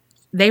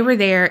 they were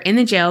there in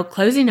the jail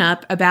closing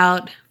up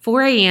about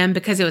 4 a.m.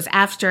 because it was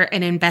after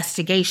an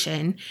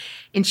investigation.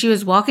 And she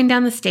was walking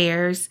down the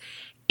stairs,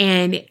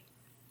 and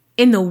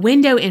in the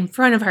window in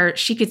front of her,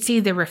 she could see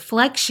the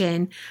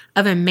reflection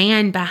of a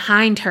man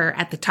behind her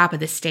at the top of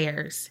the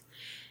stairs.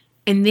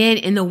 And then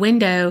in the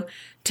window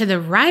to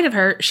the right of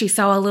her, she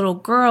saw a little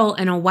girl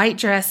in a white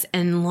dress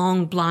and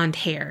long blonde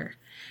hair.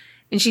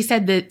 And she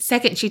said the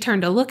second she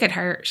turned to look at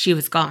her, she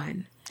was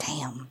gone.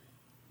 Damn.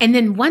 And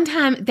then one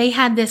time they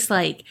had this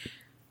like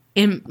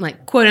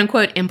like quote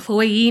unquote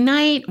employee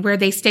night where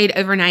they stayed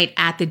overnight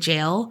at the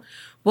jail.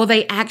 Well,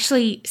 they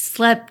actually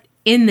slept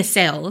in the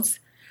cells.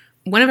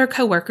 One of her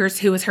coworkers,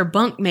 who was her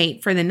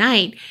bunkmate for the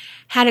night,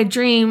 had a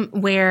dream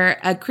where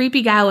a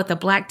creepy guy with a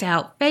blacked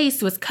out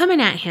face was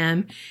coming at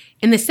him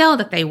in the cell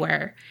that they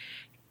were.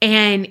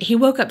 And he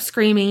woke up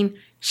screaming.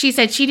 She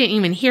said she didn't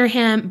even hear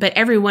him, but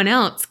everyone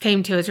else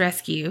came to his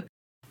rescue.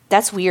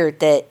 That's weird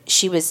that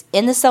she was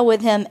in the cell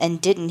with him and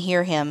didn't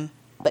hear him,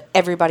 but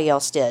everybody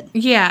else did.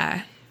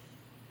 Yeah.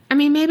 I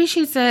mean, maybe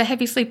she's a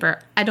heavy sleeper.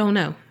 I don't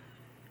know.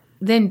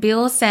 Then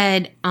Bill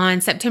said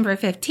on September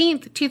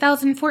 15th,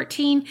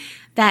 2014,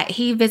 that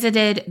he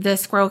visited the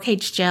Squirrel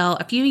Cage jail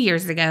a few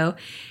years ago,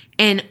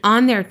 and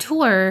on their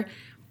tour,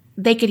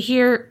 they could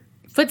hear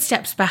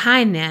footsteps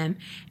behind them.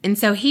 And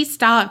so he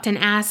stopped and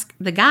asked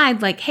the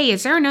guide, like, hey,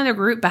 is there another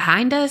group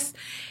behind us?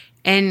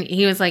 And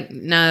he was like,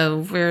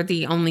 no, we're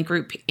the only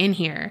group in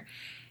here.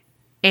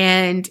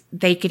 And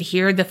they could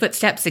hear the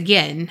footsteps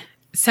again.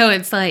 So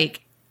it's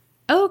like,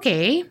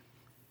 okay.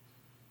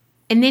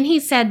 And then he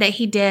said that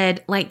he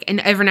did like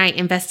an overnight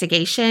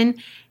investigation.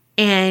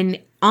 And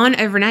on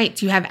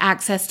overnights, you have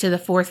access to the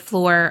 4th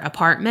floor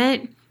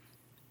apartment.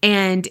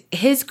 And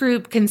his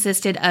group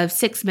consisted of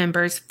 6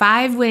 members.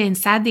 5 went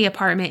inside the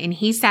apartment and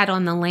he sat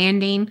on the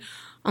landing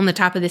on the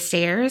top of the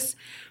stairs.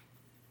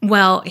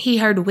 Well, he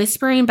heard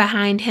whispering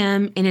behind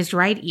him in his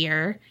right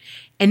ear.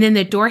 And then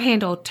the door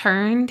handle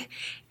turned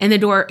and the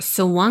door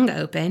swung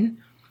open.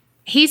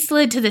 He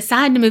slid to the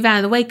side to move out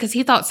of the way because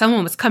he thought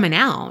someone was coming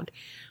out.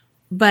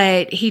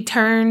 But he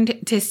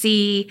turned to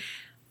see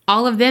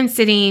all of them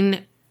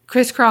sitting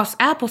crisscross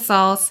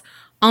applesauce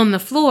on the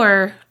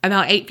floor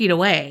about 8 feet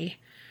away.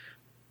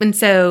 And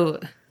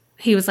so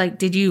he was like,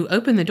 did you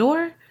open the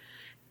door?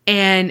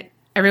 And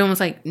everyone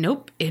was like,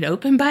 nope, it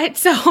opened by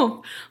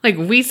itself. Like,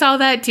 we saw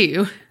that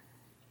too.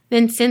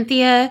 Then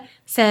Cynthia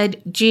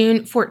said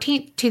June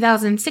 14th,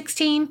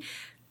 2016,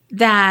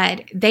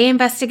 that they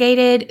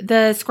investigated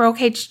the Squirrel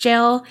Cage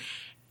jail.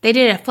 They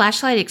did a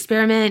flashlight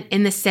experiment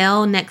in the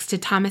cell next to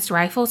Thomas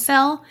Rifle's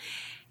cell.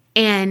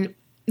 And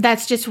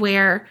that's just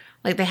where,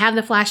 like, they have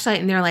the flashlight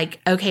and they're like,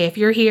 okay, if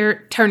you're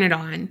here, turn it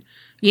on.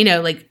 You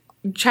know, like,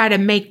 try to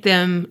make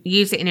them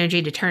use the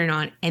energy to turn it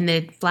on. And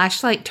the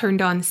flashlight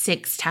turned on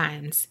 6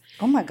 times.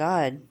 Oh, my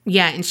God.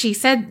 Yeah, and she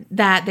said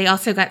that they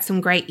also got some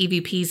great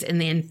EVPs in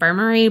the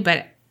infirmary,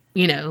 but,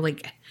 you know,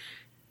 like,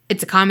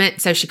 it's a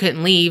comment, so she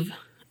couldn't leave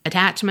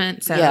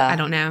attachment, so yeah. I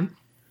don't know.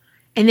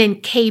 And then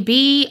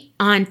KB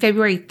on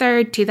February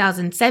 3rd,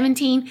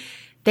 2017,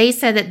 they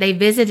said that they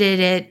visited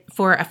it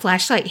for a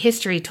flashlight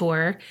history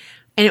tour,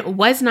 and it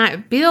was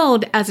not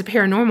billed as a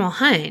paranormal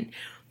hunt,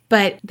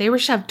 but they were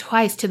shoved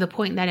twice to the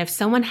point that if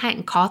someone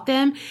hadn't caught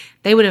them,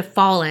 they would have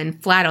fallen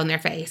flat on their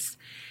face.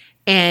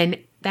 And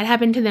that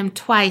happened to them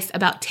twice,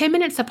 about 10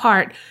 minutes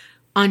apart,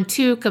 on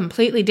 2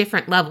 completely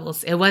different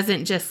levels. It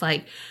wasn't just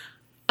like,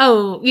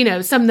 oh, you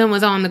know, something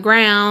was on the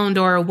ground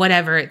or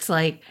whatever. It's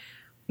like,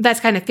 that's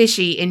kind of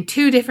fishy in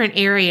 2 different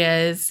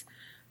areas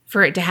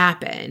for it to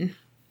happen.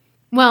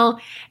 Well,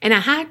 and I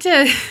have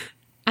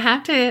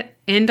to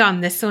end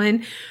on this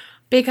one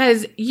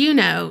because, you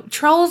know,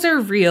 trolls are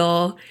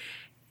real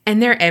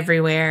and they're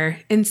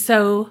everywhere. And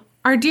so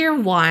our dear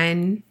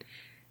Juan,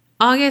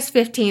 August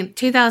 15th,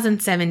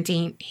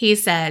 2017, he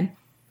said,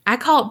 I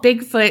caught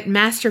Bigfoot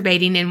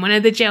masturbating in one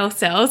of the jail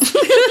cells.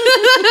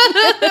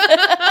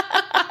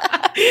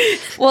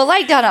 Well,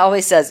 like Donna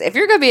always says, if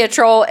you're going to be a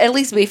troll, at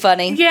least be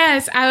funny.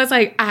 Yes, I was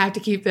like, I have to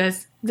keep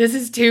this. This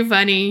is too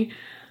funny.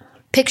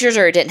 Pictures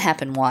or it didn't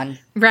happen, Juan.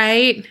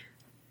 Right?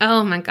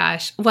 Oh my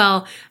gosh.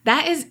 Well,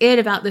 that is it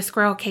about the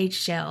Squirrel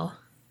Cage jail.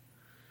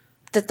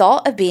 The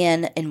thought of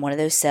being in one of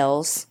those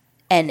cells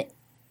and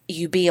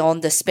you be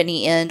on the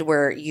spinny end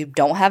where you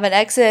don't have an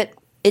exit,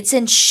 it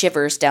sends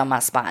shivers down my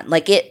spine.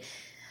 Like it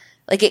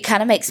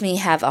kind of makes me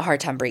have a hard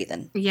time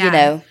breathing. Yeah. You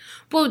know?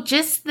 Well,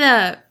 just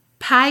the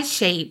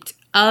pie-shaped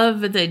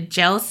of the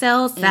jail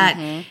cells that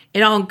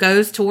it all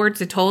goes towards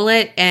the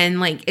toilet and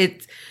like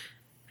it's,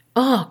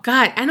 oh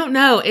God, I don't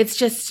know. It's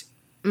just,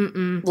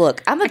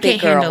 Look, I'm a big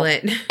girl. Handle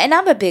it. And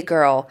I'm a big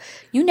girl.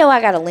 You know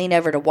I got to lean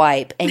over to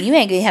wipe and you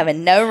ain't going to have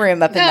no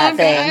room up in that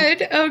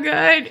thing. Oh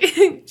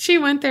God. She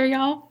went there,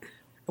 y'all.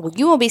 Well,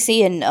 you won't be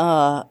seeing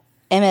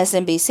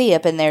MSNBC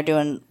up in there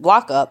doing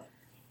Lockup.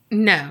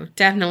 No,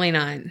 definitely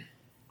not.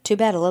 Too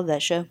bad. I love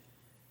that show.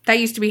 That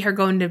used to be her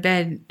going to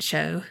bed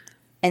show.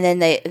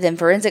 And then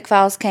Forensic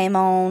Files came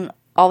on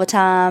all the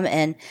time,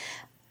 and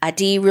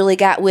ID really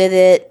got with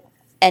it.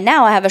 And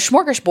now I have a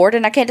smorgasbord,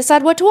 and I can't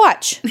decide what to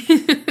watch.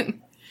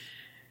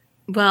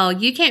 Well,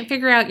 you can't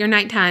figure out your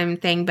nighttime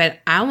thing, but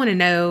I want to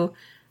know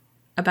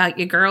about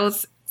your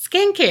girl's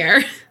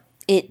skincare.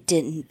 It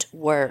didn't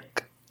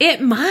work.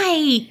 It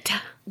might.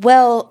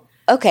 Well,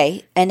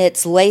 okay, and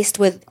it's laced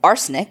with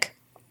arsenic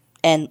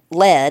and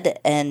lead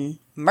and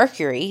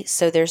mercury,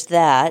 so there's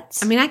that.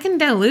 I mean, I can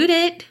dilute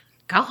it.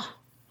 God.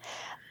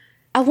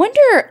 I wonder,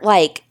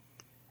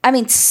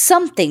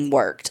 something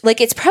worked. Like,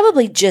 it's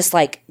probably just,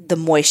 the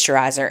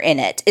moisturizer in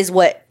it is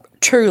what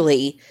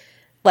truly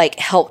like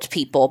helped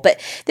people. But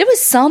there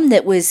was some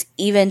that was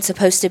even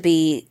supposed to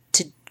be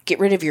to get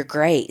rid of your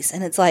grays.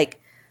 And it's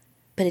like,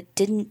 but it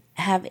didn't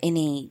have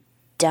any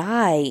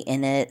dye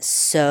in it.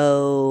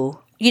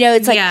 So, you know,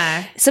 it's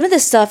like some of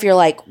this stuff you're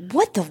like,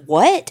 what the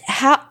what?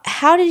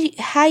 How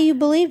you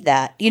believe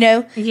that? You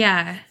know?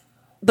 Yeah.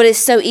 But it's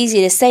so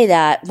easy to say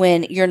that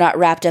when you're not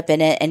wrapped up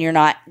in it and you're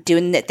not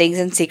doing the things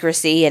in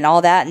secrecy and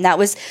all that. And that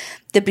was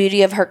the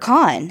beauty of her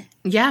con.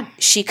 Yeah.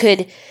 She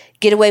could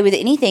get away with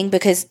anything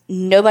because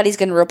nobody's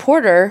going to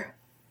report her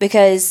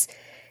because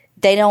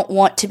they don't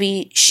want to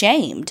be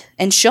shamed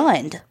and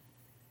shunned.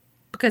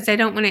 Because they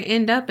don't want to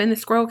end up in the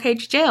squirrel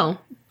cage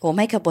jail. Well,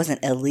 makeup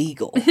wasn't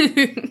illegal.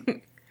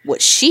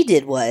 What she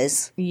did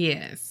was...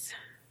 Yes.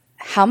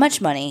 How much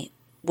money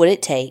would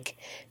it take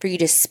for you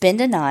to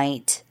spend a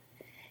night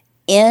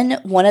in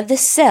one of the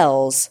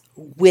cells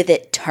with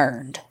it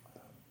turned?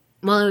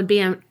 Well, it would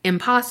be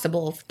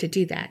impossible to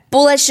do that.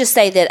 Well, let's just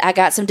say that I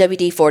got some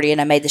WD-40 and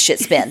I made the shit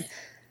spin.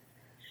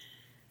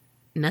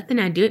 Nothing,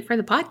 I'd do it for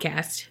the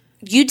podcast.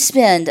 You'd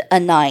spend a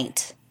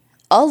night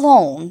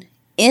alone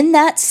in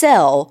that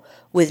cell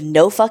with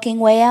no fucking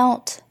way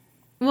out?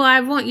 Well, I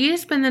want you to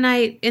spend the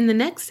night in the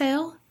next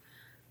cell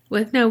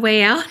with no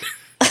way out.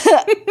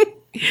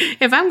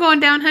 If I'm going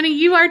down, honey,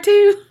 you are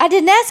too. I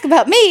didn't ask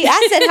about me.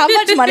 I said how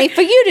much money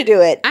for you to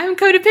do it. I'm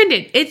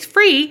codependent. It's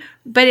free,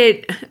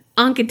 but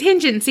on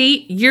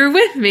contingency, you're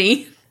with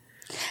me.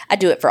 I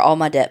do it for all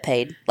my debt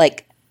paid.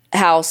 Like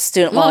house,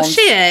 student loans. Well,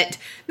 shit.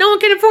 No one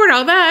can afford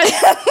all that.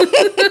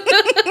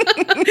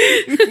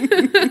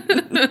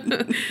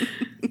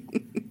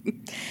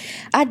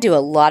 I do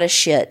a lot of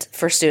shit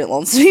for student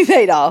loans to be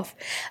paid off.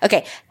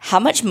 Okay, how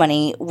much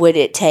money would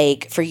it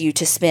take for you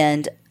to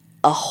spend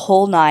a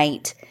whole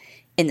night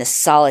in the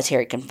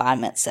solitary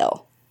confinement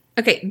cell?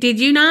 Okay, did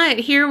you not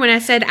hear when I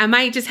said I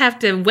might just have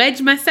to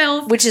wedge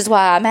myself? Which is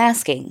why I'm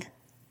asking.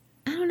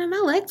 I don't know, my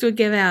legs would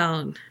give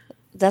out.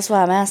 That's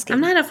why I'm asking.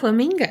 I'm not a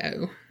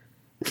flamingo.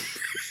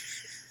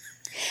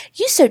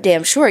 You so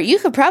damn short. You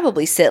could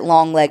probably sit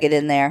long-legged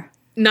in there.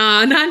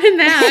 Nah, not in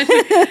that.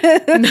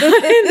 Not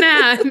in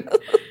that.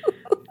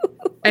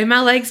 And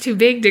my leg's too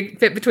big to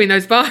fit between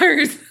those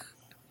bars.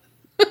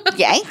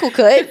 Your ankle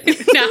could.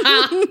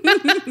 Nah.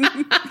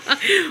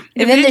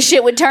 And then the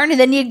shit would turn and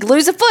then you'd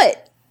lose a foot.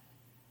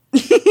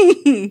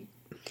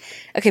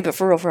 Okay, but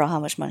for real, how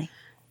much money?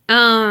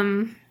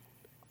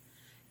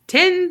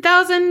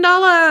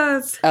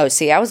 $10,000. Oh,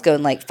 see, I was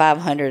going like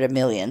 500 a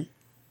million.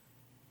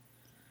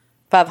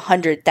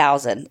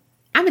 500,000.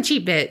 I'm a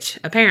cheap bitch,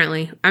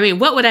 apparently. I mean,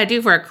 what would I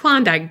do for a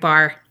Klondike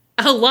bar?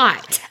 A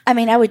lot. I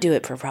mean, I would do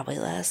it for probably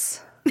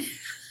less.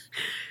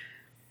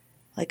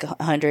 Like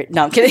 100.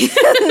 No, I'm kidding.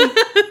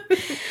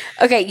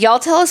 Okay, y'all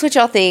tell us what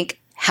y'all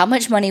think. How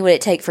much money would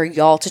it take for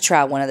y'all to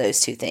try one of those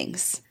two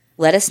things?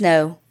 Let us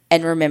know.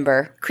 And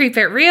remember, creep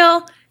it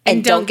real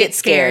and don't get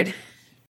scared.